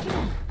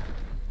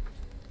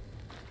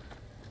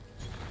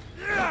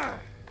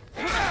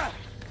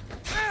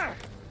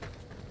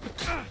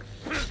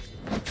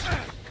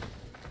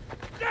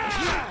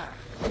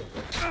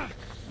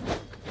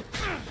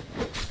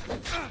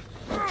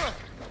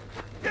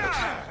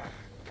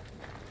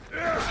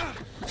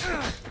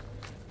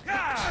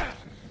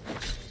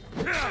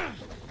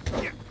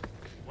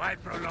 Why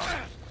prolong?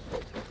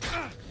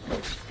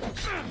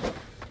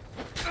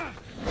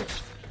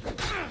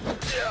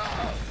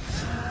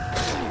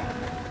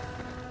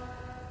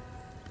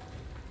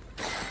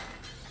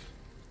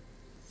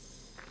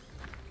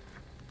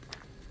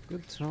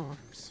 Good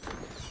times.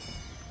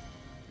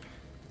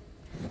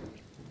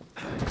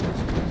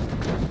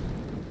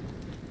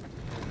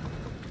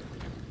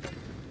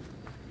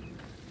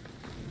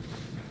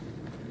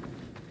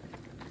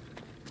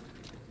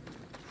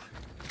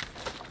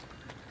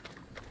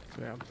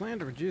 So our plan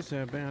to reduce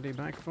our bounty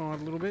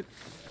backfired a little bit.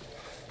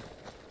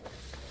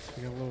 So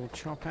we got a little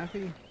chop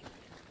happy.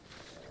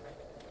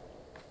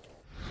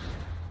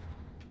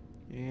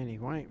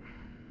 Anyway.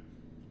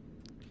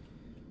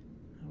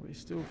 Are we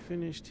still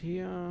finished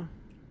here?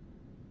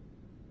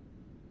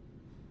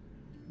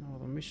 No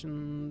other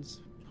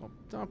missions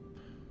popped up.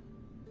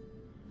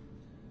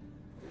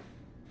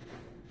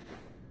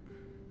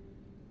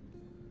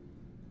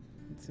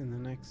 It's in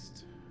the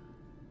next...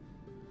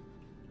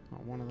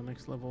 one of the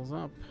next levels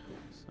up.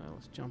 So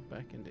let's jump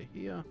back into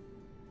here.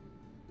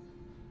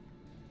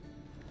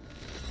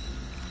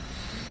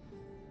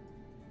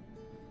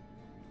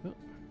 Oh.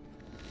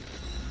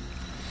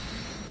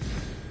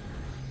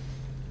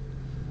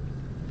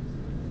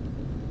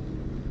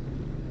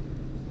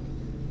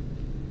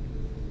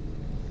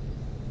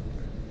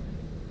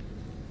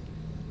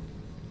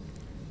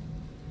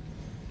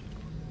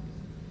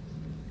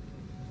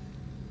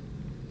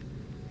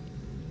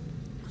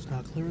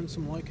 Start clearing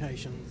some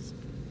locations.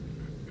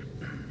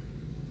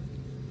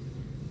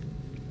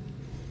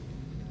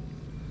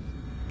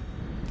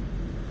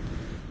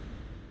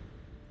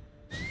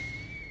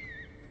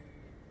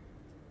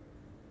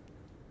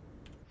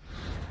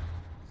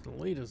 The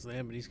leader's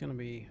there, but he's going to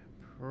be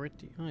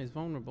pretty... Oh, he's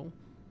vulnerable.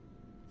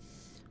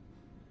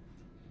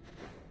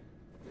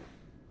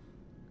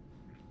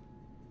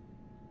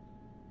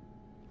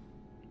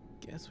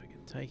 Guess we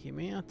can take him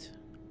out.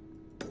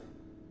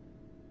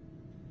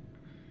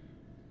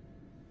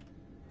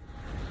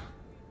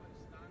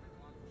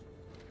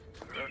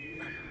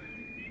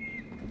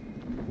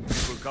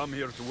 People come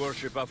here to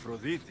worship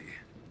Aphrodite,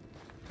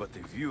 but the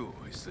view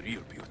is the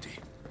real beauty.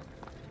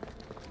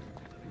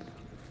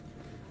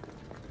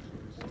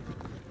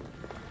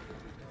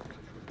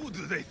 Who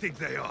do they think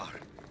they are?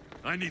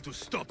 I need to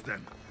stop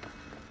them.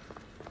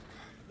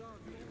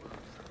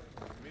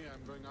 Me,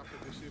 I'm going after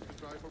this ship to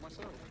try for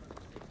myself.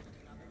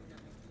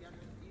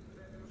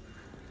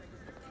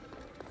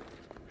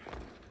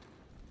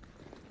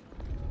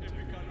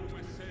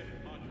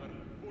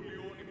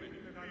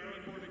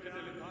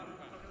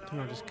 Can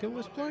I just kill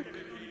this bloke? You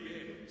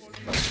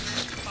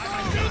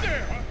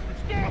there!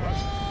 Stop!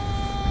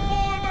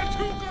 All my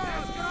two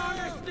guns!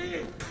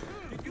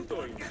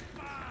 Get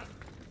fast!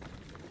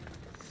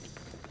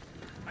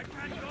 I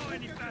can't go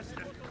any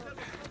faster.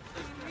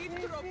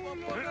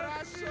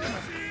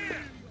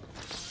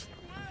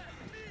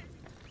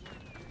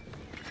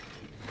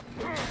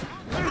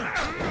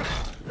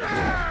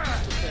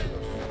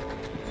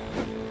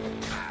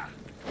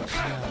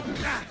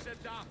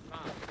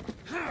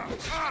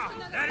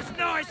 There is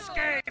no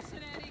escape!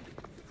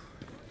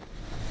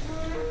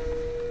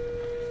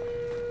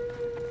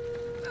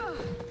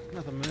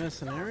 Another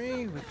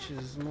mercenary, which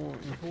is more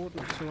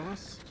important to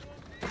us.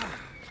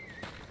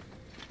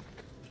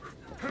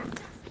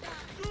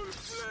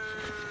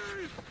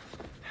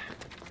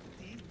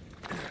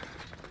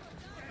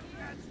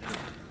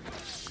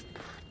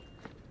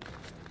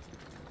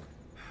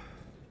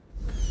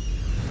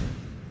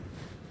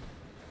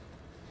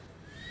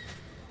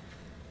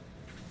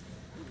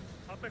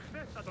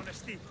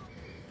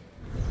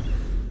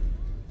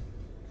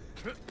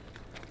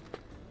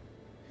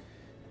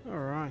 All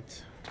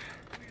right.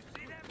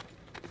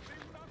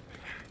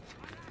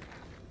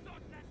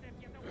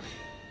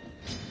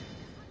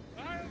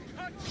 I'll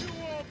cut you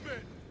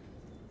open!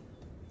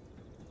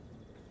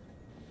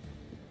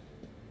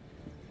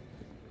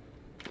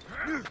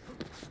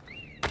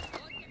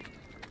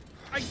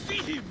 I see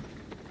him!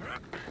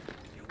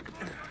 You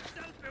call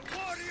yourself a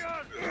warrior!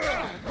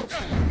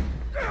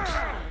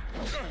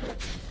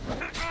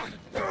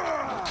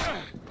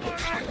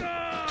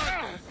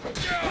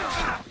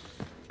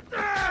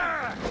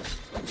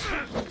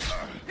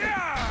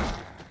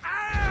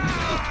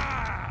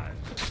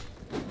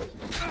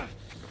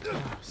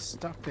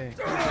 Stuck there. Can't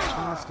get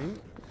past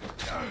him.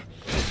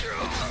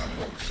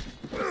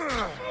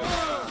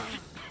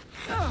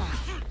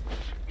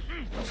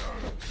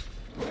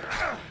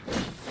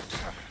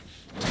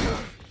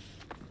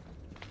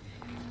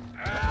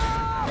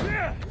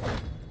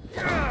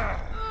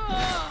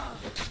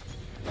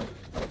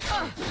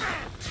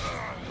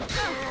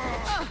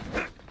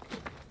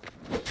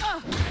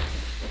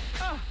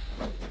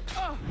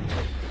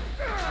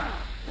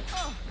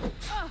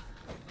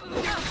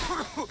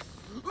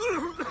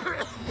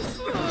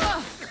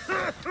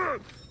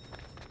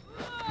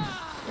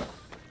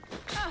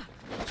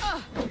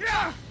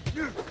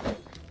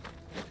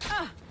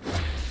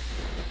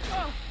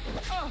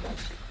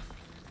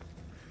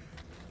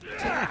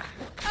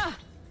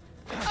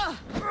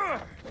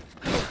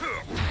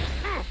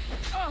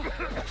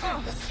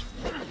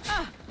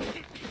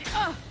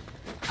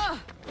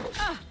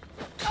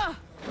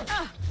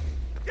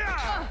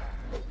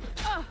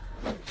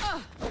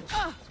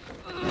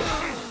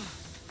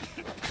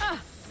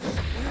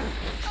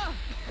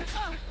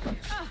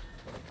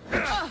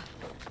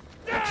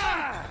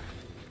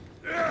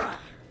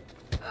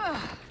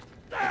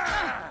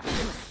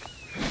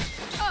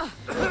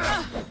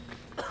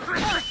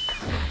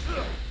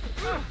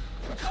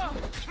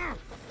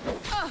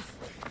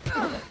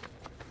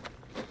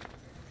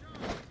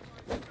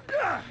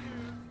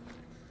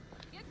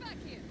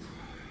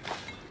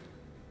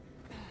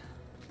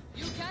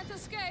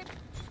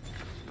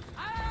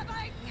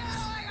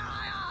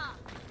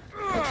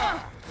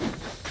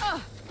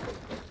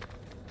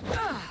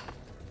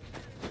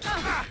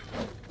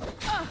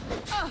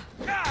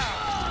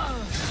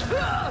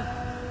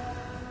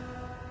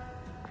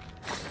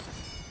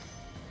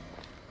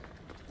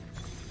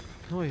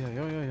 Oi, oi,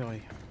 oi, oi,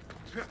 oi.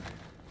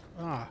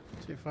 Ah,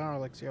 too far,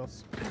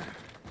 Alexios.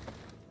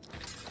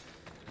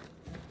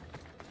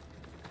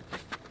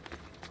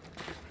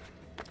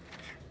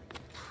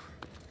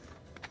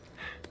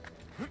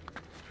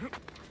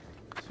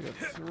 So we got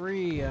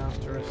 3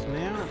 after us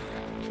now.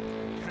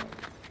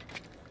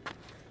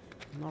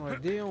 Not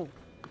ideal.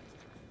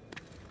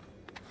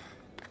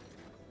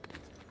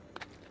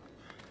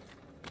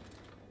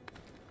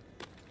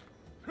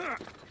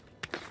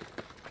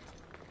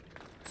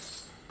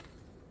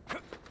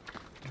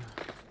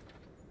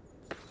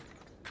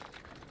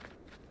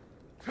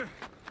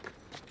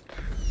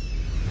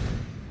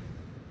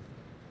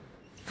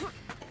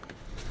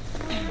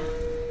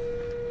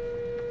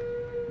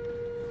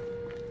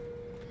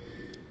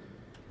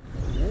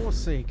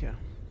 Seeker.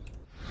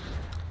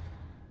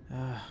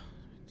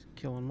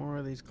 Killing more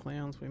of these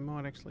clowns, we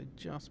might actually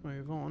just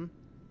move on.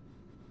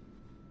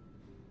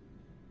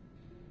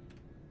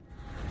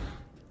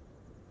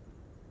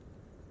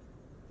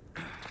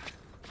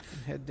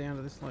 Head down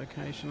to this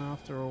location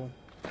after all.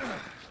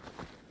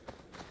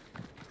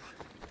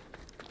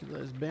 Give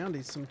those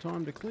bounties some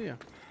time to clear.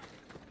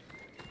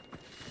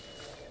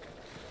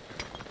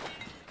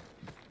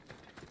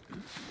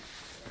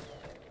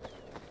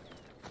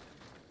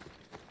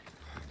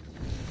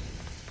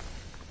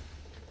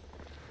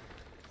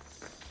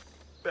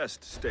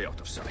 Best stay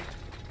out of sight.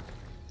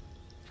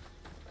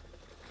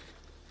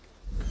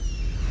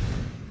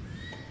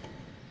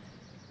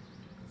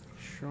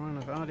 Shrine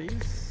of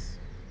Odyssey.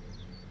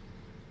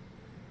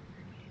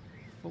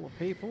 Full of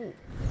people.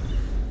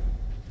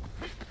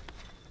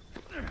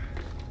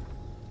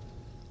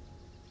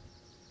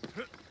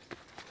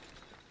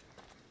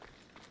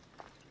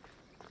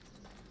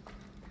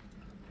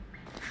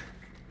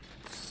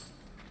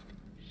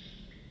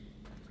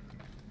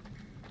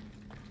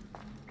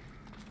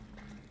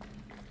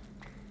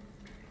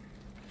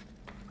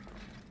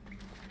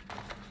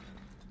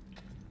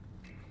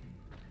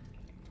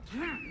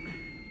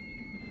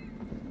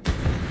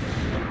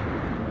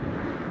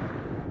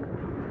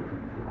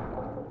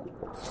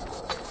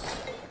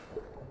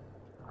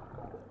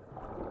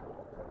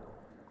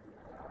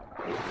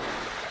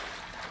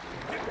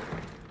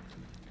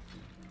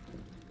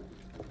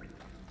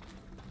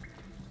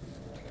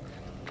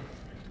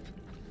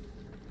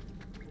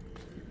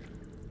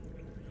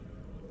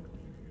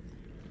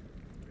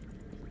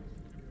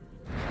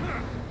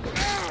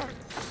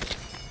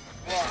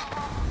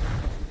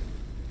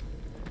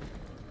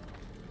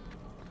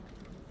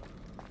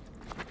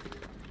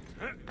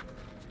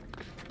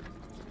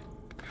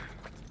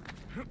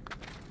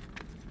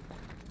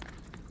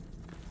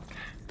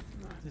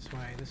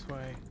 This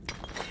way.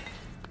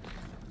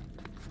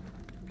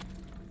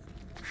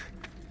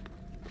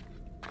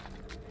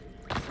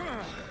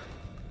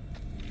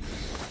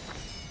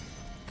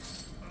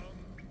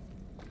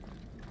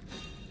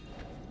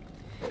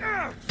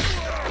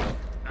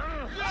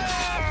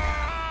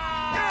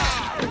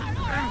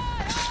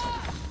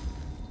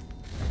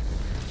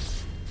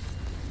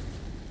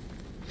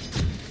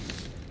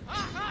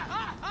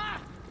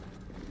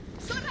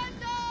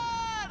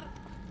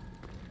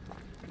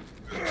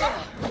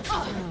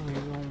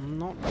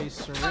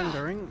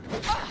 Surrendering.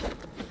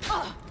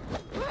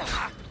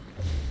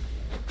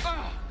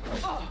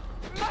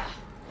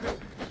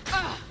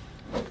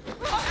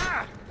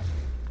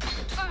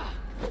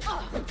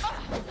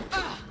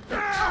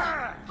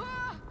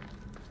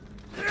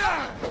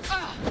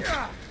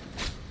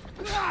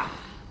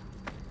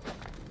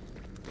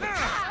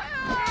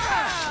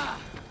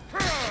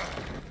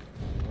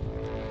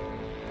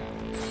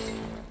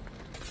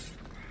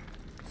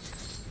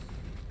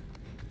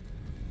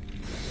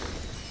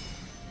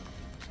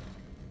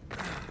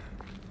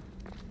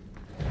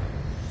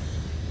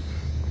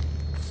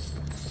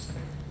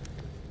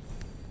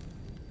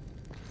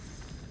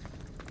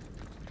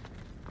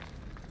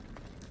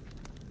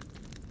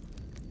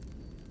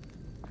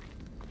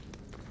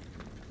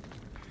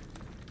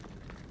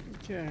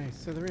 Okay,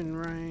 so they're in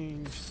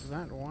range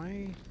that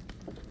way.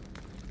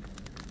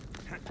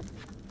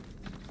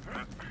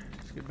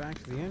 Let's get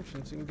back to the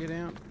entrance and get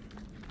out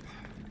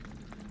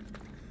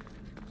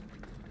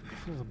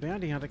before the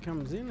bounty hunter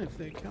comes in, if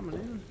they're coming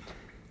in.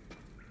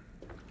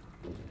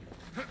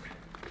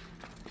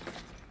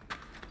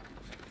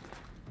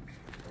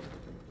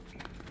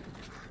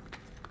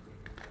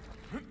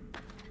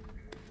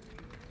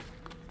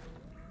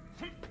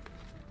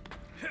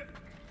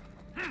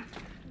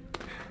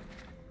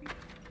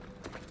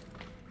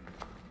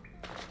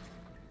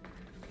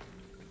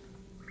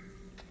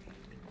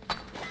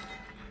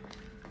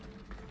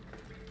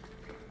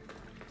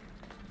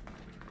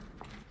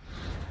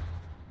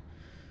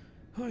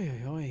 Oi,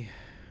 oi, oi.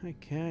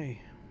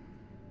 Okay.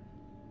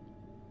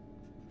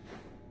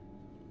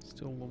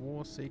 Still the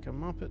War Seeker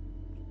Muppet.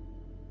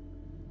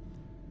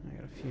 I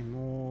got a few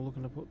more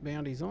looking to put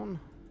bounties on.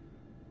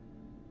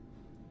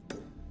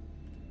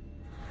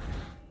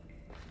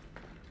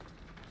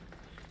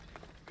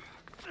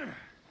 Head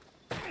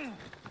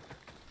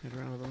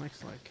around to the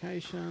next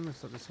location.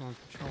 Looks like this one's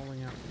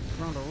patrolling out in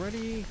front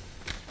already.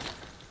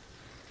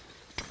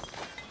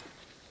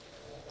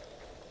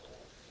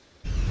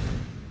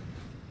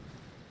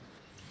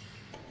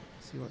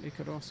 See what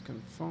Ikaros can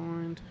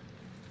find.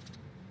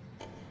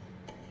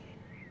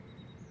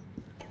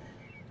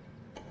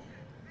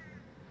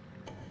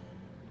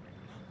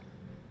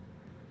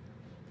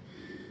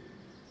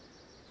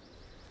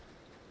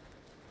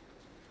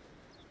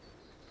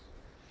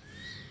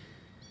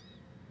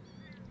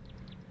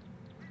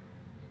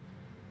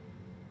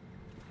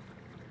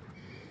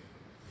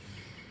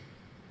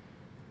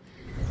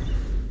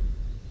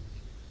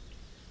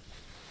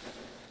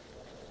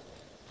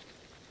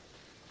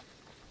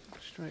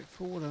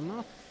 Straightforward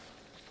enough.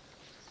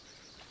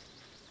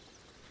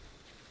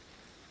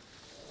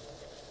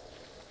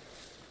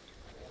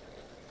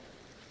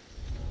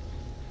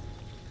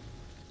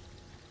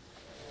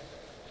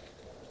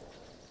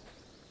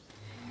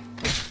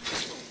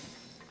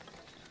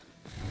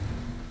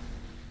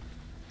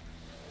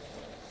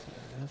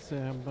 That's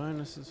our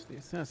bonuses for the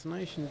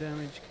assassination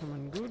damage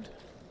coming good.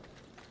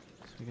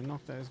 So we can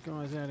knock those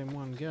guys out in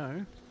one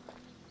go.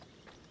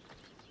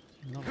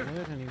 Not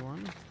hurt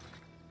anyone.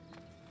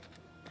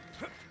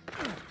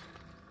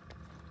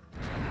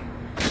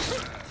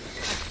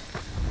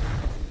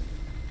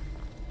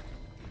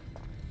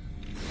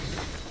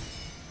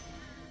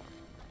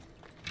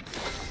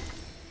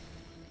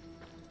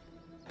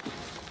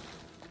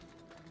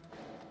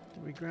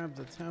 Did we grab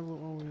the tablet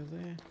while we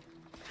were there?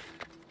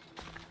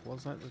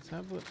 Was that the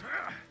tablet?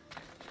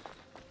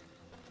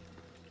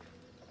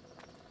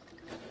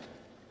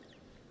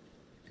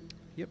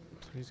 Yep,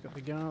 so he's got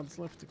the guards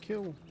left to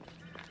kill.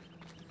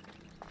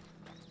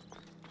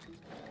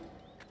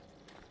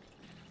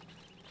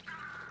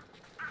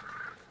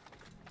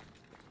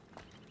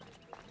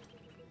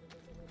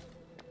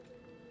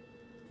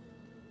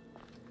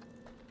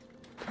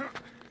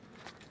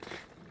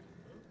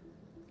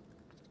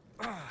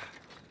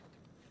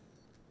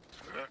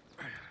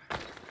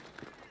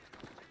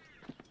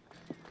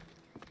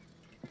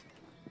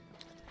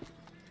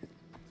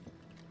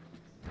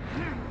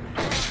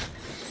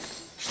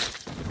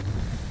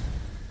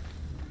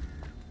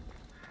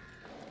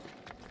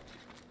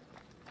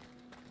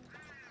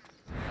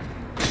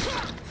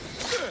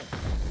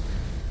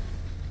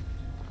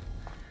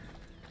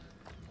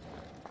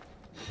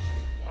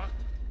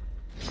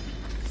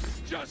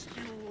 Just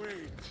you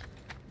wait.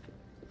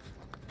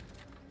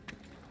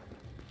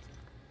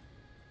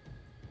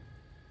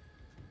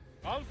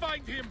 I'll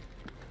find him.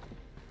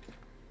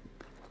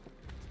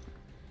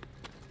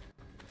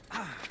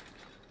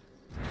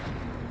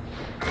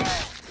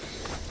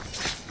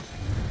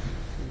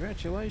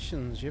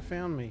 Congratulations, you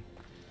found me.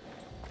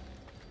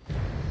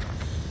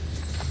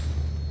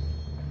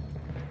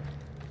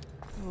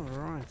 All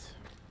right.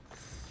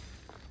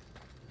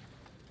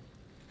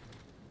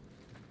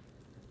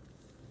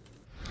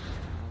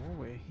 Well,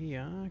 we're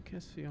here,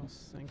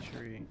 Cassios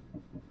Sanctuary.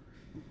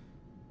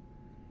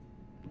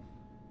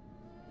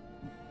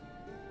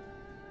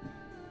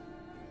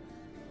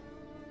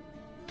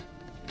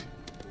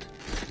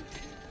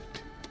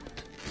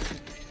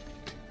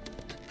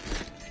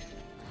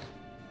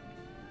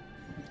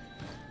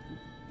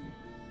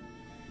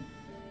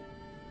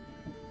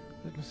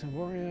 Some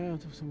warrior,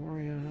 some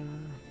warrior.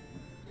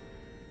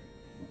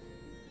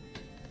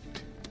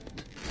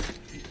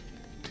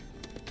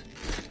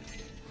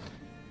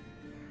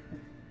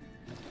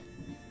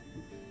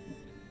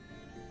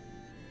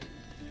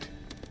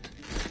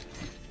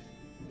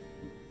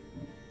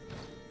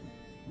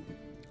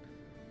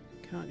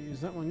 Can't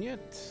use that one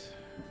yet.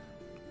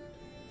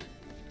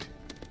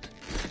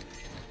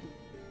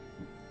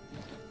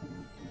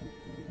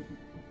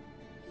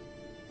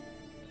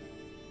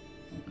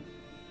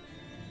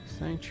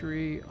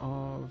 Sanctuary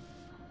of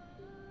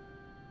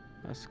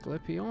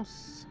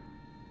Asclepios.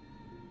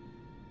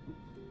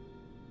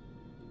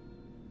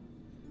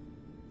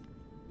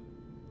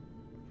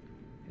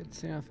 Head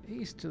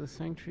southeast to the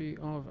Sanctuary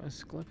of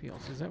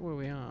Asclepios. Is that where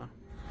we are?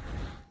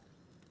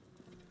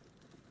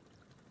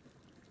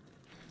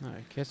 No,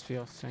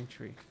 Cassios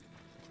Sanctuary.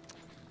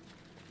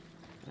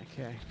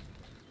 Okay.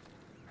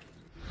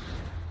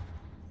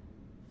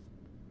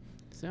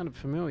 Sounded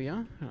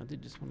familiar. I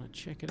did just want to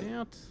check it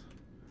out.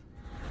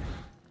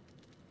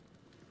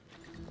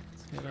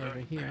 Head over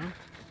here.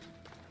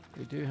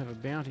 We do have a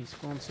bounty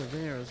sponsor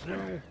there as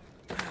well.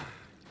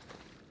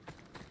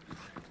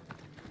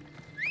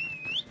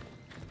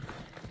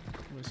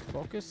 Let's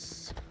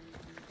focus.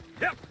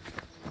 Yep.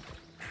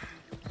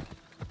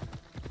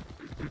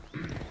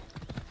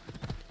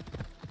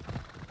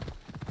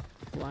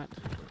 Flat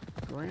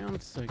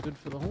ground, so good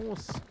for the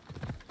horse.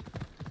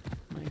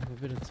 May have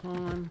a bit of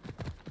time.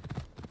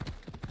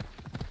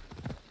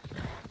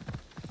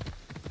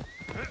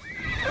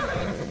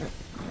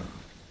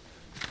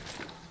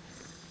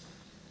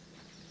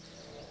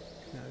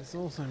 This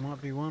also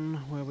might be one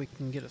where we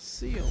can get a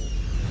seal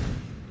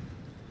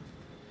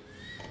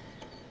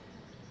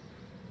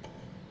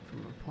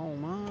from a pole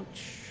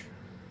march.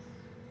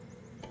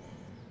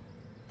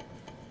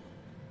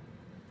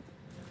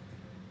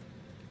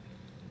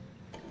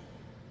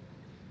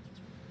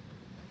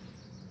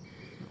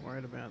 Not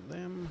worried about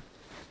them.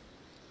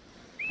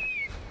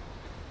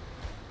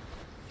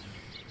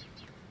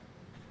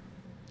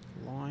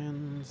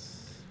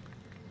 Lions.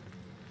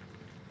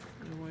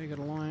 We got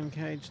a lion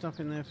caged up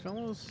in there,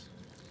 fellas.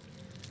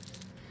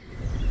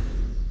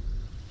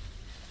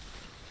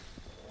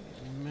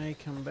 It may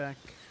come back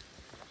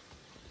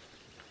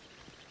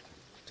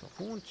to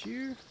haunt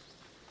you.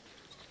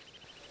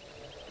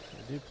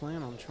 I do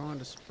plan on trying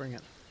to spring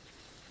it.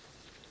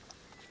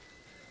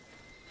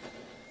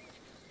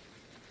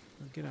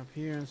 We'll get up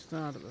here and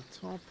start at the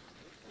top.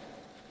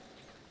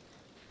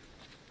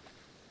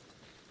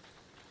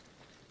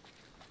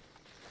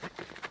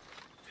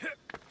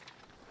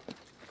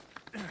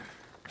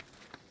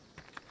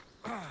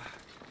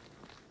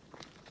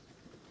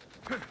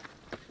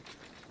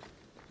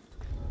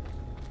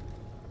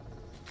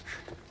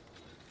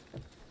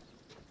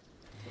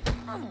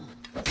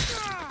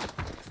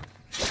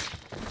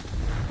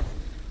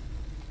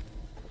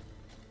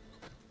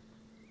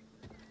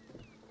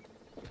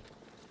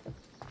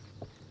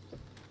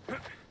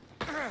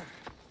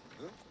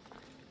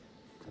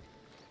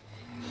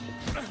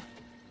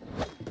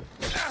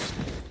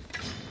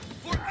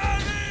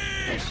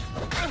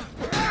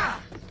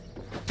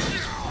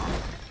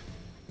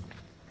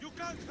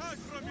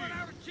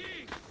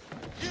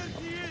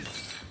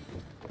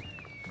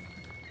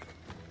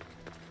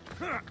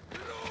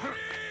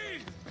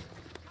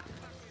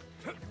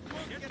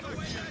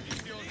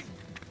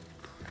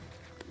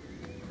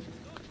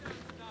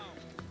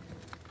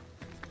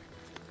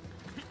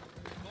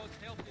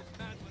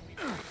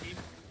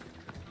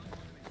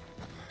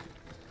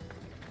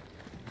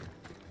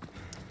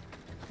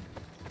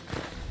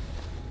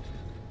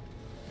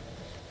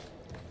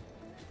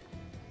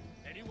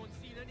 Anyone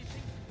seen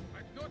anything?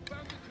 I've not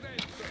found the trail,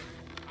 sir.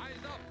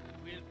 Eyes up.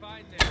 We'll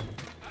find them.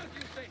 As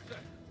you say, sir.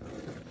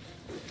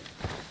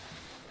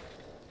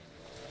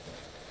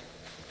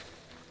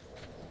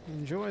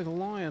 Enjoy the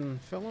lion,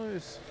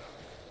 fellows.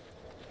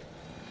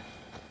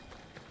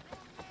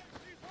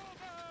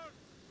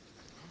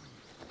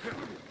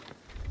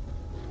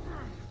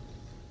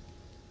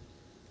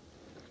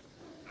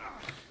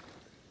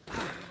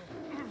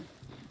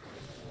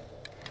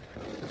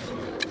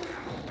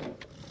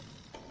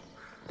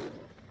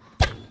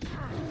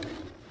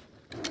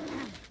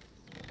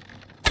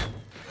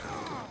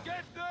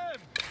 Get them!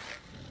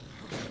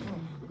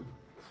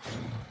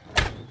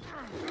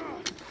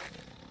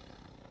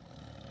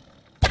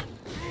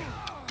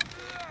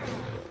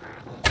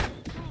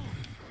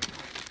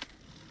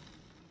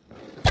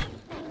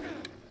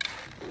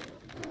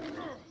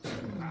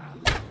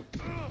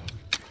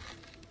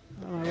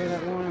 I don't know where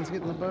that lion's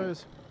getting the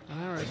bows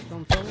and arrows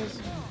from,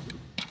 fellas.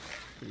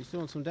 But he's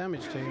doing some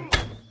damage to you.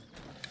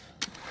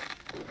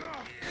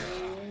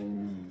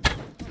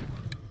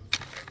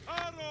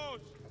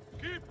 Arrows!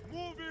 Keep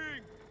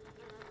moving!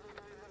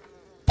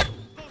 Those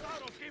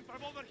arrows came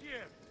from over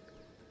here.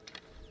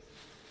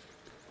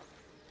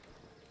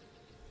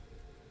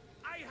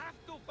 I have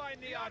to find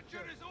the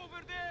archer. Is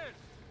over there.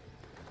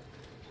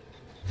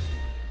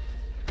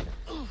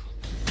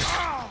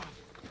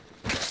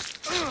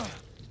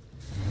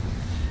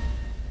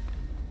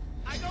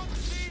 I don't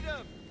see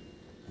them.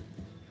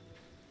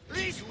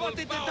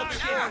 Spotted the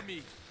dark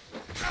me.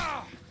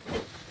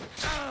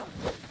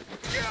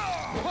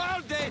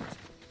 Hold it!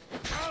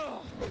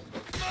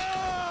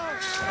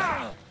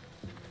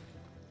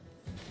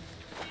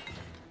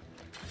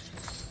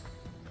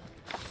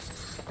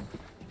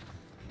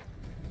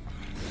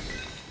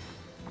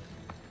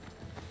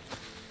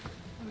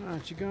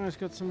 Alright, you guys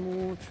got some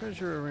more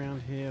treasure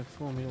around here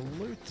for me to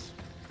loot.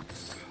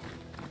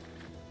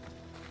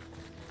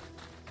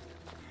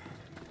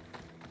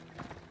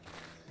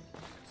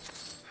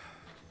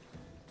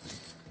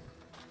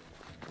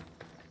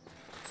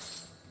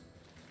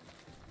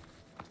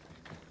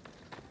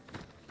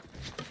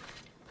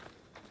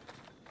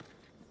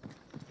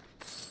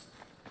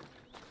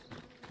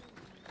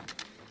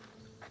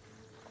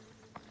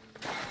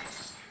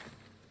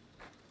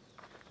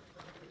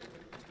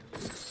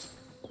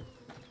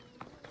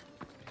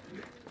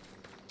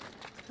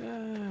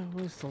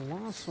 Where's the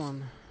last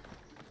one?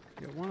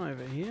 Got one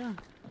over here.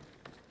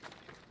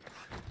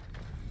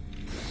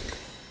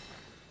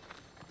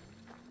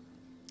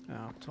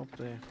 Up top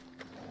there.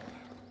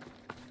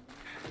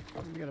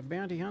 We got a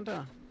bounty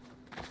hunter.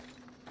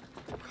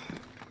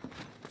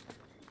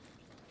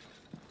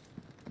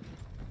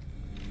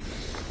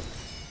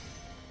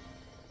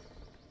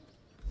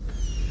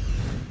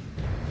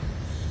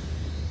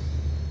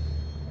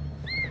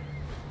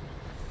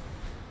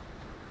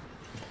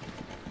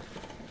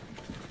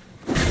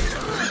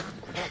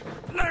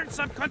 Learn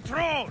some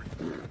control!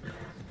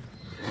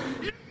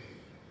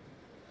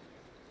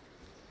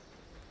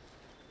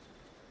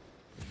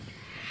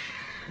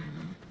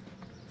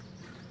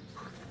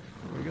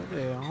 We got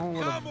there a whole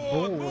lot of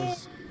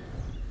balls.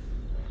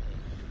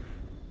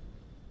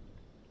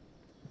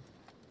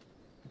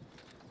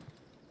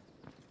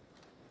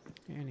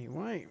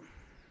 Anyway.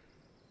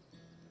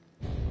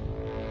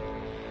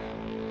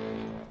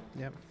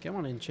 Yep, come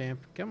on in, champ.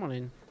 Come on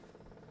in.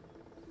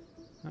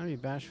 Don't be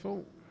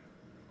bashful.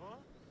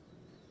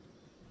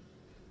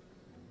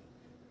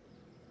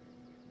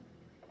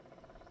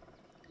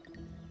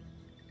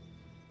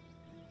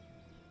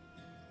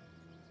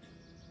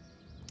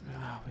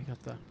 We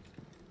got the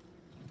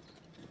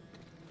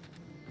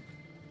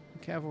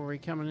cavalry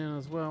coming in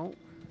as well.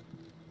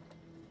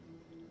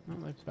 Oh,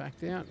 they've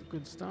backed out.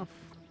 Good stuff.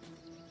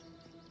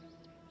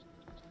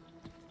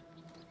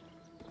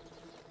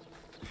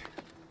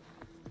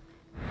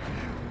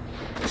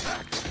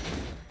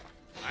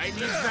 I need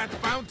that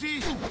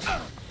bounty!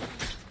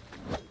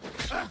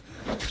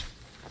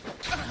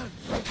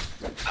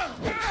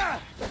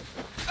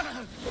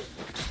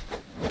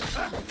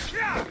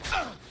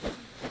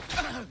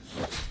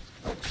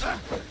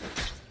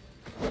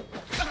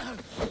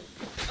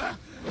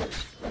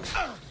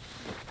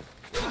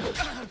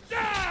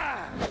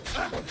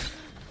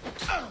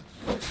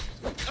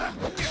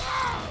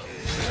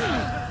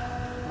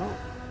 Oh,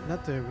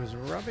 that dude was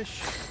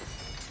rubbish.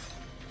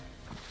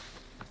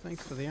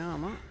 Thanks for the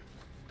armor.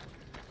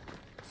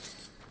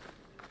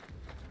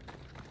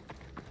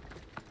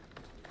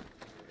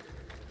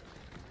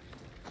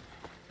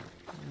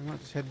 I might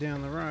just head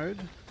down the road,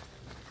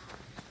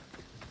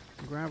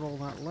 grab all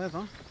that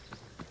leather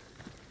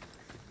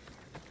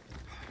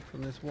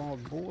from this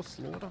wild boar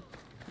slaughter.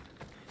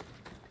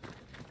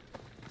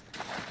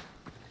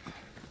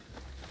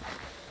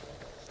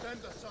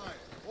 Stand aside,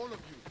 all of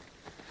you.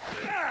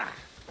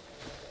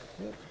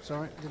 Yep,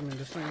 sorry, didn't mean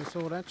to swing the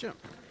sword at you.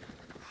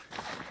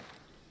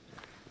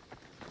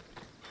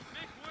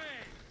 Make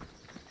way!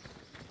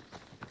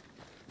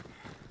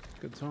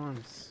 Good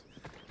times.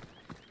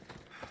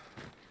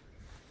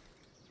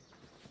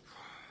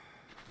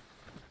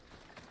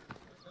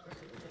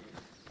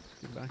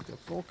 Let's get back to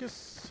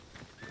focus.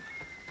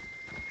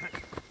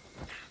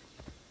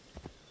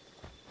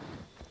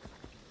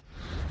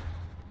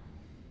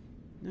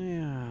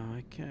 Yeah,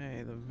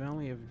 okay, the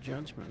Valley of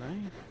Judgment,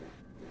 eh?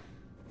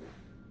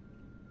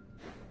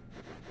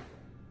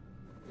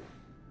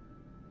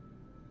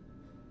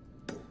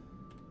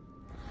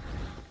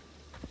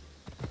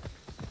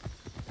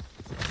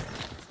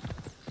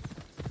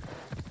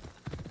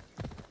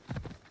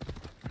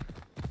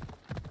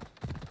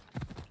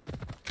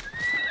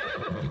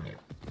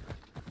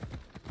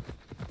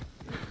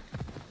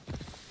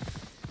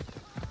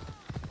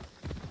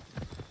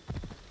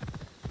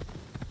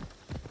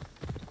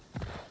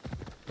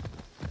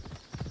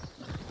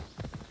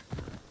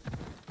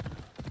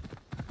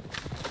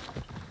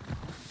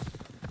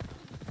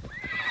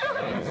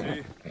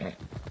 See?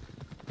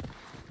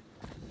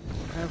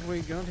 What have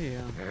we got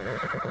here?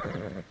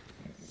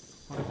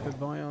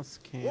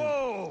 Hyperbios camp.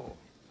 Whoa!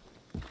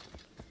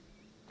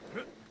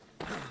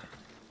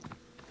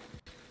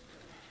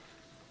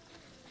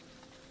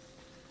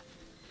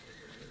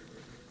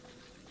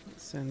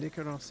 Let's send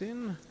Icaros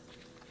in.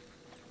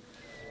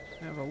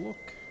 Have a look.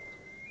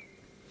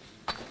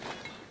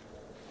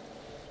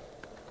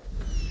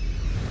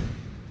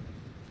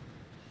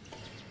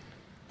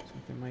 Looks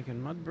like they're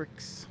making mud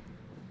bricks.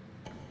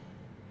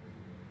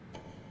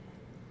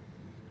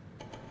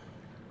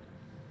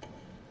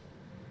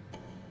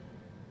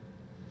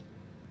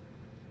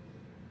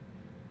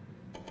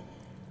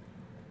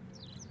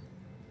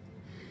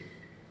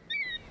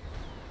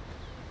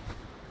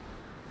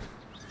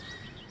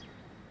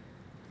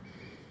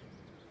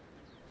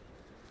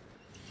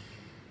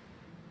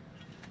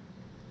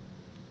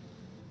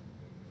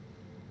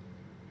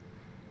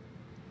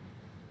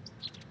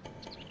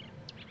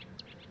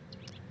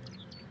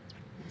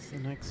 The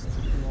next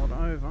lot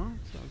over,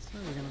 so I'd say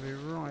we're going to be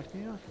right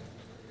here.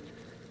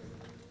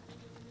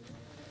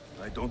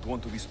 I don't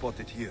want to be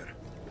spotted here.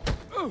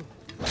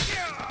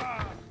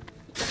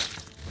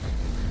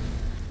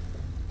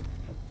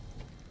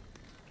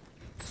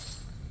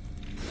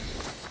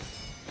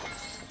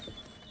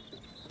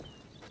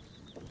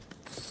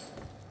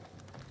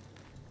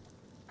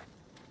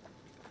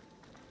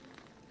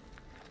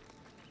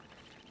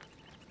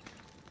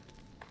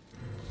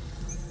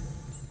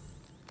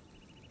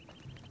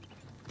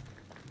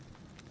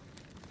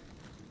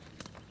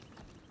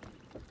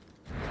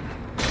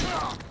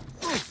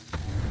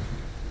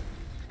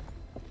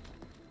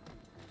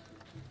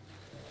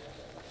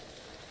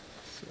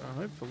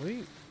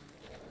 Hopefully,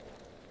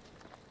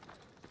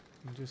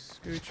 we'll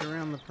just scooch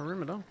around the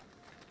perimeter.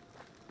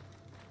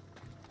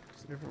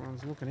 So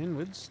everyone's looking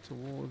inwards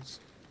towards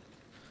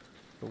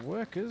the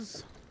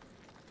workers.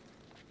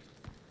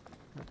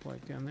 That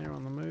bloke down there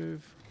on the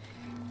move.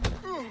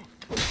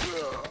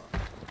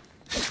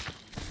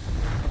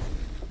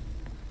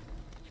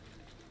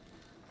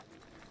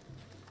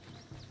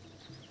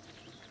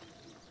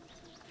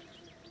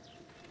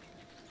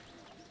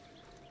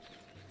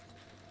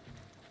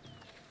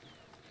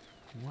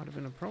 Might have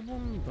been a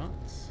problem, but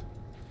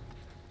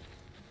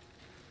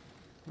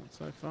not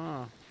so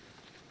far.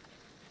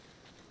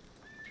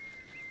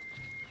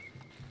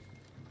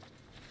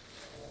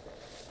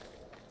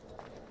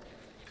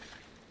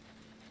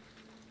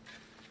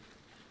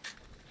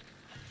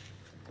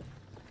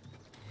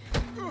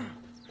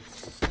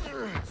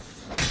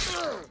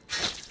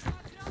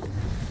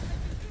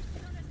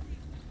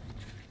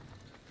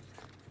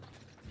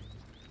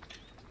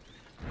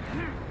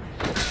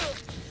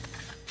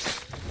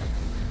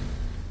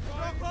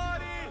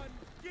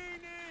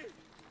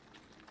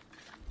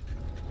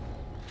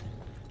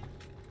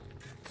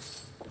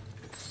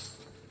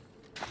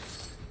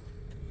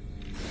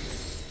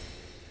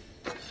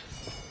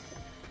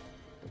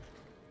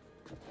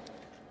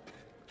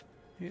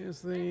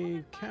 Here's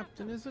the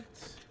captain, is it?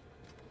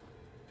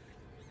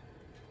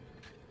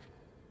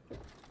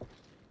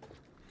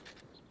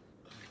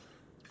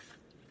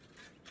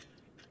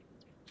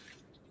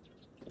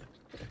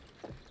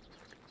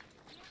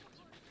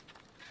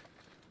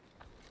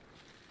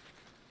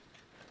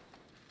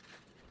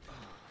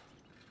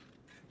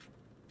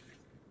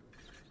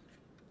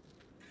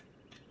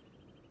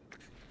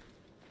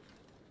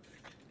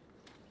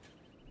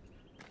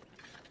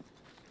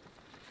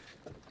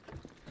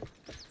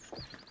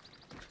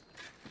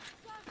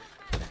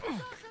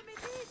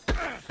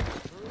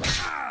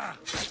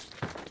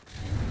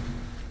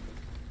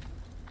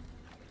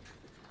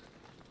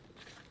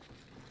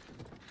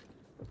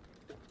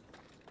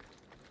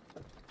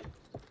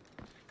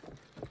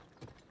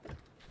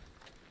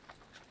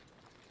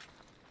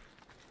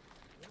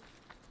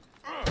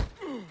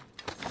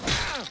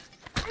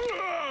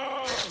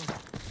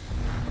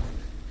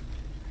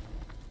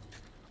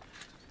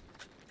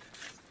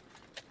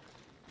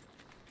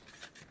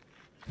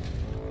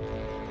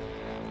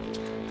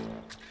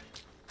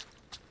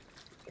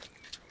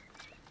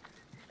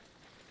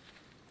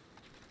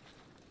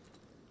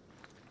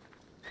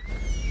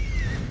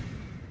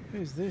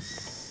 Who's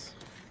this?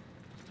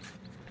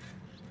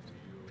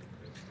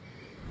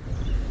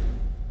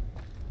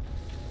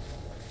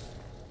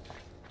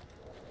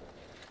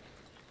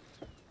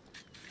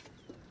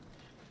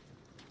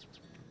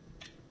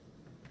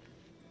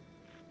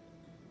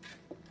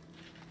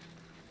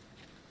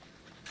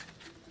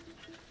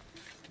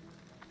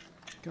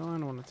 Guy, I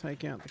want to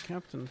take out the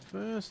captain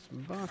first,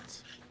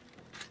 but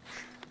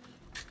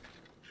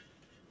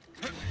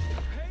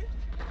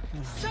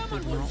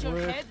Someone wants your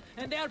head,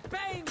 and they're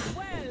paying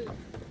well.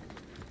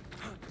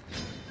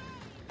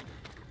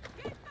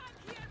 Get back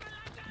here,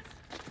 Malakas!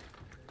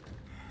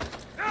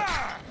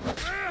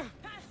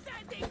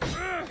 Pathetic!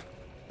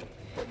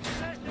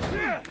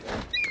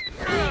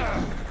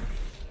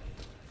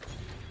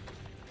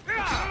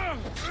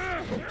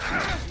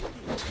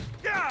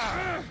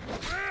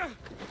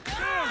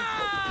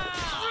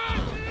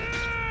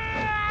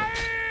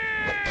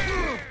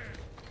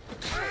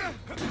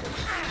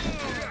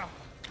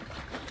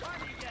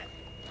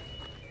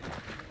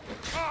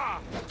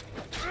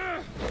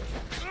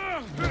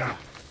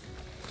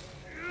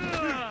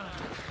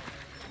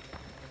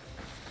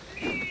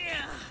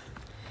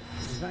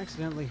 We've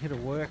accidentally hit a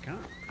worker.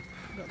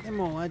 Got them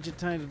all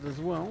agitated as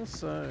well,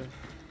 so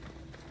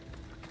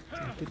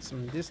a bit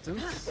some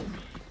distance.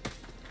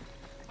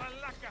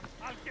 Malaka,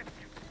 I'll get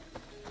you.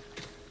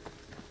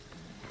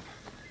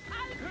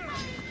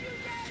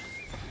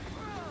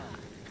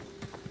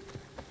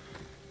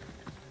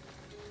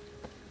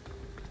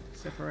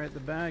 Separate the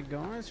bad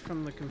guys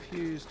from the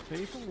confused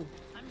people.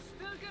 I'm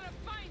still gonna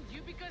find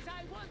you because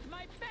I want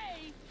my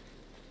pay.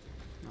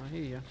 I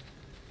hear you.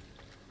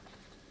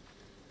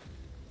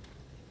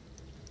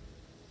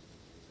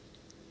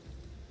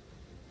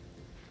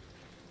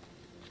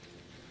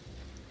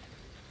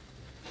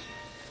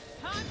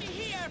 I'm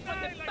here for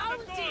the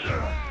bounty.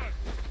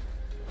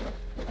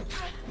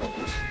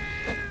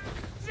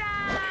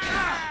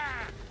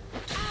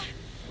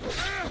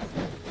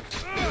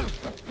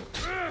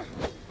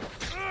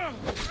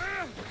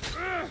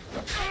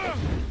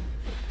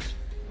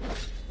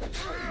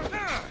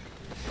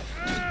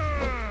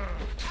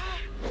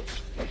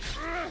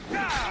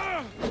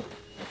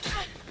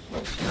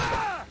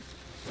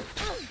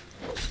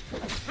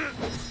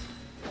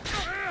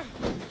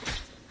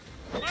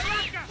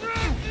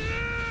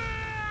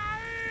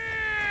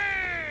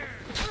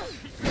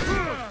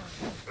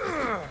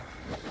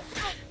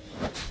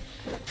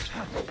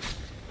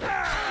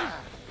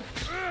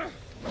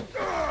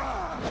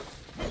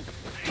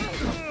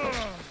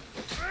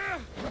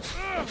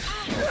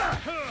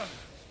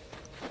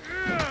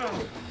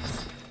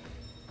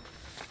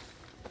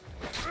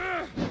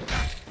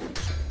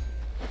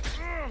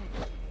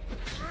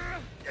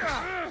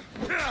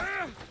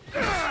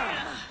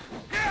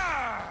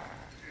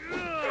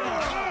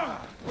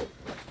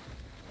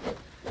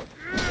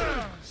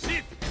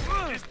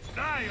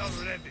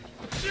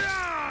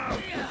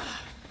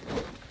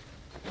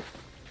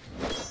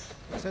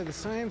 Say the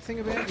same thing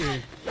about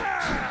you.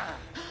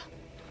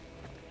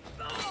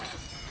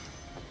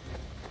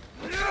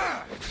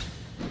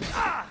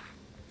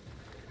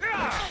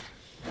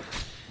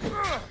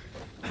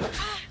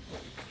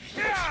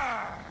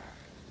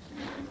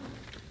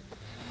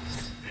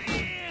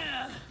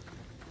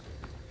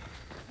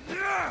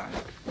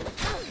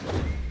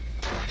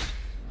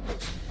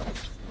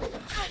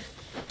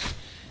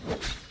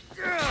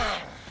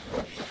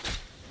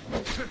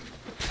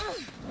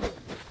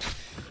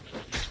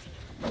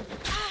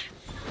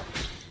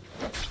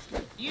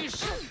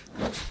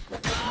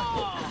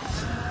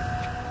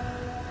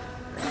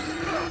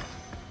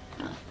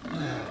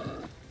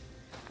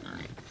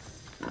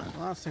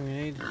 Last thing we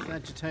need is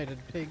agitated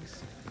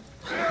pigs.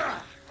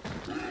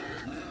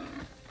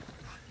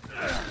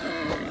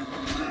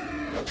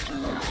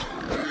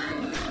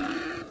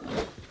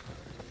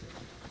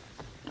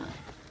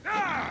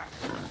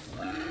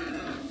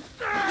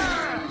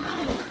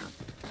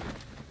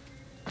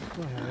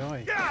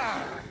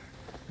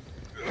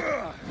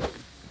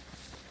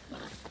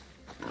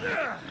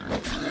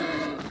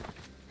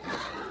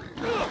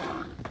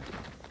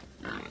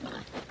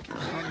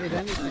 Can't hit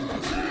anything.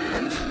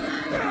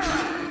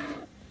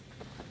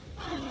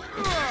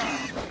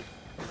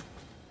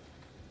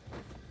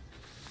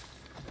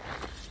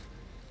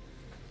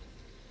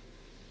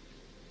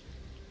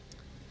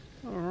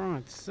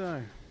 Alright,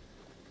 so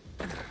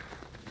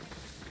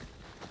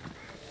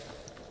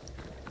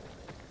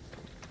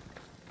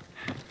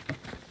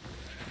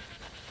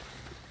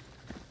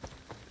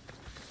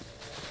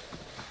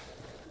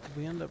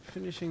we end up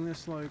finishing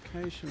this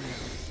location.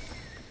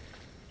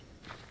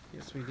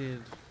 Yes, we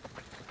did.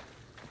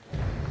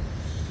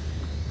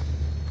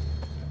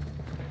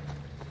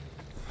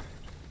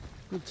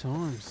 Good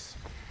times.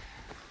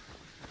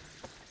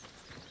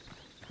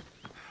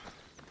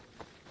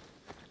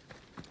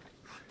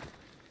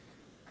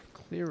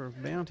 Clear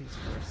of bounties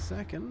for a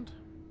second.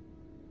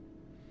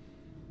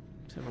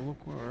 Let's have a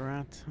look where we're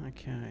at.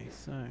 Okay,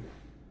 so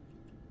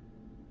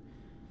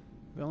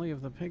Valley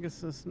of the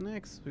Pegasus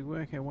next. We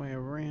work our way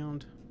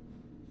around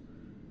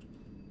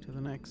to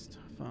the next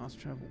fast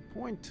travel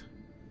point.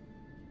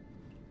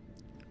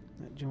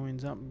 That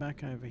joins up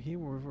back over here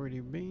where we've already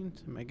been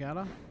to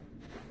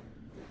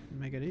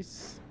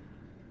Megadis.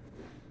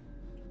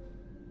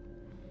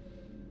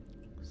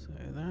 So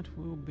that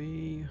will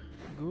be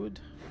good.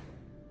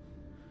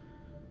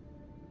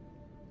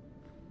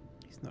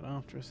 He's not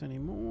after us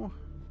anymore.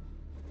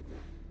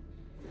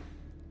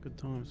 Good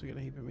times, we got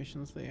a heap of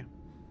missions there.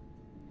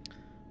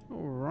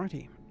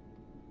 Alrighty.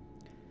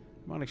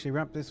 Might actually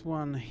wrap this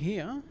one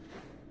here.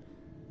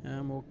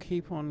 And we'll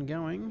keep on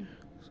going.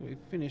 So we've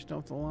finished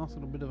off the last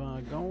little bit of our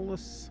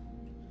goalless.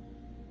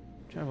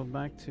 Travelled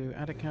back to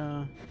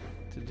Attika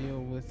to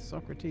deal with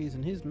Socrates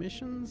and his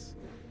missions.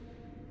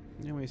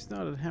 And we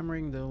started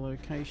hammering the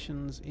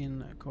locations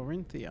in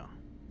Korinthia.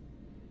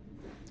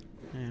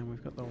 And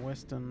we've got the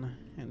western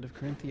end of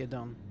Korinthia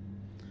done.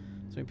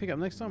 So we pick up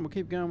next time. We'll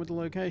keep going with the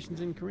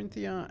locations in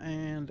Korinthia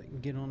and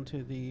get on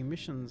to the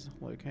missions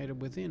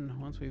located within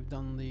once we've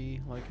done the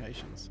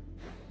locations.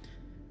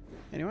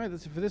 Anyway,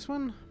 that's it for this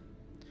one.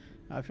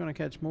 If you want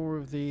to catch more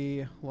of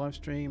the live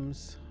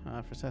streams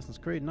for Assassin's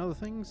Creed and other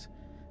things,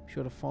 be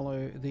sure to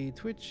follow the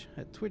Twitch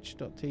at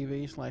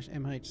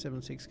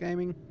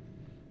twitch.tv/mh76gaming.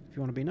 If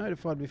you want to be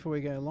notified before we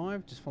go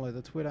live, just follow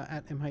the Twitter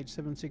at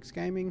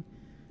mh76gaming.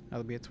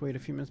 There'll be a tweet a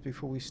few minutes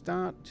before we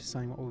start, just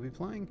saying what we'll be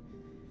playing.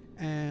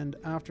 And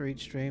after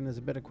each stream, there's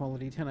a better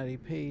quality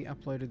 1080p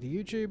uploaded to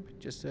YouTube.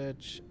 Just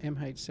search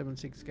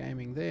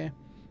mh76gaming there.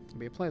 There'll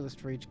be a playlist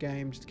for each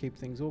game just to keep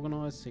things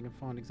organised so you can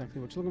find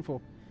exactly what you're looking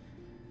for.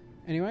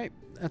 Anyway,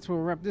 that's where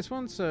we'll wrap this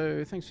one.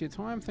 So thanks for your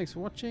time, thanks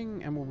for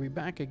watching, and we'll be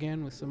back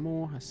again with some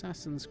more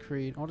Assassin's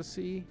Creed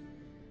Odyssey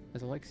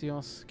as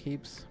Alexios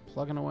keeps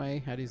plugging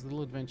away at his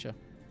little adventure.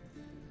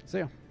 See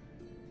ya.